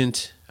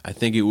agent. I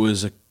think it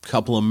was a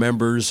couple of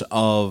members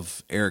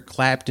of Eric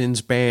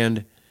Clapton's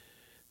band,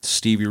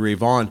 Stevie Ray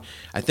Vaughan.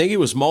 I think it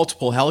was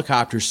multiple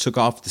helicopters took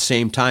off at the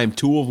same time.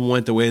 2 of them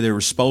went the way they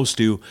were supposed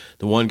to.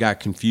 The one got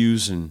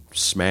confused and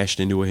smashed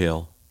into a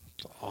hill.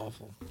 It's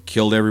awful.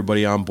 Killed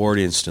everybody on board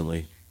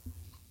instantly.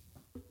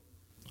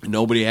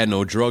 Nobody had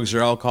no drugs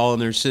or alcohol in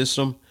their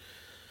system.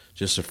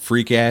 Just a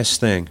freak-ass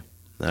thing.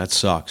 That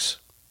sucks.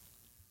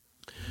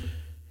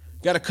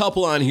 Got a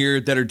couple on here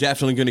that are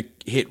definitely going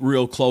to hit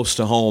real close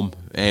to home,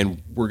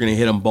 and we're going to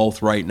hit them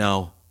both right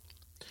now.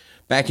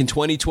 Back in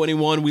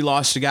 2021, we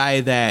lost a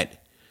guy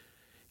that,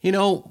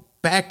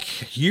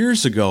 back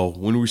years ago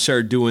when we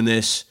started doing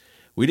this,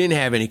 we didn't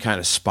have any kind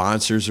of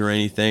sponsors or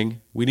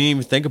anything. We didn't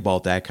even think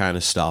about that kind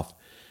of stuff.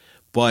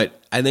 But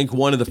I think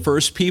one of the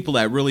first people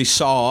that really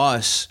saw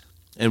us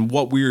and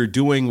what we were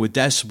doing with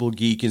Decibel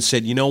Geek and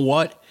said, you know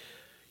what?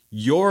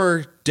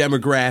 your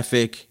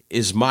demographic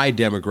is my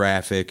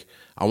demographic.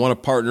 I want to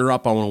partner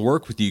up. I want to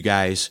work with you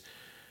guys.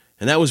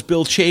 And that was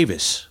Bill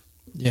Chavis.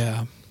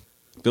 Yeah.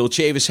 Bill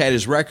Chavis had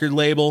his record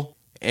label,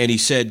 and he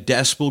said,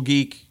 Decibel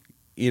Geek,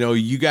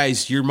 you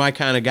guys, you're my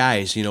kind of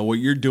guys. What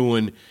you're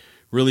doing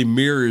really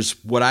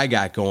mirrors what I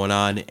got going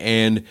on.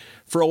 And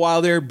for a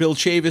while there, Bill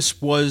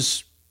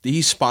Chavis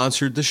he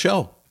sponsored the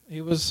show.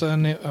 He was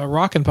a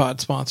Rockin'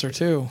 Pod sponsor,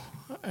 too,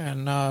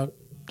 and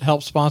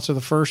helped sponsor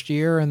the first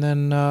year. And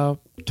then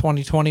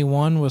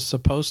 2021 was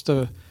supposed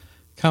to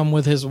come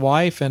with his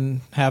wife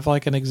and have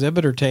like an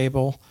exhibitor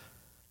table.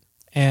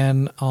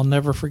 And I'll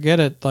never forget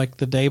it, like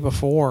the day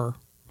before,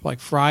 like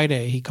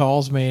Friday, he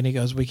calls me and he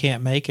goes, we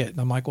can't make it. And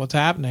I'm like, what's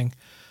happening?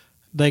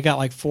 They got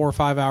like 4 or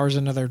 5 hours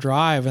into their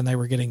drive and they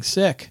were getting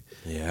sick.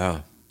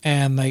 Yeah.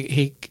 And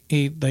they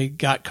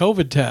got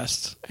COVID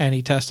tests and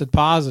he tested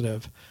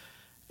positive.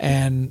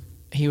 And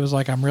he was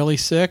like, I'm really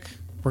sick.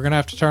 We're going to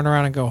have to turn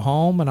around and go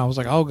home. And I was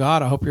like, oh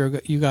God, I hope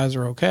you guys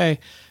are okay.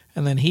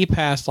 And then he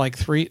passed like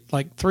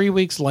 3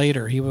 weeks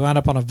later. He wound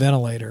up on a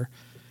ventilator.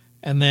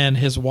 And then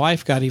his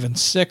wife got even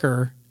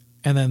sicker.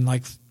 And then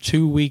like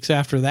 2 weeks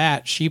after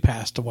that, she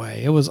passed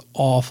away. It was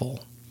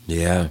awful.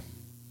 Yeah.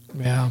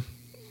 Yeah.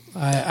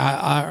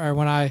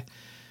 When I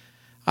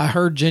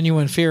heard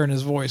genuine fear in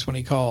his voice when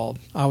he called,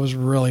 I was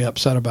really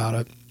upset about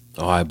it.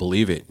 Oh, I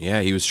believe it.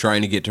 Yeah, he was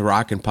trying to get to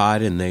Rockin'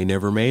 Pod, and they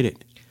never made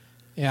it.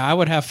 Yeah, I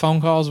would have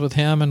phone calls with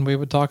him, and we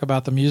would talk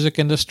about the music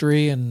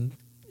industry and,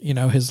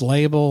 his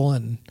label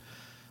and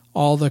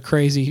all the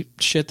crazy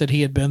shit that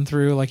he had been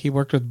through. Like, he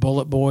worked with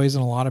Bullet Boys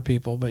and a lot of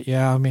people. But,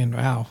 yeah, I mean,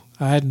 wow.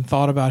 I hadn't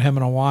thought about him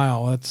in a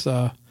while. It's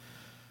hard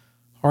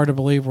to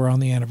believe we're on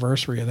the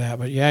anniversary of that.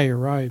 But, yeah, you're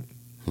right.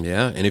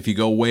 Yeah, and if you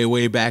go way,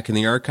 way back in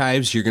the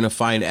archives, you're going to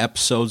find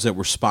episodes that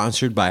were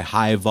sponsored by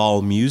High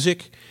Vol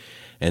Music,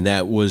 and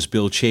that was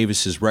Bill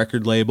Chavis's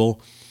record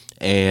label,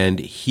 and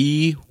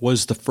he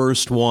was the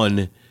first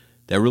one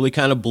that really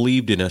kind of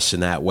believed in us in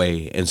that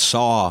way and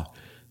saw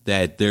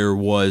that there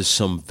was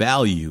some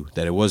value,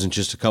 that it wasn't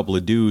just a couple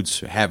of dudes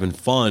having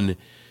fun,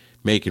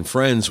 making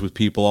friends with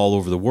people all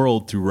over the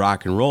world through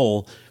rock and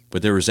roll,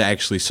 but there was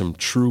actually some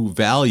true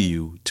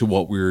value to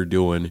what we were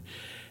doing.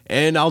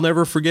 And I'll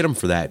never forget him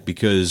for that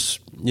because,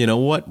 you know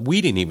what?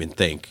 We didn't even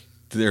think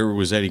there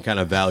was any kind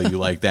of value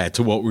like that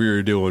to what we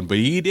were doing, but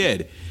he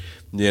did,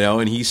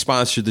 and he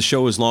sponsored the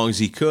show as long as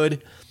he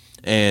could,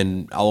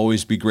 and I'll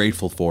always be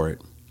grateful for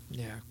it.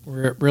 Yeah,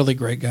 we're a really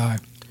great guy.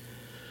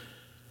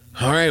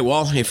 All right,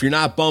 well, if you're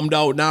not bummed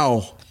out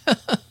now,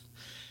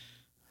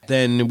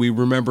 then we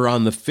remember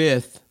on the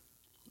 5th,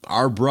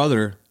 our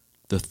brother,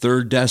 the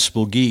third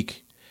Decibel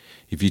Geek.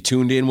 If you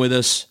tuned in with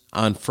us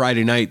on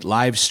Friday night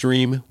live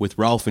stream with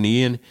Ralph and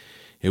Ian,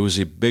 it was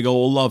a big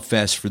old love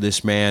fest for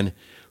this man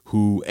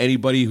who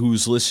anybody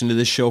who's listened to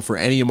this show for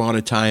any amount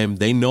of time,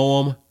 they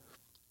know him,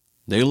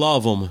 they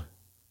love him,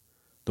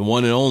 the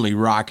one and only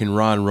Rockin'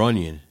 Ron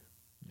Runyon.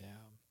 Yeah.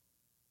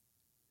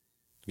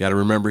 You got to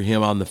remember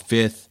him on the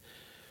 5th.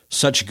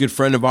 Such a good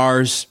friend of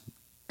ours.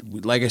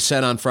 Like I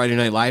said on Friday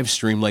night live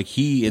stream, like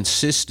he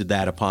insisted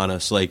that upon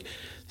us, like,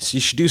 so you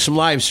should do some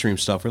live stream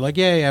stuff. We're like,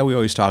 yeah, we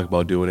always talk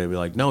about doing it. We're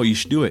like, no, you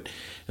should do it.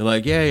 And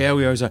like, yeah,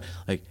 we always are.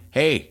 Like,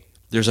 hey,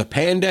 there's a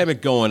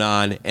pandemic going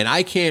on, and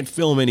I can't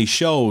film any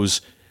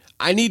shows.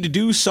 I need to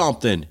do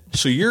something.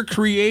 So you're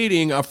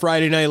creating a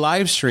Friday night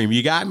live stream.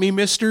 You got me,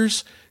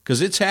 misters? Because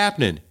it's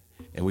happening.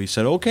 And we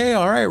said, okay,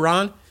 all right,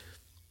 Ron.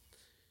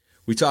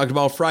 We talked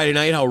about Friday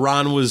night, how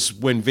Ron was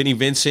when Vinnie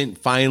Vincent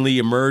finally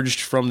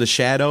emerged from the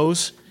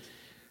shadows.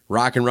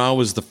 Rockin' Ron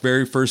was the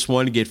very first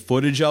one to get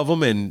footage of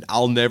him, and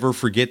I'll never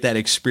forget that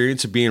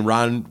experience of being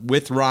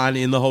with Ron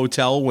in the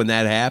hotel when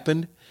that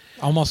happened.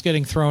 Almost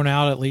getting thrown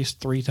out at least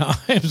 3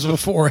 times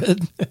before it.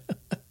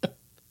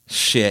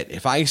 Shit,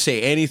 if I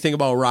say anything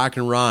about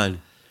Rockin'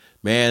 Ron,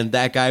 man,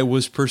 that guy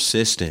was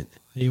persistent.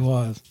 He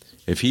was.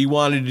 If he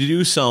wanted to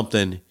do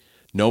something,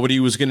 nobody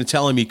was going to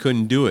tell him he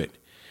couldn't do it.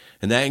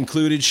 And that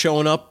included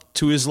showing up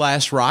to his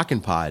last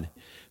Rockin' Pod,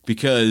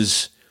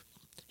 because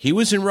he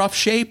was in rough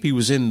shape. He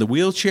was in the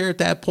wheelchair at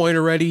that point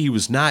already. He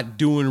was not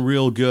doing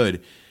real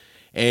good.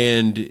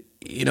 And,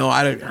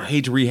 I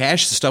hate to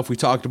rehash the stuff we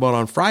talked about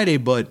on Friday,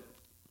 but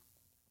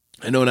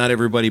I know not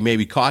everybody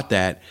maybe caught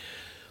that.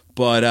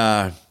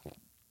 But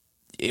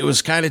it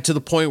was kind of to the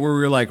point where we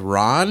were like,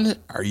 Ron,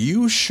 are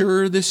you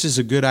sure this is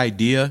a good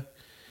idea?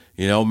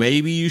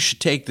 Maybe you should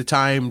take the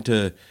time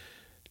to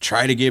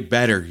try to get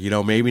better,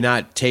 maybe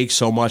not take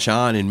so much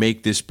on and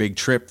make this big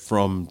trip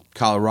from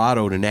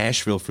Colorado to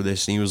Nashville for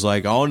this. And he was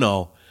like, oh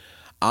no,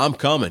 I'm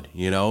coming,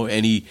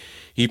 and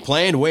he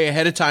planned way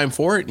ahead of time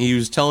for it. And he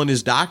was telling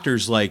his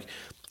doctors, like,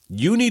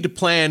 you need to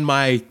plan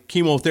my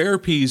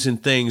chemotherapies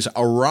and things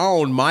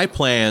around my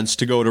plans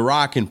to go to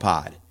Rockin'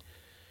 Pod.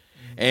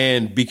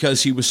 And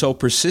because he was so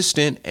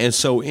persistent and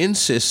so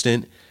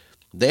insistent,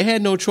 they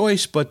had no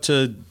choice but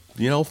to,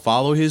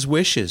 follow his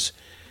wishes.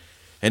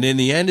 And in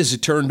the end, as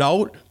it turned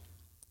out,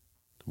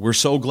 we're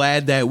so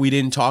glad that we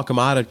didn't talk him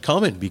out of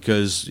coming,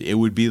 because it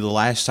would be the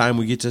last time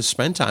we get to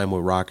spend time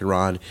with Rockin'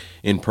 Ron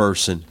in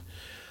person.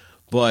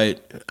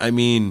 But, I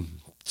mean,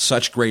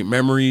 such great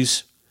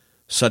memories,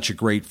 such a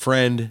great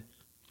friend.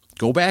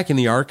 Go back in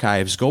the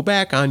archives. Go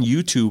back on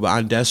YouTube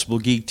on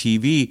Decibel Geek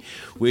TV,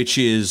 which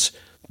is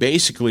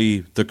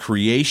basically the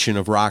creation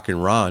of Rock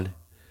and Ron.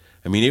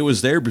 I mean, it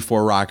was there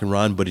before Rock and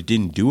Ron, but it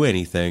didn't do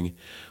anything.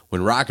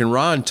 When Rock and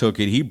Ron took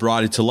it, he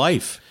brought it to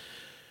life.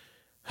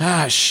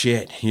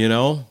 Shit, you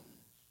know?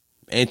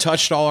 And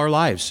touched all our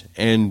lives.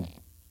 And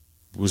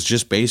was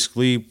just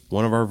basically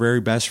one of our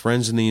very best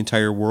friends in the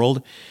entire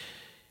world.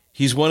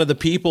 He's one of the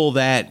people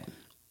that,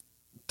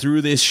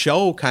 through this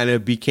show, kind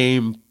of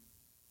became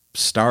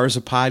stars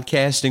of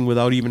podcasting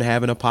without even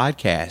having a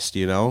podcast,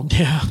 you know?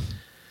 Yeah.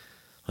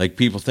 Like,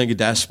 people think of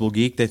Decibel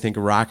Geek, they think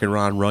of Rock and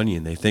Ron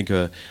Runyon. They think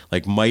of,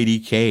 like, Mighty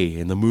K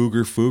and the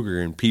Mooger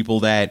Fooger and people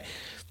that,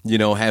 you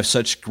know, have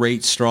such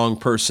great, strong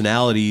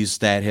personalities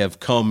that have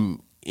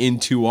come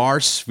into our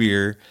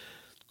sphere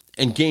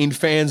and gained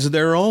fans of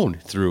their own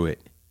through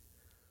it.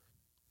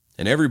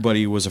 And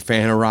everybody was a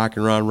fan of Rock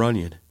and Ron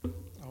Runyon.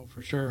 Oh,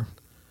 for sure.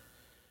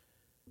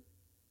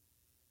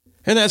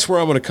 And that's where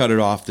I'm going to cut it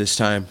off this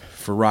time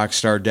for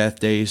Rockstar Death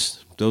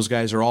Days. Those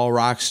guys are all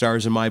rock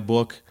stars in my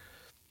book.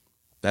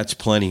 That's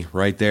plenty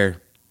right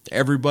there.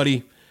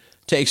 Everybody,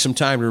 take some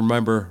time to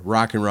remember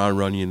Rock and Ron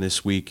Runyon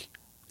this week.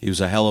 He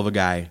was a hell of a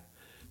guy.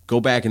 Go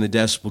back in the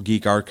Decibel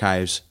Geek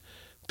archives.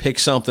 Pick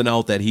something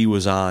out that he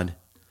was on.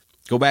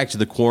 Go back to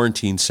the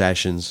quarantine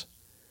sessions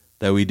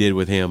that we did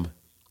with him.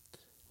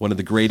 One of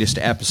the greatest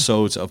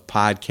episodes of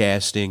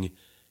podcasting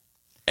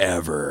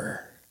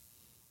ever.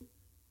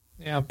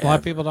 Yeah, a lot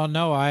of people don't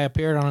know. I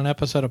appeared on an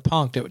episode of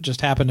Punk'd. It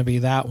just happened to be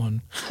that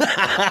one.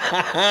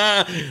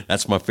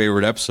 That's my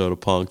favorite episode of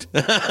Punk'd.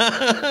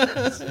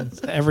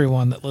 It's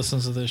everyone that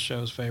listens to this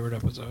show's favorite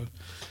episode.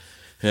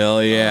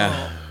 Hell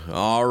yeah. Oh.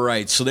 All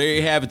right. So there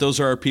you have it. Those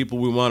are our people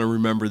we want to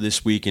remember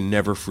this week and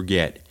never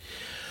forget.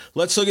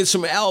 Let's look at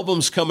some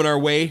albums coming our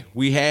way.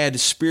 We had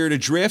Spirit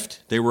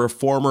Adrift. They were a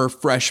former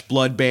Fresh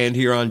Blood band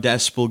here on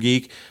Decibel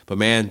Geek. But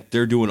man,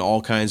 they're doing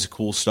all kinds of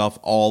cool stuff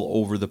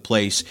all over the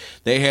place.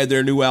 They had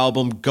their new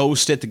album,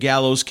 Ghost at the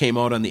Gallows, came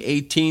out on the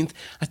 18th.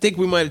 I think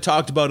we might have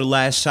talked about it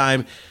last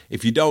time.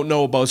 If you don't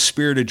know about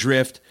Spirit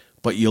Adrift,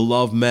 but you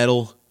love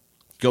metal,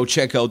 go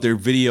check out their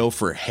video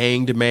for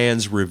Hanged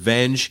Man's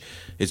Revenge.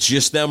 It's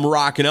just them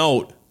rocking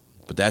out.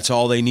 But that's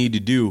all they need to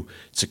do.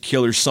 It's a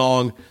killer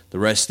song. The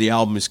rest of the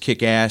album is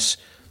kick-ass.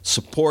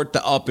 Support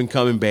the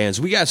up-and-coming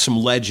bands. We got some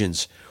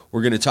legends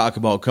we're going to talk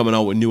about coming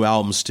out with new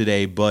albums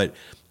today, but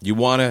you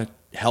want to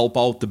help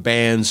out the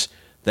bands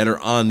that are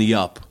on the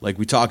up. Like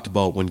we talked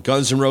about, when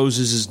Guns N'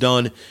 Roses is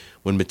done,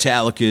 when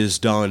Metallica is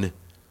done,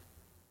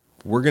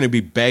 we're going to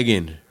be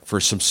begging for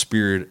some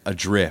Spirit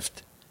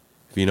Adrift,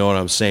 if you know what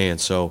I'm saying.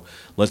 So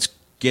let's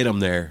get them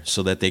there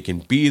so that they can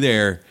be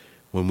there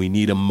when we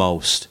need them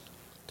most.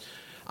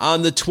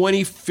 On the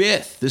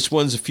 25th, this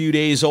one's a few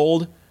days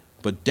old,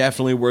 but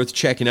definitely worth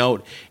checking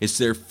out. It's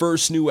their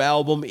first new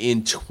album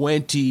in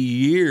 20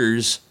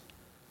 years,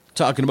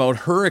 talking about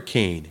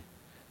Hurricane.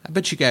 I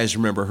bet you guys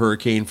remember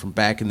Hurricane from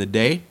back in the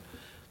day.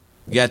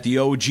 You got the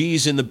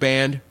OGs in the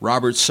band,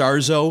 Robert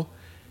Sarzo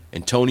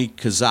and Tony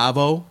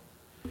Cazzavo.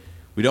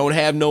 We don't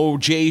have no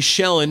Jay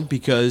Schellen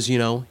because, you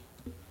know,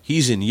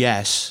 he's in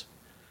Yes.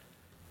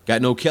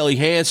 Got no Kelly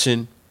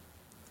Hansen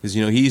because,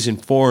 you know, he's in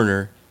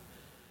Foreigner.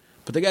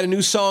 But they got a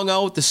new song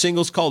out. The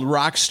single's called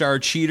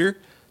Rockstar Cheater.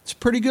 It's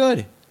pretty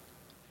good.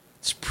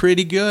 It's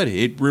pretty good.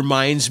 It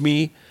reminds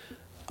me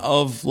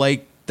of,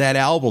 like, that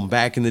album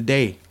back in the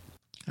day.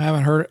 I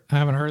haven't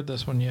heard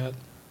this one yet.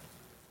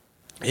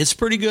 It's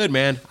pretty good,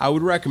 man. I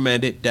would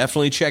recommend it.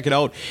 Definitely check it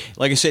out.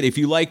 Like I said, if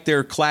you like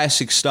their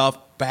classic stuff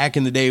back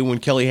in the day when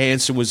Kelly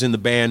Hansen was in the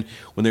band,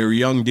 when they were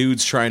young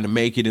dudes trying to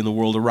make it in the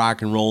world of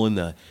rock and roll in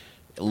the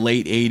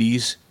late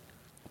 80s,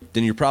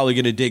 then you're probably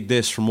going to dig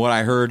this. From what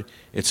I heard,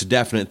 it's a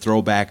definite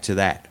throwback to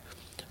that.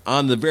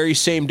 On the very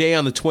same day,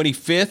 on the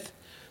 25th,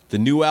 the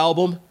new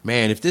album,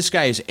 man, if this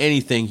guy is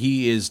anything,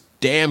 he is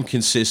damn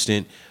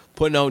consistent,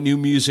 putting out new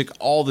music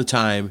all the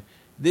time.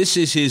 This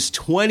is his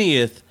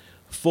 20th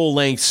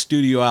full-length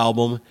studio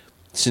album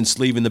since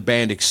leaving the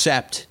band,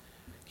 except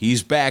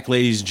he's back,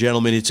 ladies and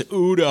gentlemen. It's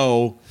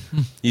Udo.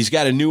 He's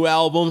got a new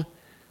album.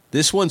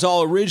 This one's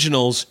all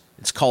originals.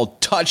 It's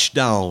called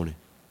Touchdown.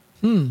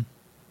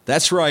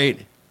 That's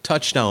right.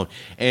 Touchdown.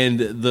 And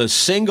the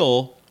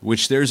single,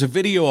 which there's a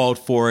video out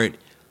for it,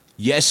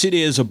 yes, it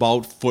is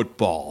about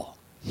football.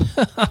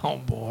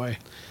 Oh, boy.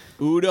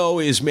 Udo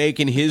is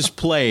making his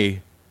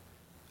play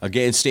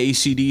against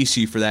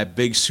AC/DC for that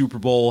big Super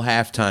Bowl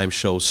halftime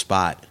show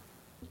spot.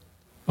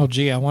 Oh,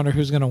 gee, I wonder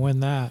who's going to win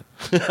that.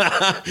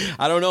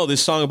 I don't know.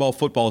 This song about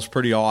football is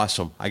pretty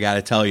awesome, I got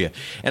to tell you.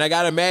 And I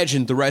got to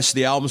imagine the rest of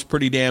the album's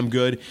pretty damn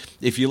good.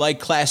 If you like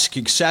classic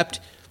Accept,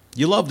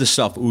 you love the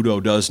stuff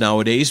Udo does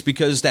nowadays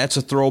because that's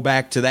a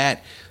throwback to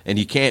that, and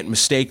you can't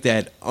mistake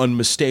that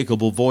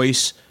unmistakable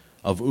voice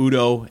of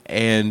Udo.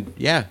 And,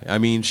 yeah, I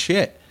mean,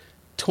 shit,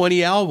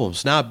 20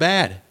 albums, not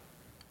bad.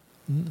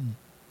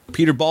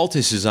 Peter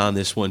Baltus is on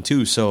this one,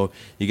 too, so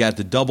you got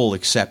the double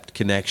Accept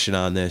connection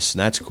on this, and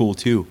that's cool,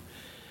 too.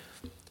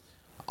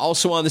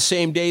 Also on the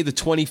same day, the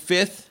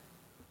 25th,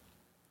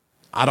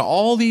 out of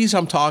all these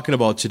I'm talking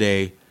about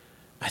today,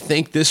 I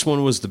think this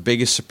one was the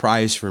biggest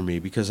surprise for me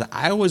because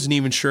I wasn't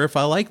even sure if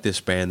I liked this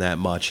band that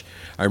much.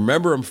 I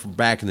remember them from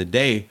back in the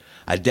day.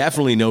 I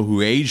definitely know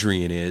who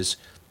Adrian is,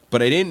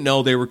 but I didn't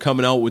know they were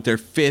coming out with their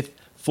 5th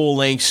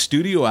full-length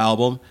studio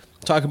album.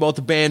 Talk about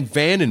the band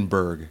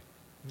Vandenberg.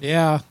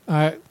 Yeah,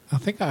 I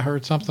think I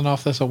heard something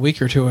off this a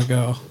week or two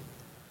ago.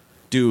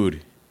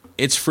 Dude,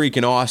 it's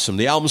freaking awesome.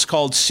 The album's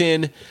called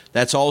Sin.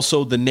 That's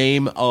also the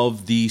name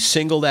of the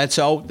single that's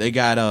out. They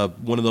got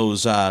one of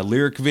those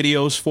lyric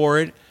videos for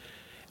it.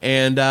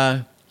 And,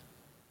 man,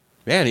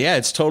 yeah,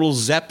 it's total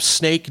Zepp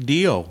Snake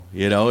Dio.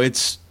 You know,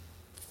 it's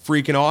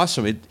freaking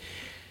awesome.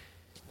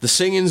 The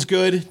singing's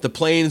good. The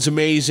playing's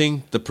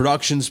amazing. The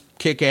production's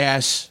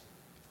kick-ass.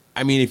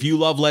 I mean, if you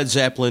love Led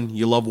Zeppelin,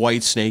 you love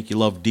Whitesnake, you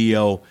love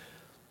Dio,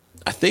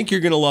 I think you're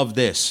going to love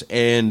this.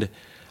 And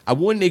I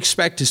wouldn't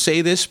expect to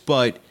say this,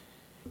 but,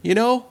 you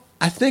know,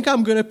 I think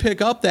I'm going to pick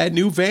up that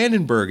new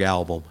Vandenberg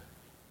album.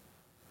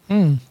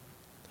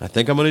 I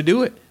think I'm going to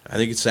do it. I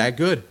think it's that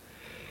good.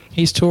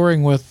 He's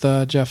touring with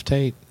Jeff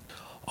Tate.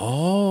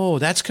 Oh,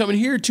 that's coming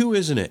here too,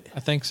 isn't it? I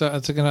think so. I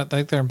think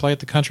they're going to play at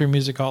the Country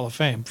Music Hall of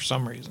Fame for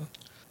some reason.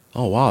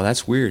 Oh, wow,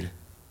 that's weird.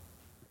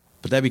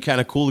 But that'd be kind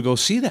of cool to go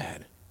see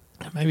that.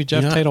 Maybe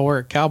Jeff Tate will wear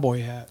a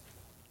cowboy hat.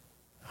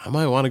 I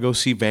might want to go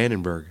see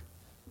Vandenberg.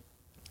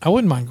 I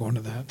wouldn't mind going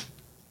to that.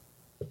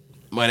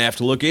 Might have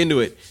to look into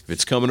it. If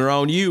it's coming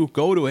around you,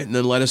 go to it and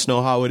then let us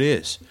know how it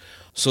is.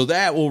 So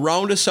that will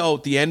round us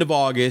out the end of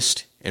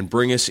August and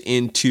bring us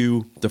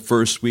into the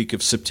first week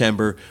of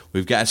September.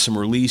 We've got some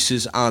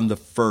releases on the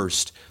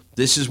 1st.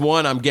 This is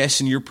one I'm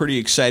guessing you're pretty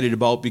excited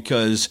about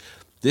because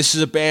this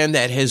is a band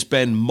that has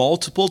been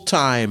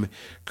multiple-time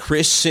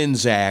Chris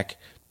Czynszak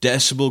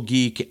Decibel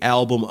Geek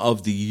Album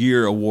of the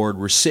Year Award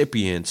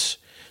recipients.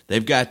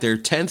 They've got their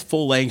 10th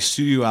full-length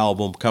studio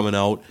album coming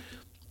out.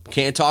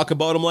 Can't talk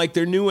about them like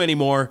they're new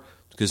anymore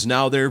because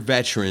now they're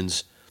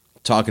veterans.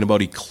 Talking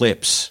about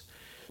Eclipse.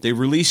 They've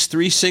released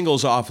 3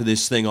 singles off of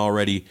this thing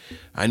already.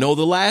 I know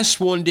the last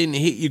one didn't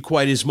hit you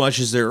quite as much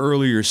as their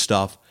earlier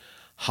stuff.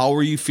 How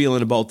are you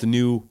feeling about the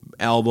new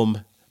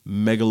album,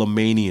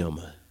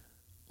 Megalomanium?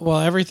 Well,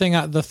 everything,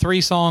 the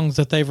 3 songs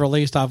that they've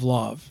released, I've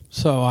loved.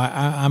 So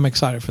I'm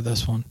excited for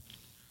this one.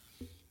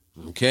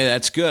 Okay,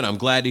 that's good. I'm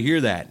glad to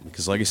hear that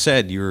because, like I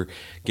said, you were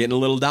getting a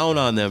little down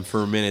on them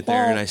for a minute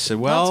there, and I said,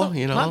 "Well,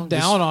 not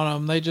down on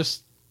them. They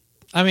just,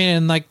 I mean,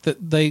 and like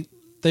they've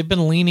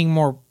been leaning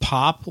more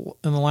pop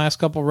in the last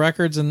couple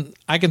records, and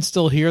I can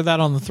still hear that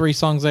on the 3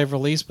 songs they've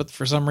released, but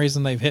for some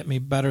reason they've hit me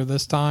better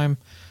this time.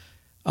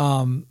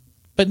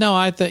 But no,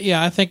 I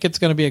think it's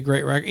going to be a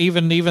great record.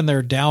 Even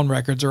their down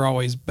records are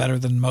always better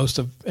than most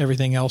of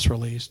everything else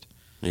released.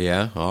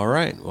 Yeah, all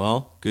right.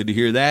 Well, good to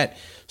hear that.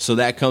 So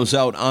that comes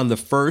out on the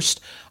 1st.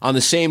 On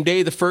the same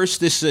day, the 1st,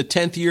 this is a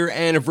 10th year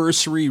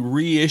anniversary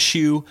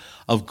reissue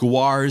of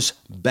Gwire's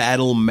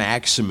Battle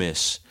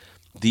Maximus,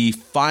 the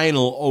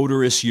final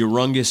Odorous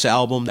Urungus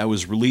album that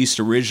was released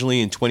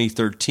originally in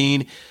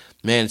 2013.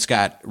 Man, it's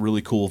got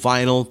really cool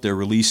vinyl. They're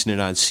releasing it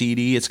on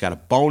CD. It's got a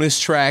bonus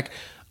track,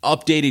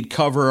 updated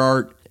cover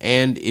art,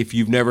 and if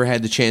you've never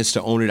had the chance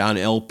to own it on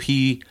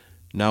LP,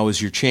 now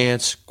is your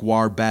chance.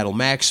 Gwire Battle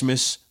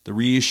Maximus. The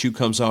reissue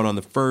comes out on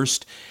the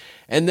 1st.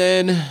 And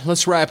then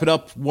let's wrap it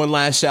up. One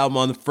last album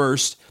on the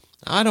 1st.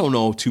 I don't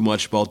know too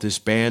much about this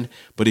band,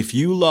 but if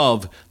you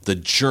love the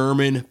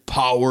German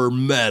power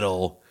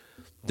metal,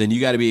 then you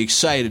got to be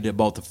excited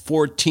about the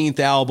 14th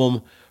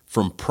album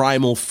from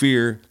Primal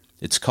Fear.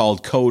 It's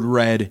called Code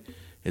Red.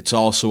 It's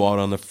also out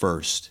on the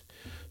 1st.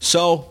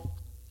 So,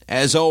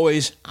 as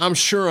always, I'm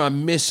sure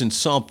I'm missing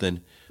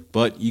something,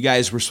 but you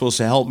guys were supposed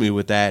to help me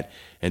with that,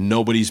 and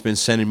nobody's been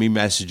sending me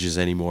messages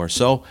anymore.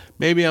 So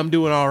maybe I'm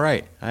doing all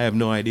right. I have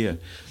no idea.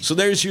 So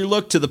there's your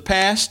look to the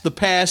past,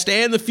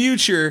 and the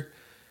future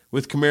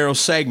with Camaro's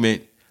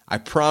segment. I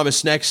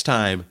promise next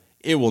time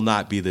it will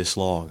not be this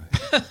long.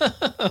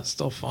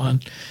 Still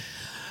fun.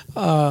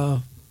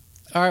 All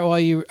right,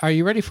 well, are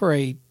you ready for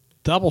a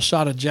double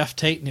shot of Jeff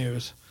Tate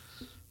news?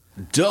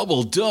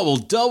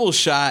 Double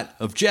shot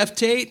of Jeff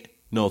Tate?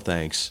 No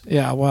thanks.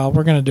 Yeah, well,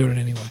 we're going to do it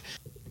anyway.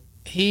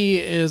 He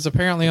is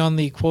apparently on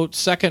the, quote,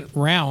 2nd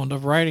round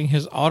of writing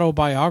his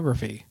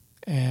autobiography.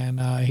 And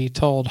he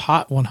told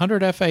Hot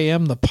 100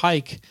 FAM, The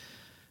Pike,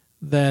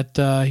 that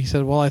he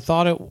said, well, I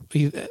thought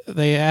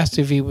they asked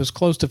if he was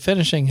close to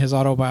finishing his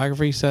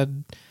autobiography. He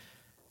said,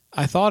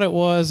 I thought it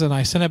was, and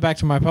I sent it back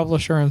to my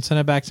publisher and sent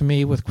it back to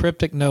me with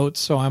cryptic notes.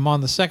 So I'm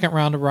on the 2nd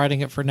round of writing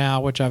it for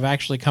now, which I've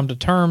actually come to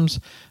terms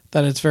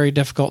that it's very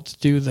difficult to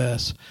do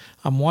this.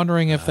 I'm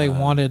wondering if they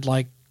wanted,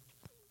 like,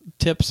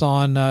 tips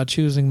on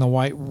choosing the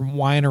white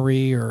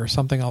winery or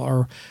something,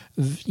 or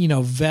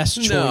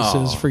vest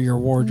choices for your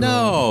wardrobe.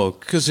 No,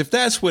 because if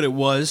that's what it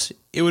was,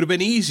 it would have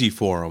been easy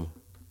for them.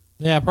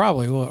 Yeah,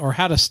 probably. Or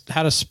how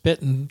to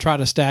spit and try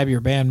to stab your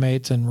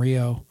bandmates in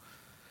Rio.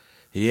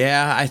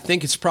 Yeah, I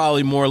think it's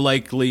probably more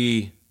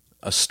likely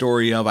a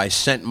story of I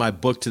sent my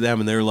book to them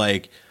and they're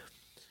like,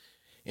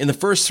 In the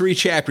first 3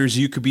 chapters,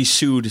 you could be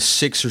sued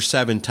 6 or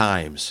 7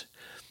 times.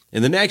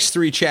 In the next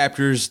 3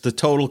 chapters, the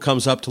total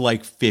comes up to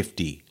like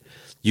 50.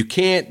 You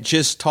can't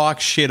just talk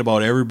shit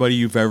about everybody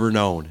you've ever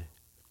known.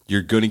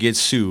 You're going to get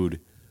sued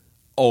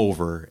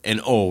over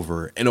and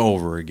over and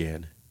over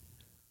again.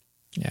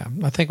 Yeah,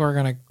 I think we're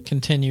going to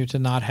continue to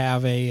not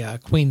have a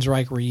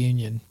Queensryche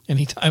reunion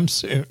anytime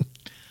soon.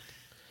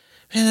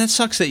 Man, that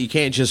sucks that you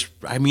can't just,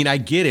 I mean, I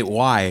get it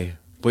why,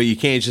 but you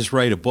can't just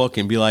write a book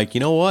and be like, you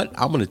know what,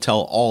 I'm going to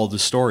tell all the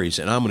stories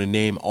and I'm going to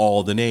name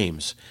all the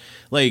names.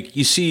 Like,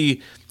 you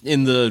see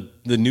in the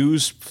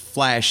news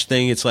flash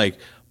thing, it's like,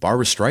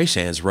 Barbra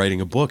Streisand's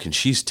writing a book and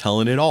she's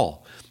telling it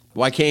all.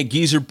 Why can't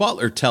Geezer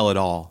Butler tell it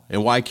all?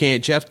 And why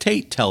can't Jeff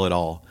Tate tell it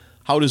all?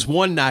 How does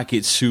one not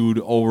get sued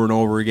over and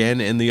over again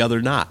and the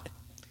other not?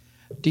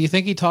 Do you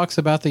think he talks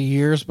about the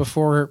years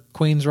before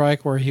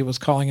Queensryche where he was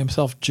calling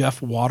himself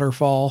Jeff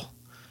Waterfall?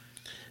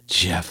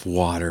 Jeff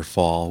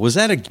Waterfall. Was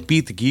that a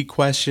Beat the Geek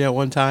question at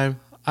one time?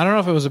 I don't know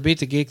if it was a Beat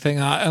the Geek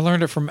thing. I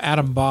learned it from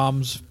Adam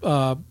Baum's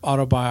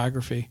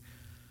autobiography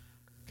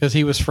because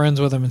he was friends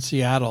with him in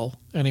Seattle.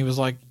 And he was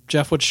like,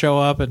 Jeff would show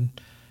up and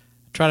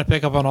try to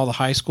pick up on all the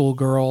high school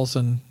girls,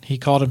 and he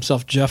called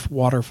himself Jeff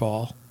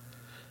Waterfall.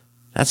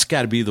 That's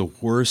got to be the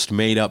worst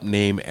made-up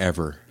name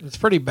ever. It's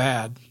pretty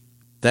bad.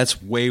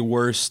 That's way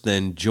worse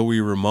than Joey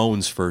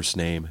Ramone's first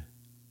name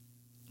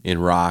in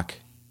rock.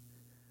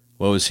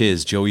 What was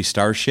his? Joey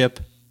Starship?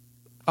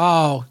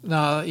 Oh,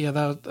 no,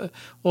 yeah.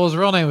 Well, his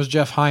real name was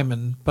Jeff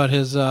Hyman, but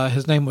his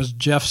name was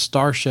Jeff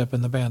Starship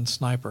in the band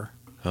Sniper.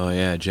 Oh,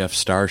 yeah, Jeff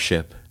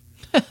Starship.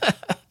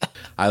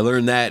 I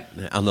learned that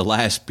on the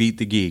last Beat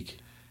the Geek.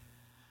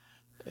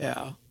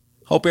 Yeah.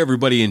 Hope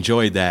everybody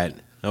enjoyed that.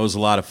 That was a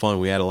lot of fun.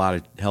 We had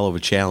hell of a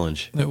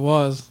challenge. It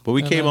was. But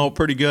we came out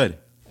pretty good.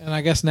 And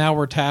I guess now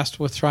we're tasked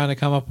with trying to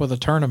come up with a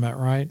tournament,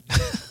 right?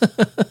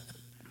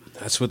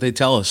 That's what they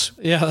tell us.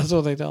 Yeah, that's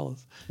what they tell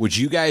us. Would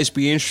you guys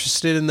be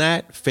interested in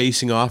that?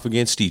 Facing off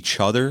against each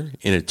other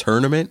in a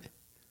tournament?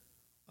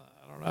 I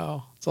don't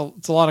know.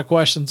 It's a lot of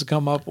questions to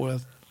come up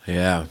with.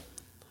 Yeah.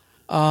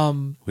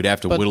 We'd have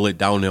to whittle it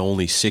down to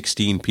only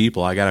 16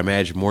 people. I got to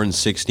imagine more than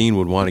 16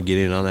 would want to get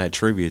in on that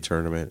trivia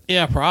tournament.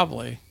 Yeah,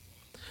 probably.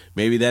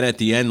 Maybe then at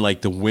the end,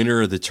 like the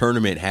winner of the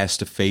tournament has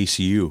to face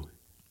you.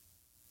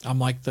 I'm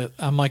like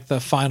the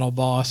final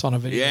boss on a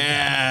video.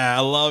 Yeah,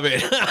 I love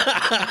it.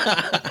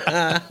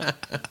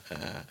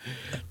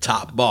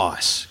 Top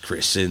boss,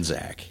 Chris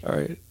Czynszak. All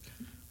right.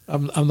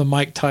 I'm the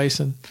Mike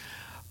Tyson.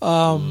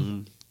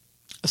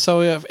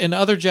 So in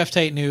other Jeff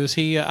Tate news,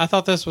 I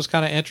thought this was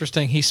kind of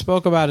interesting. He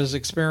spoke about his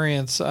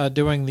experience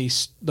doing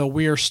the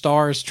We're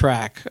Stars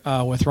track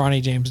with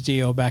Ronnie James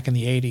Dio back in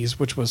the 80s,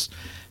 which was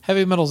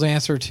heavy metal's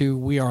answer to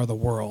We Are the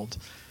World.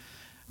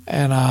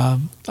 And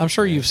I'm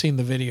sure you've seen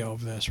the video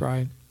of this,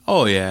 right?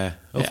 Oh, yeah,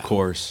 of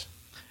course.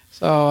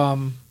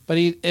 So, but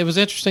it was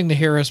interesting to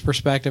hear his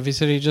perspective. He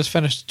said he just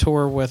finished a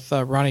tour with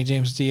Ronnie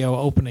James Dio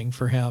opening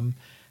for him,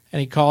 and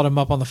he called him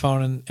up on the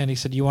phone and he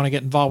said, "You want to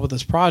get involved with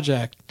this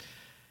project?"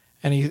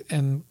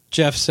 And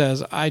Jeff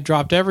says, "I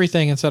dropped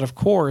everything and said, of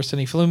course,"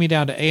 and he flew me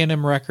down to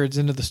A&M Records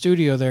into the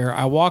studio there.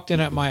 I walked in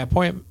at my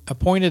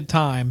appointed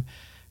time,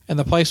 and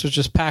the place was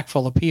just packed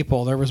full of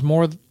people. There was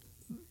more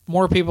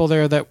people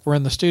there that were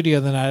in the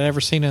studio than I'd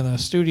ever seen in a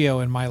studio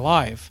in my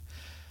life.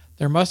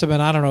 There must have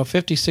been,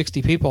 50,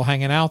 60 people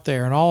hanging out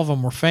there, and all of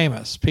them were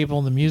famous, people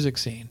in the music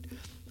scene.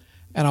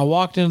 And I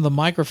walked into the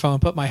microphone,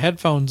 put my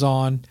headphones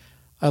on.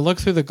 I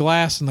looked through the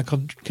glass in the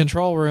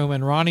control room,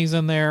 and Ronnie's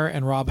in there,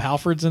 and Rob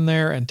Halford's in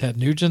there, and Ted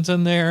Nugent's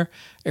in there.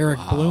 Eric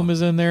Bloom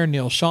is in there.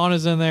 Neil Sean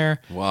is in there.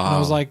 Wow. And I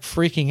was like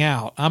freaking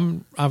out.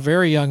 I'm a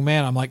very young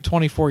man. I'm like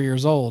 24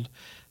 years old,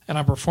 and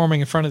I'm performing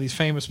in front of these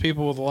famous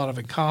people with a lot of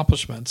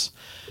accomplishments.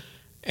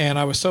 And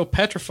I was so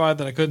petrified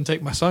that I couldn't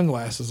take my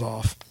sunglasses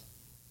off.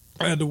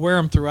 I had to wear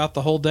them throughout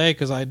the whole day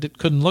because I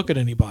couldn't look at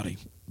anybody.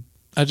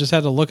 I just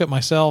had to look at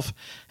myself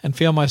and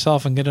feel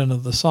myself and get into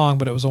the song,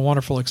 but it was a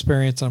wonderful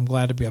experience, and I'm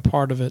glad to be a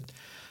part of it.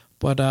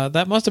 But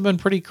that must have been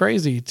pretty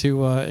crazy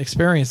to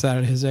experience that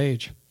at his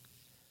age.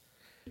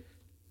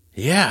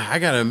 Yeah, I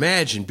got to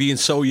imagine being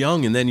so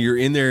young, and then you're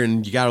in there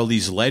and you got all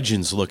these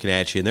legends looking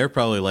at you, and they're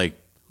probably like,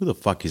 who the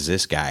fuck is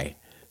this guy?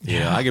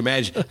 You know, I can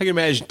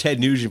imagine Ted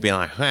Nugent being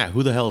like,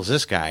 who the hell is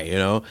this guy? You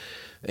know?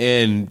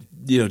 And,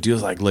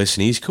 Dio's like,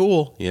 listen, he's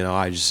cool.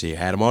 I just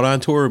had him out on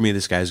tour with me.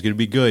 This guy's going to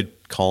be good.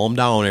 Calm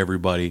down,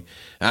 everybody.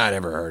 I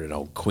never heard of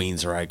no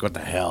Queensryche. What the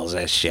hell is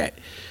that shit?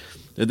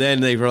 And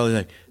then they probably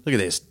like, look at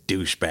this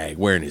douchebag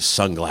wearing his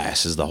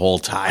sunglasses the whole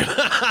time.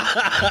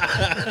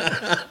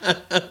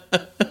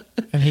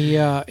 And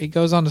he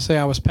goes on to say,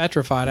 I was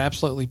petrified,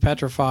 absolutely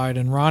petrified.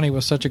 And Ronnie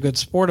was such a good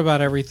sport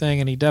about everything,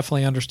 and he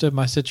definitely understood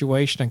my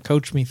situation and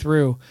coached me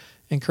through,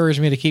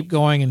 encouraged me to keep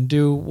going and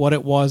do what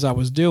it was I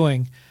was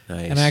doing.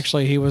 Nice. And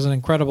actually, he was an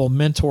incredible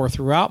mentor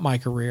throughout my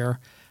career.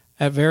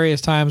 At various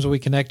times, we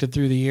connected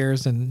through the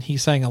years, and he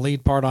sang a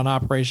lead part on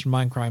Operation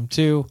Mindcrime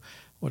 2,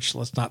 which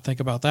let's not think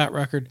about that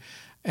record.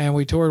 And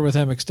we toured with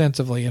him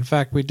extensively. In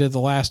fact, we did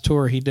the last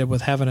tour he did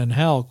with Heaven and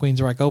Hell.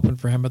 Queensryche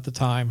opened for him at the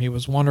time. He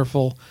was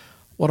wonderful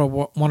what a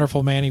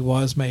wonderful man he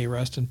was. May he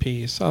rest in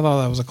peace. I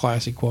thought that was a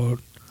classy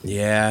quote.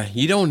 Yeah,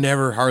 you don't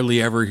hardly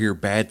ever hear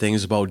bad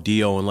things about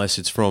Dio unless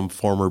it's from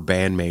former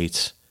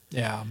bandmates.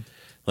 Yeah.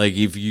 Like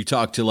if you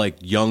talk to like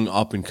young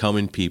up and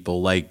coming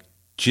people, like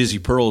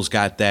Jizzy Pearl's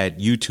got that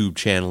YouTube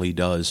channel he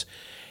does.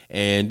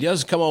 And he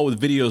doesn't come out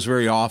with videos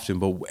very often,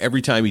 but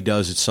every time he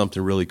does, it's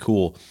something really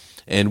cool.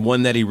 And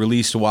one that he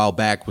released a while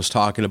back was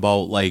talking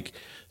about like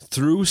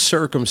through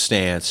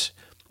circumstance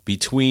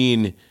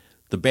between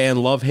the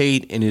band Love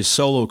Hate and his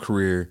solo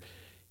career,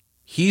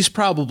 he's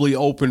probably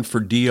opened for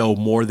Dio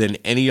more than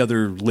any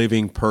other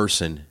living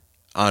person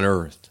on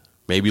earth,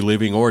 maybe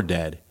living or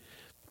dead.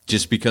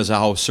 Just because of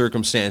how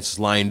circumstances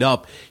lined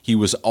up, he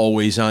was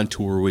always on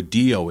tour with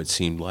Dio, it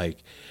seemed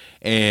like.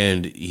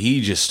 And he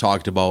just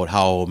talked about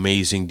how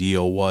amazing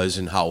Dio was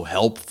and how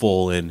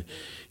helpful and,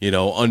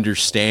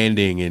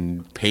 understanding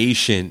and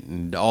patient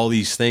and all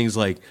these things.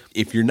 Like,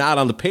 if you're not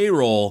on the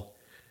payroll,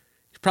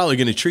 he's probably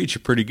going to treat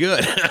you pretty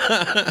good.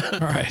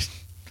 Right.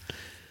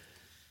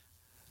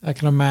 I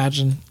can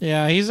imagine.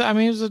 Yeah, he's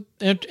an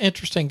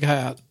interesting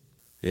cat.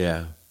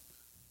 Yeah.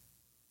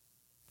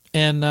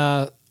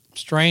 And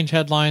strange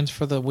headlines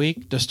for the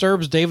week.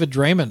 Disturbed's David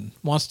Draymond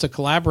wants to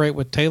collaborate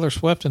with Taylor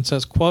Swift and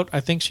says, quote, I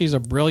think she's a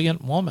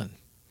brilliant woman.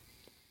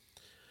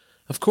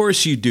 Of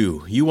course you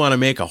do. You want to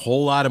make a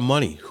whole lot of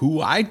money.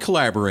 I'd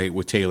collaborate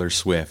with Taylor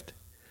Swift.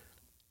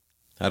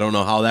 I don't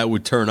know how that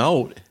would turn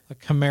out. A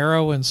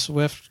Camaro and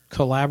Swift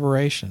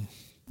collaboration.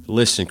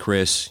 Listen,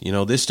 Chris,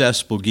 this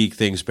Decibel Geek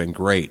thing's been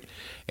great.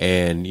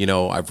 And,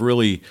 I've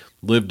really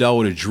lived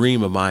out a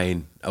dream of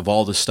mine of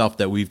all the stuff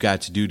that we've got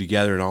to do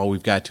together and all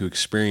we've got to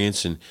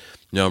experience. And,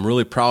 I'm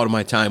really proud of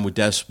my time with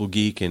Decibel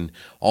Geek and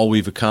all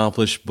we've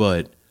accomplished.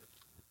 But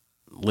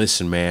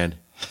listen, man,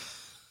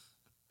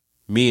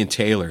 me and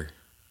Taylor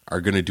are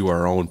going to do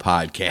our own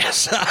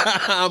podcast.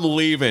 I'm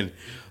leaving.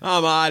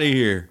 I'm out of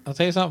here. I'll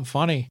tell you something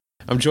funny.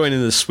 I'm joining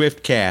the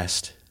Swift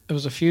cast. It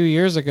was a few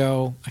years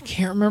ago. I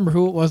can't remember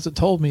who it was that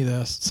told me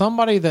this.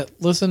 Somebody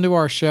that listened to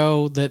our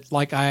show that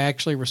I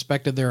actually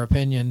respected their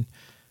opinion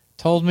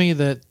told me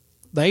that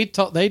they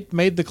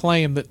made the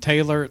claim that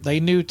they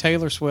knew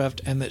Taylor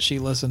Swift and that she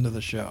listened to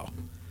the show.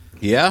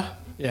 Yeah?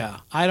 Yeah.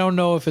 I don't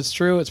know if it's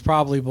true. It's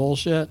probably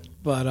bullshit,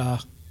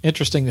 but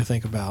interesting to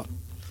think about.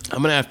 I'm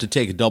going to have to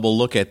take a double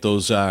look at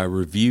those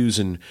reviews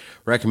and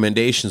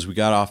recommendations we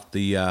got off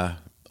the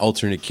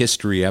Alternate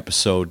History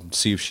episode and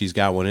see if she's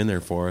got one in there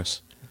for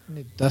us.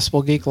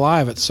 Decibel Geek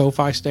Live at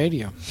SoFi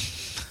Stadium.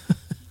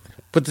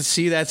 But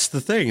that's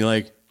the thing.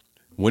 Like,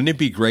 wouldn't it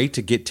be great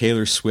to get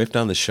Taylor Swift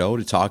on the show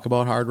to talk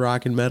about hard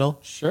rock and metal?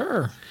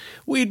 Sure.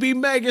 We'd be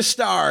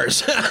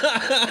megastars.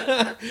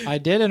 I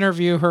did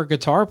interview her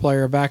guitar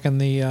player back in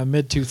the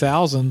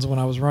mid-2000s when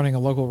I was running a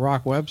local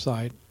rock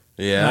website.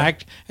 Yeah.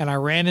 And I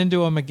ran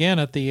into him again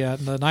at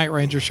the Night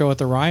Ranger show at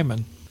the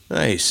Ryman.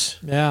 Nice.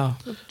 Yeah.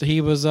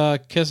 He was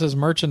Kiss's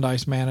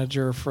merchandise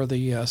manager for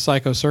the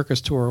Psycho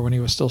Circus tour when he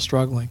was still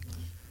struggling.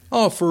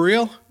 Oh, for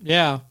real?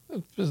 Yeah.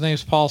 His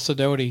name's Paul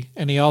Sidoti.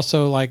 And he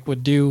also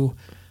would do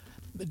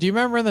you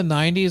remember in the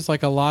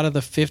 90s, a lot of the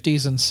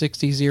 50s and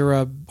 60s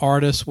era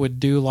artists would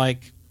do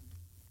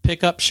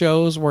pickup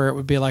shows where it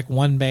would be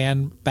one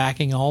band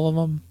backing all of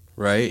them?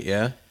 Right,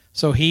 yeah.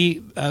 So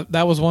he,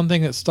 that was one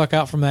thing that stuck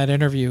out from that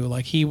interview.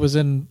 He was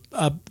in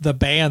the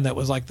band that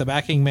was the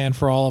backing man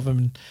for all of them.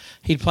 And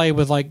he'd play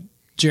with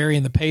Jerry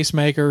and the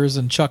Pacemakers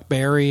and Chuck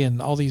Berry and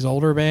all these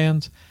older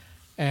bands.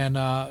 And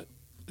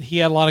he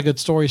had a lot of good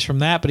stories from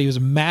that, but he was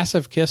a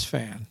massive Kiss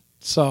fan.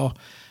 So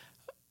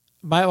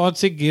might want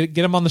to get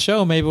him on the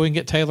show. Maybe we can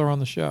get Taylor on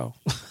the show.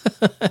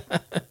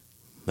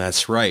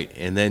 That's right.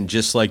 And then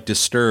just like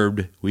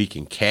Disturbed, we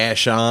can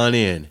cash on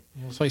in.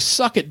 So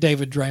suck it,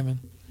 David Draymond.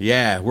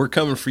 Yeah, we're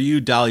coming for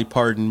you, Dolly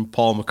Parton,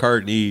 Paul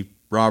McCartney,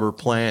 Robert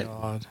Plant.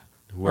 God.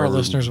 Our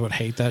listeners would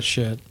hate that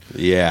shit.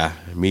 Yeah,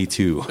 me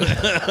too.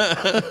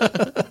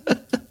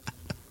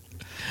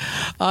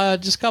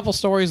 Just a couple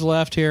stories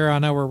left here. I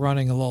know we're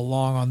running a little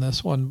long on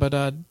this one, but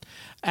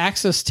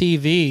Access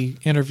TV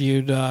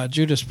interviewed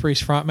Judas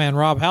Priest frontman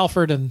Rob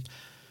Halford, and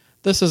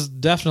this is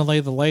definitely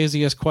the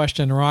laziest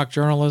question in rock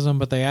journalism,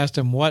 but they asked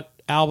him what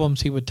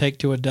albums he would take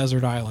to a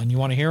desert island. You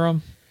want to hear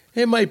them?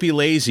 It might be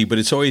lazy, but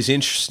it's always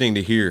interesting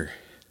to hear.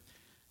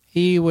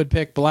 He would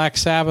pick Black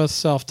Sabbath's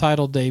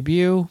self-titled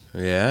debut.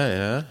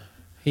 Yeah.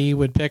 He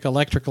would pick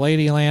Electric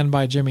Ladyland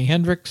by Jimi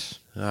Hendrix.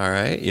 All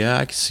right, yeah,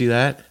 I can see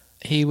that.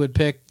 He would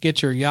pick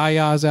Get Your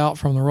Yayas Out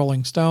from the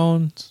Rolling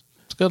Stones.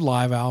 It's a good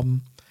live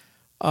album.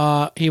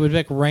 He would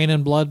pick Rain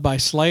and Blood by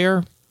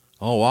Slayer.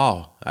 Oh,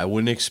 wow. I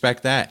wouldn't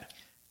expect that.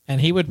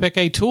 And he would pick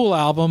a Tool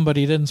album, but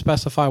he didn't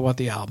specify what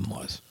the album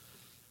was.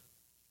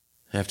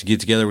 I have to get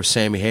together with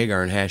Sammy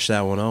Hagar and hash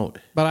that one out.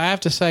 But I have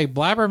to say,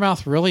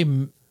 Blabbermouth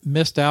really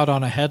missed out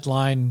on a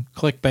headline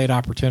clickbait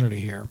opportunity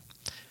here.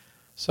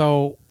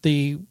 So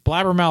the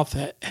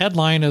Blabbermouth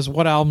headline is,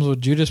 what albums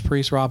would Judas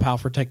Priest, Rob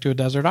Halford take to a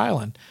desert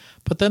island?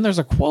 But then there's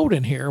a quote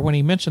in here when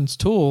he mentions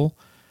Tool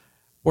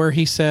where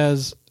he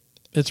says,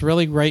 it's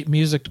really great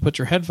music to put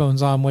your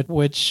headphones on,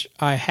 which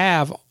I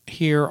have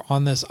here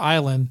on this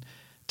island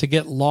to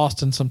get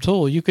lost in some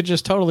Tool. You could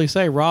just totally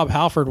say Rob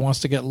Halford wants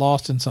to get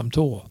lost in some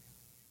Tool.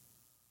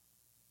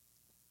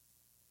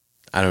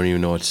 I don't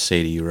even know what to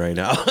say to you right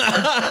now.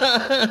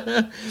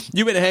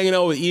 You've been hanging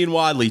out with Ian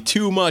Wadley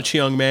too much,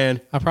 young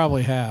man. I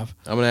probably have.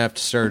 I'm going to have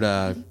to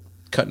start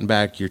cutting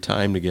back your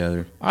time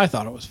together. I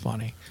thought it was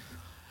funny.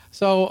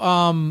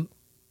 So,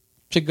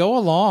 to go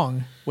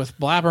along with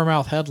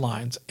blabbermouth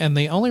headlines, and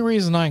the only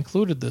reason I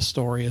included this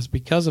story is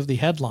because of the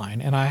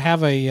headline, and I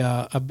have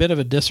a bit of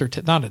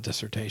a not a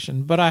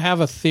dissertation, but I have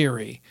a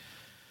theory.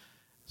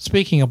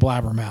 Speaking of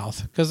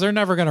blabbermouth, because they're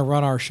never going to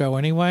run our show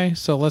anyway,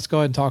 so let's go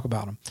ahead and talk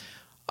about them.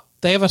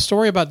 They have a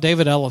story about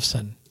David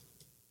Ellefson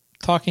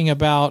talking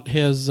about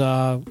his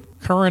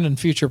current and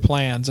future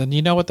plans. And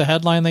you know what the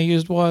headline they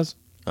used was?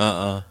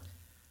 David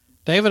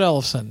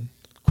Ellefson,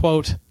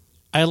 quote,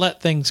 "I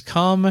let things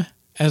come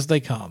as they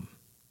come."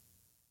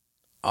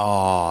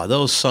 Oh,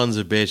 those sons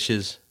of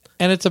bitches.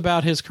 And it's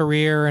about his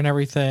career and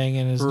everything.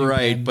 And his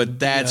right, but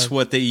that's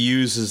what they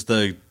use as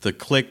the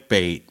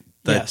clickbait.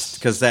 That's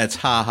because that's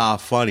ha-ha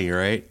funny,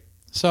 right?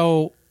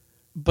 So,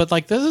 but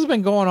like this has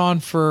been going on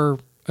for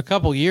a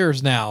couple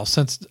years now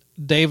since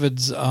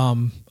David's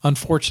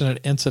unfortunate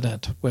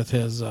incident with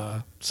his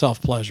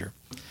self-pleasure.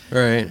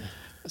 Right.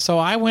 So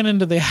I went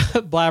into the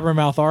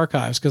Blabbermouth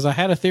archives because I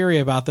had a theory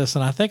about this,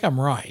 and I think I'm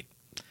right.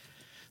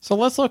 So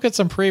let's look at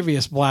some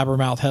previous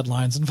Blabbermouth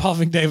headlines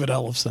involving David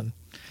Ellefson.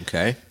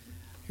 Okay.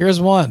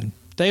 Here's one.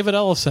 David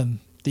Ellefson,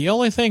 the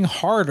only thing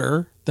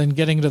harder than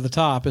getting to the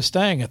top is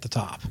staying at the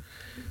top.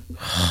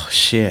 Oh,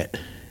 shit.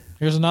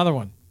 Here's another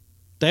one.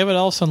 David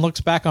Ellefson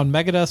looks back on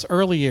Megadeth's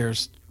early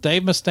years.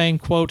 Dave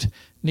Mustaine, quote,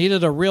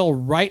 needed a real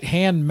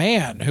right-hand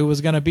man who was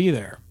going to be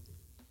there.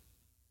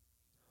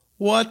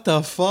 What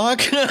the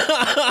fuck?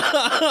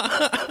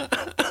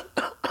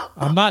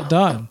 I'm not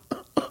done.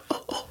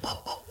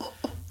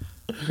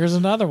 Here's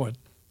another one.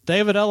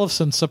 David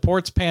Ellefson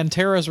supports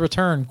Pantera's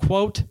return.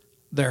 Quote,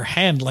 they're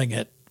handling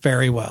it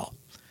very well.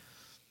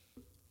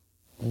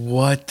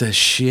 What the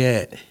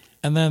shit?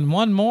 And then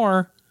one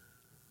more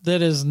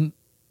that is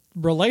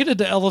related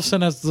to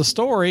Ellefson as the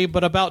story,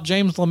 but about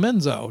James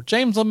Lomenzo.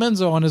 James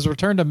Lomenzo on his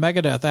return to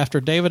Megadeth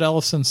after David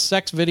Ellefson's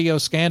sex video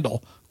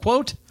scandal.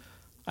 Quote,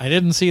 I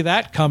didn't see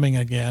that coming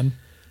again.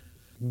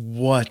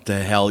 What the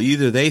hell?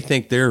 Either they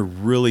think they're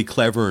really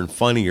clever and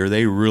funny or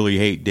they really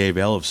hate Dave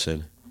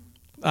Ellefson.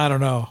 I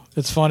don't know.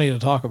 It's funny to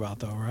talk about,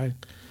 though, right?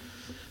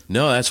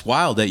 No, that's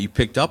wild that you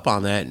picked up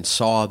on that and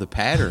saw the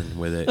pattern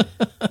with it.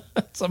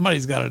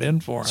 Somebody's got it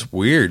in for him. It's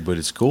weird, but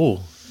it's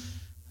cool.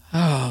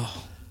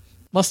 Oh,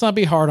 let's not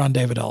be hard on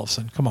David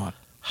Ellefson. Come on.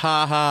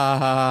 Ha, ha,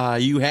 ha.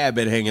 You have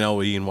been hanging out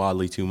with Ian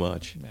Wadley too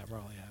much. Yeah,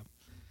 probably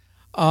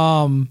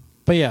have.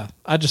 But yeah,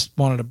 I just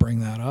wanted to bring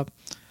that up.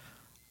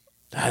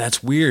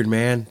 That's weird,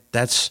 man.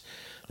 That's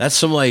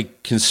some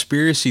like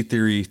conspiracy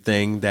theory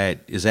thing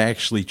that is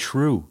actually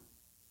true.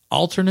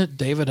 Alternate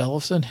David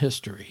Ellefson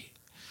history.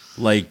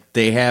 Like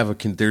they have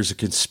there's a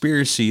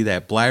conspiracy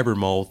that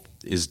Blabbermouth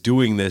is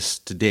doing this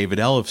to David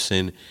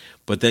Ellefson,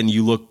 but then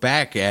you look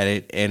back at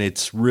it and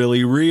it's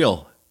really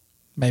real.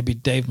 Maybe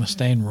Dave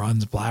Mustaine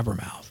runs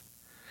Blabbermouth.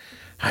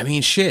 I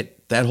mean,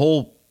 shit, that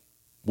whole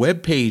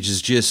webpage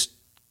is just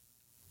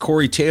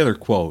Corey Taylor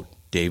quote,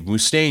 Dave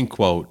Mustaine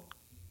quote.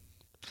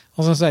 I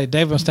was going to say,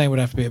 Dave Mustaine would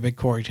have to be a big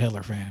Corey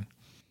Taylor fan.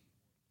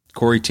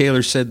 Corey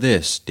Taylor said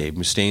this, Dave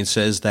Mustaine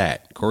says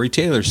that. Corey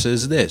Taylor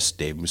says this,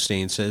 Dave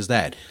Mustaine says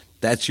that.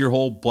 That's your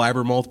whole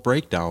Blabbermouth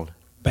breakdown.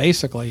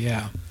 Basically,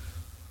 yeah.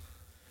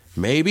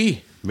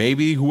 Maybe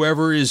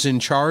whoever is in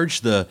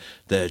charge, the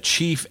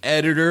chief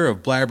editor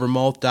of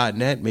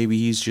blabbermouth.net, maybe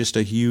he's just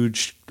a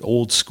huge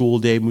old school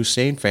Dave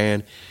Mustaine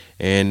fan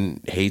and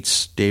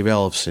hates Dave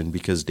Ellefson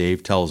because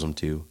Dave tells him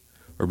to,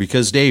 or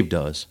because Dave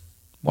does.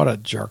 What a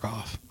jerk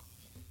off.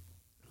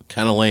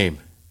 Kind of lame.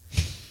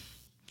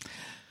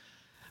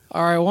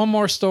 All right, one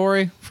more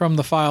story from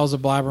the files of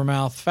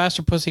Blabbermouth.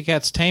 Faster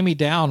Pussycat's Tammy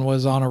Down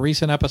was on a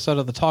recent episode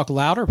of the Talk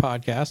Louder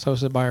podcast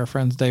hosted by our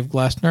friends Dave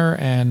Glessner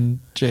and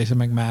Jason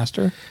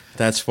McMaster.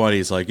 That's funny.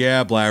 It's like,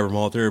 yeah,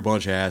 Blabbermouth, they're a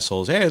bunch of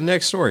assholes. Hey, the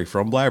next story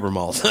from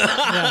Blabbermouth.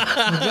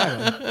 Yeah,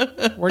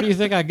 exactly. Where do you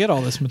think I get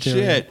all this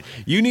material? Shit.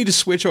 You need to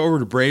switch over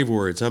to Brave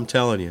Words, I'm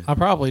telling you. I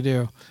probably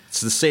do. It's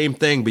the same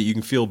thing, but you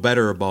can feel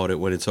better about it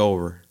when it's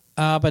over.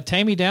 But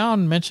Tammy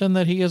Down mentioned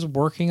that he is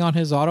working on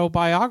his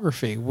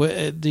autobiography.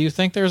 Do you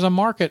think there's a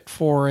market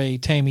for a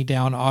Tammy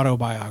Down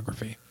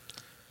autobiography?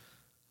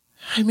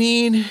 I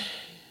mean,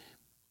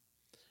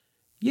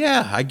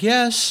 yeah, I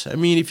guess. I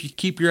mean, if you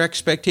keep your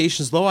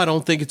expectations low, I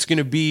don't think it's going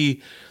to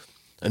be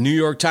a New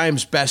York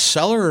Times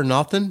bestseller or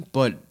nothing.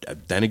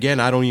 But then again,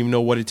 I don't even know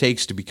what it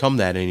takes to become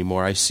that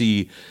anymore. I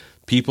see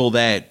people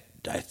that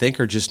I think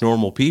are just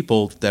normal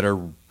people that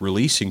are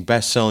releasing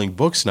best-selling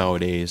books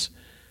nowadays.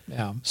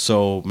 Yeah.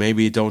 So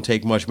maybe it don't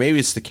take much. Maybe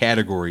it's the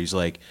categories.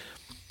 Like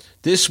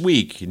this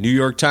week, New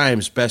York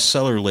Times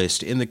bestseller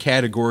list in the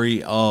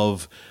category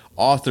of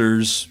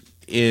authors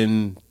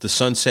in the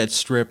Sunset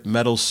Strip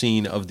metal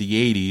scene of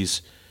the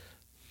 80s.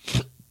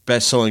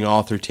 Bestselling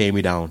author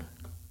Tammy Down.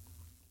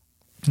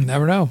 You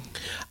never know.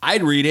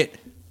 I'd read it.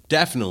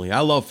 definitely. I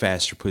love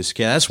Faster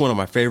Pussycat. That's one of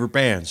my favorite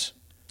bands.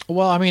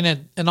 Well, I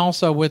mean, and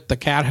also with the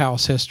Cat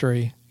House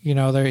history, you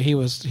know, there he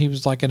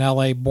was like an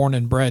L.A. born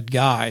and bred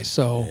guy,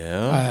 so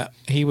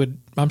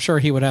I'm sure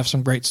he would have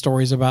some great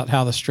stories about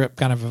how the strip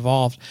kind of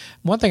evolved.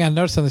 One thing I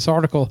noticed in this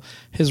article,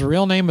 his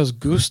real name is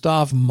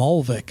Gustav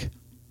Molvik.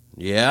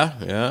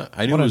 Yeah,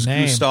 I knew it was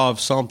Gustav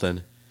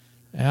something.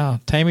 Yeah,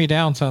 Tame Me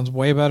Down sounds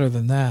way better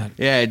than that.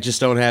 Yeah, it just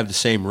don't have the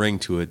same ring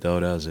to it, though,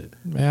 does it?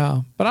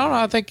 Yeah, but I don't know.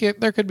 I think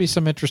there could be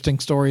some interesting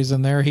stories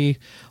in there. He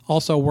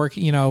also worked,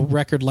 you know,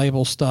 record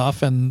label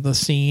stuff and the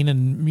scene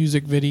and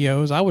music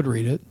videos. I would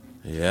read it.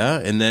 Yeah,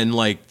 and then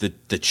like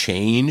the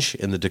change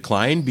and the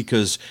decline,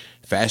 because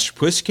Faster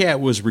Pussycat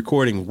was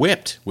recording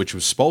Whipped, which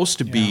was supposed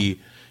to be,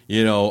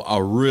 you know,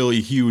 a really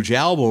huge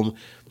album.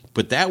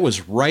 But that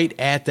was right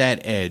at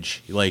that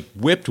edge. Like,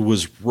 Whipped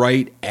was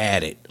right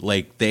at it.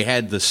 Like, they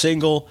had the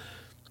single,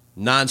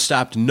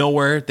 Nonstop to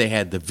Nowhere. They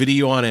had the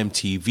video on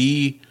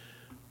MTV.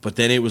 But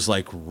then it was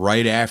like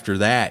right after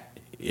that,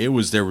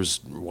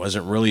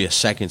 wasn't really a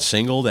second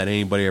single that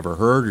anybody ever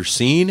heard or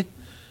seen.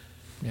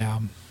 Yeah.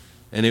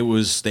 And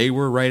they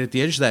were right at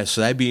the edge of that.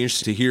 So that'd be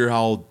interesting to hear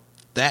how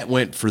that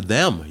went for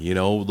them, you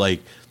know,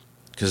 like,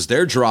 because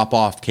their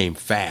drop-off came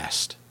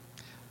fast.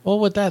 Well,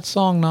 with that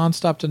song,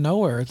 Nonstop to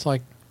Nowhere, it's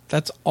like,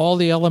 that's all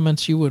the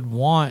elements you would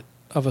want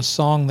of a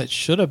song that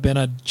should have been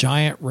a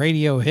giant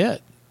radio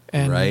hit.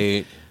 And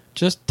right.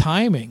 Just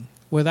timing.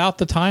 Without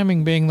the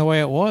timing being the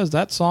way it was,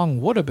 that song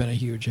would have been a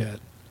huge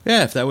hit.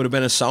 Yeah, if that would have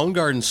been a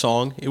Soundgarden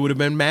song, it would have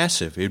been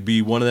massive. It'd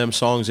be one of them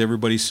songs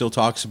everybody still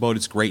talks about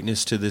its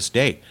greatness to this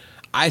day.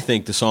 I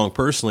think the song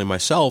personally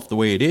myself, the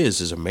way it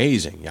is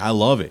amazing. I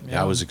love it.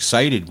 Yeah. I was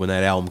excited when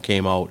that album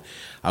came out.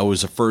 I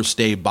was a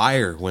first-day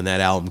buyer when that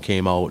album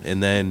came out.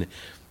 And then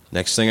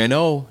next thing I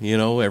know, you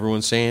know,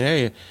 everyone's saying,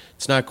 hey,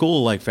 it's not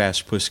cool like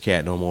Faster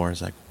Pussycat no more.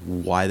 It's like,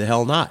 why the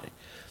hell not?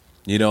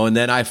 You know, and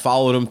then I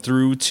followed them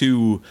through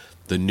to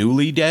the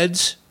Newly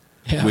Deads,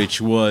 which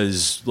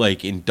was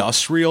like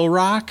industrial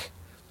rock,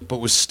 but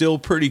was still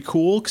pretty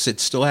cool because it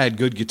still had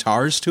good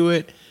guitars to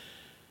it.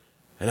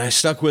 And I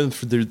stuck with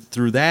them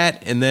through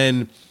that. And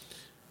then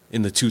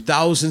in the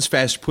 2000s,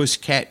 Faster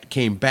Pussycat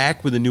came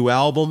back with a new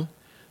album,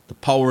 The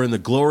Power in the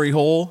Glory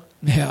Hole.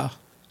 Yeah.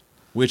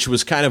 Which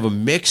was kind of a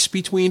mix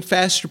between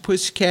Faster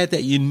Pussycat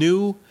that you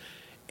knew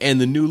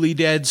and the Newly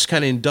Dead's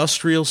kind of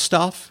industrial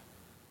stuff,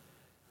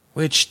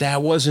 which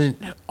that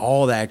wasn't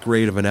all that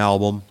great of an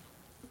album.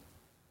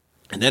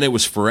 And then it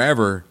was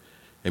forever.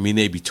 I mean,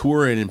 they'd be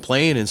touring and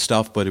playing and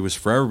stuff, but it was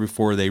forever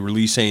before they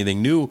released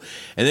anything new.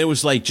 And it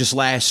was like just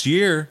last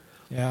year,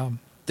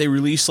 they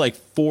released like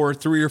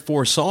 3 or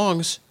 4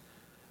 songs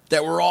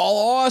that were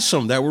all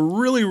awesome, that were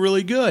really,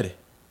 really good.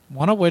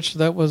 One of which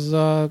that was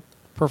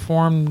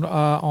performed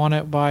on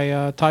it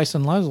by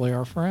Tyson Leslie,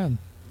 our friend.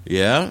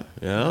 Yeah.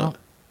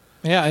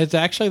 Yeah, it's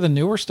actually the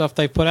newer stuff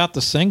they put out.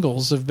 The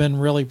singles have been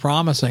really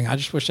promising. I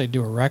just wish they'd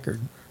do a record.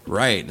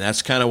 Right, and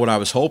that's kind of what I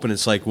was hoping.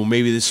 It's like, well,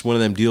 maybe this is one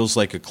of them deals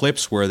like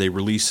Eclipse where they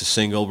release a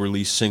single,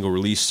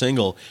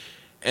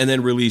 and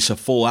then release a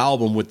full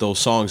album with those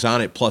songs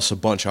on it plus a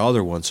bunch of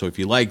other ones. So if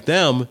you like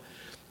them,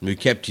 and we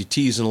kept you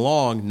teasing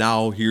along,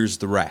 now here's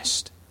the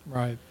rest.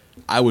 Right.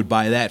 I would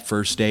buy that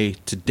first day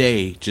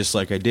today, just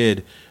like I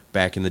did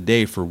back in the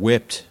day for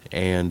Whipped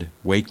and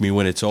Wake Me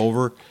When It's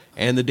Over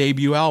and the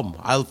debut album.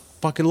 I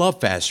fucking love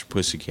Faster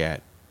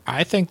Pussycat.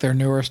 I think their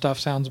newer stuff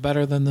sounds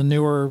better than the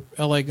newer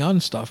LA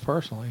Gun stuff,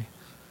 personally.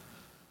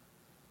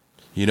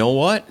 You know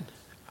what?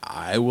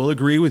 I will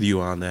agree with you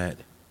on that.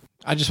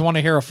 I just want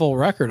to hear a full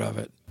record of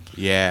it.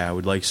 Yeah, I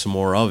would like some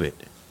more of it.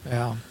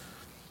 Yeah.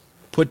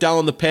 Put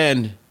down the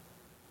pen,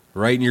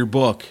 write in your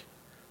book,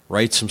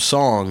 write some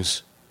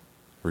songs,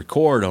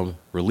 record them,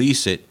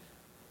 release it,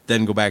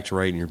 then go back to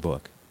writing your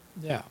book.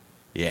 Yeah.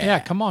 Yeah. Yeah,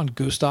 come on,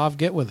 Gustav,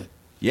 get with it.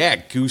 Yeah,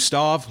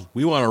 Gustav,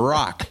 we want to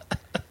rock.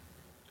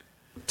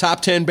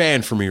 Top 10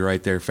 band for me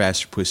right there,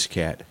 Faster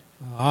Pussycat.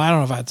 I don't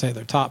know if I'd say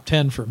they're top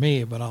 10 for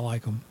me, but I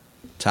like them.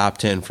 Top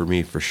 10 for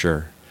me for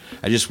sure.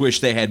 I just wish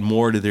they had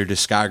more to their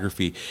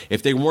discography.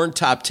 If they weren't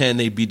top 10,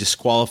 they'd be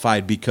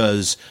disqualified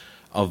because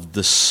of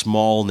the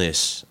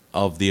smallness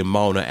of the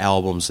amount of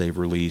albums they've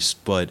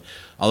released. But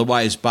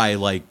otherwise, by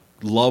like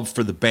love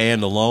for the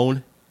band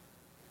alone,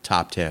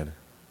 top 10.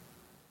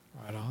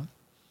 Right on.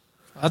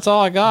 That's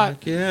all I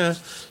got. Yeah.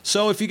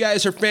 So if you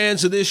guys are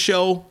fans of this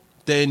show,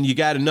 then you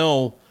got to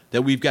know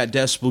that we've got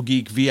Decibel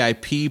Geek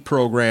VIP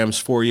programs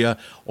for you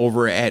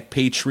over at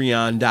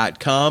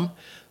patreon.com.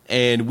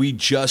 And we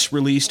just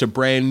released a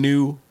brand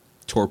new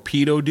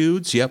Torpedo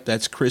Dudes. Yep,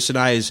 that's Chris and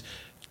I's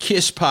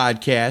KISS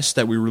podcast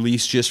that we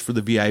released just for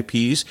the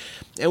VIPs.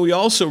 And we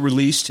also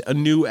released a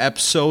new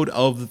episode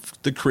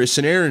of the Chris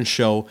and Aaron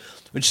Show,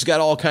 which has got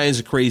all kinds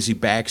of crazy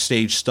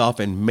backstage stuff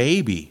and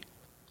maybe,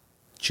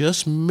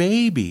 just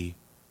maybe,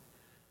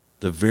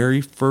 the very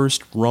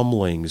first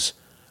rumblings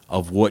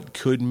of what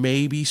could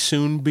maybe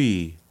soon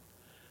be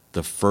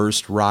the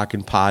first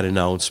Rockin' Pod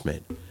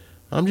announcement.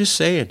 I'm just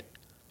saying.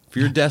 If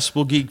you're a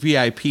Decibel Geek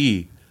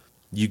VIP,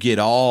 you get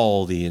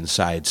all the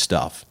inside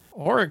stuff.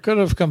 Or it could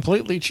have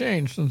completely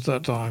changed since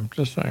that time.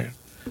 Just saying.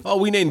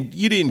 Oh, you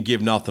didn't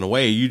give nothing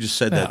away. You just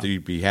said that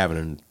you'd be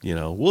having,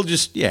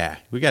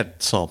 we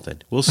got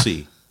something. We'll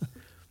see.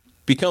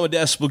 Become a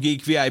Decibel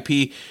Geek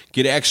VIP.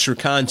 Get extra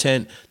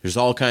content. There's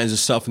all kinds of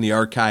stuff in the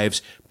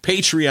archives.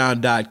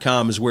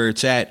 Patreon.com is where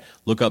it's at.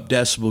 Look up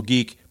Decibel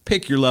Geek.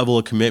 Pick your level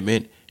of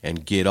commitment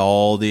and get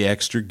all the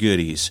extra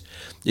goodies.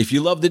 If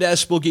you love the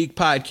Decibel Geek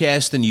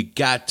podcast, then you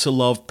got to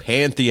love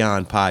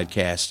Pantheon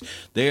podcast.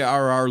 They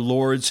are our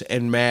lords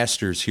and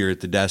masters here at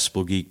the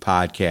Decibel Geek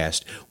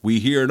podcast. We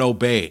hear and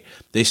obey.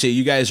 They say,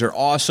 you guys are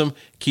awesome.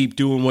 Keep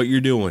doing what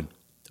you're doing.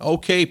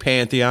 Okay,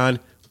 Pantheon,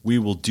 we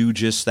will do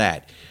just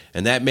that.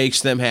 And that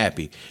makes them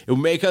happy. It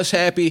would make us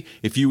happy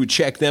if you would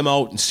check them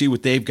out and see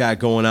what they've got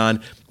going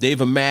on.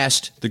 They've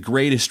amassed the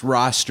greatest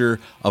roster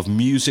of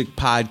music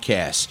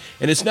podcasts.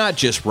 And it's not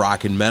just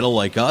rock and metal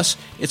like us.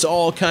 It's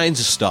all kinds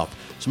of stuff.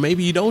 So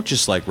maybe you don't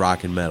just like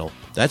rock and metal.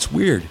 That's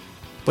weird,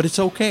 but it's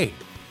okay.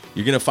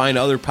 You're going to find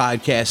other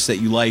podcasts that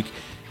you like.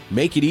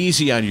 Make it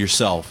easy on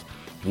yourself.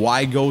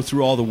 Why go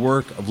through all the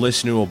work of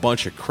listening to a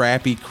bunch of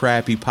crappy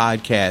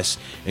podcasts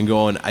and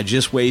going, I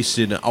just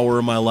wasted an hour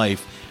of my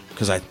life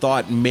because I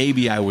thought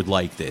maybe I would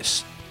like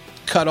this.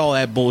 Cut all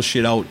that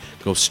bullshit out.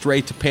 Go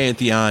straight to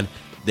Pantheon.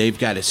 They've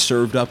got it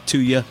served up to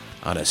you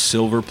on a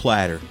silver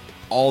platter.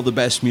 All the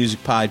best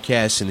music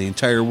podcasts in the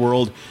entire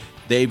world,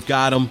 they've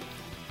got them.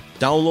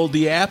 Download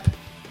the app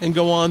and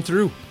go on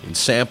through and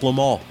sample them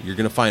all. You're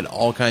going to find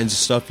all kinds of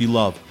stuff you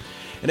love.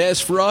 And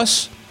as for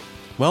us,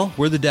 well,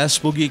 we're the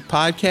Decibel Geek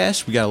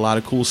podcast. We got a lot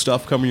of cool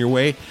stuff coming your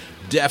way.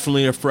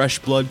 Definitely a fresh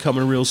blood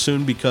coming real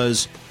soon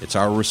because it's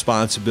our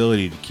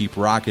responsibility to keep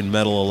rock and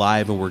metal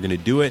alive, and we're going to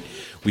do it.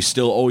 We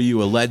still owe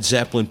you a Led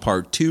Zeppelin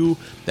Part 2.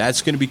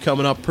 That's going to be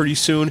coming up pretty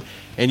soon.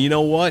 And you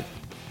know what?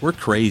 We're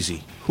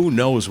crazy. Who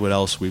knows what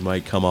else we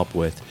might come up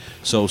with.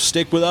 So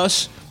stick with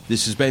us.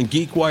 This has been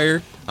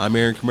Geekwire. I'm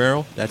Aaron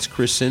Camaro. That's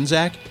Chris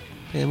Sinzak.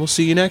 And we'll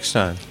see you next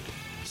time.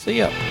 See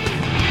ya.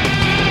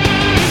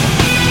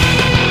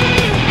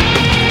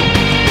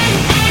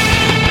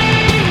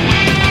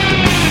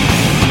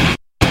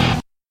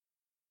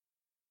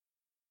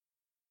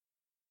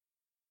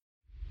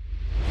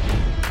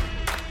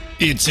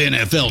 It's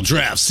NFL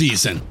draft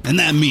season, and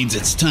that means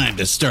it's time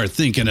to start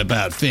thinking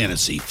about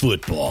fantasy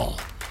football.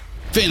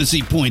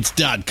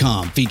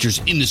 FantasyPoints.com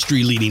features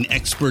industry-leading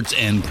experts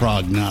and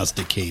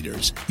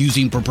prognosticators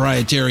using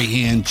proprietary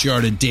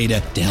hand-charted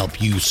data to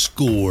help you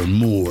score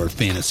more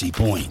fantasy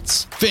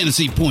points.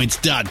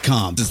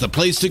 FantasyPoints.com is the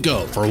place to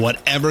go for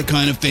whatever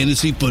kind of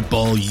fantasy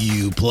football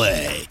you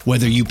play.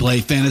 Whether you play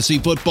fantasy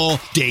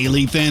football,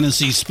 daily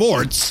fantasy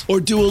sports,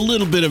 or do a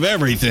little bit of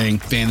everything,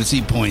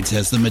 Fantasy Points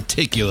has the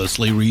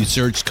meticulously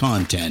researched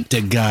content to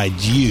guide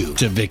you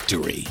to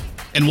victory.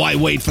 And why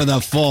wait for the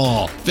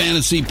fall?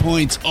 Fantasy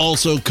Points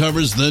also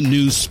covers the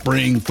new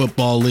spring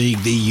football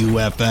league, the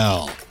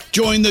UFL.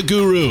 Join the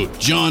guru,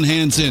 John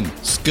Hansen,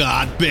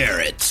 Scott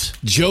Barrett,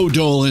 Joe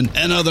Dolan,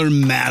 and other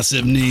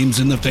massive names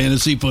in the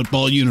fantasy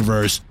football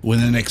universe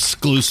with an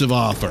exclusive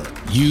offer.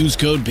 Use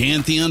code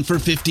Pantheon for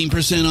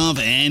 15% off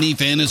any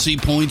Fantasy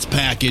Points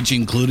package,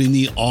 including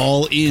the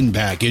all-in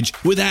package,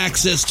 with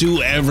access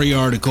to every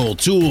article,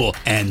 tool,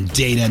 and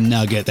data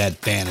nugget that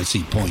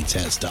Fantasy Points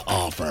has to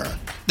offer.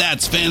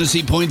 That's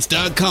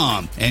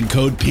FantasyPoints.com and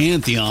code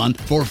Pantheon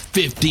for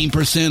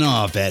 15%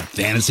 off at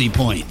Fantasy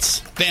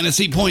Points.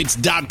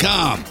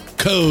 FantasyPoints.com,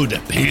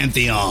 code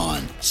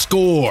Pantheon.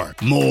 Score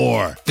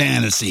more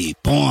fantasy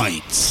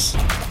points.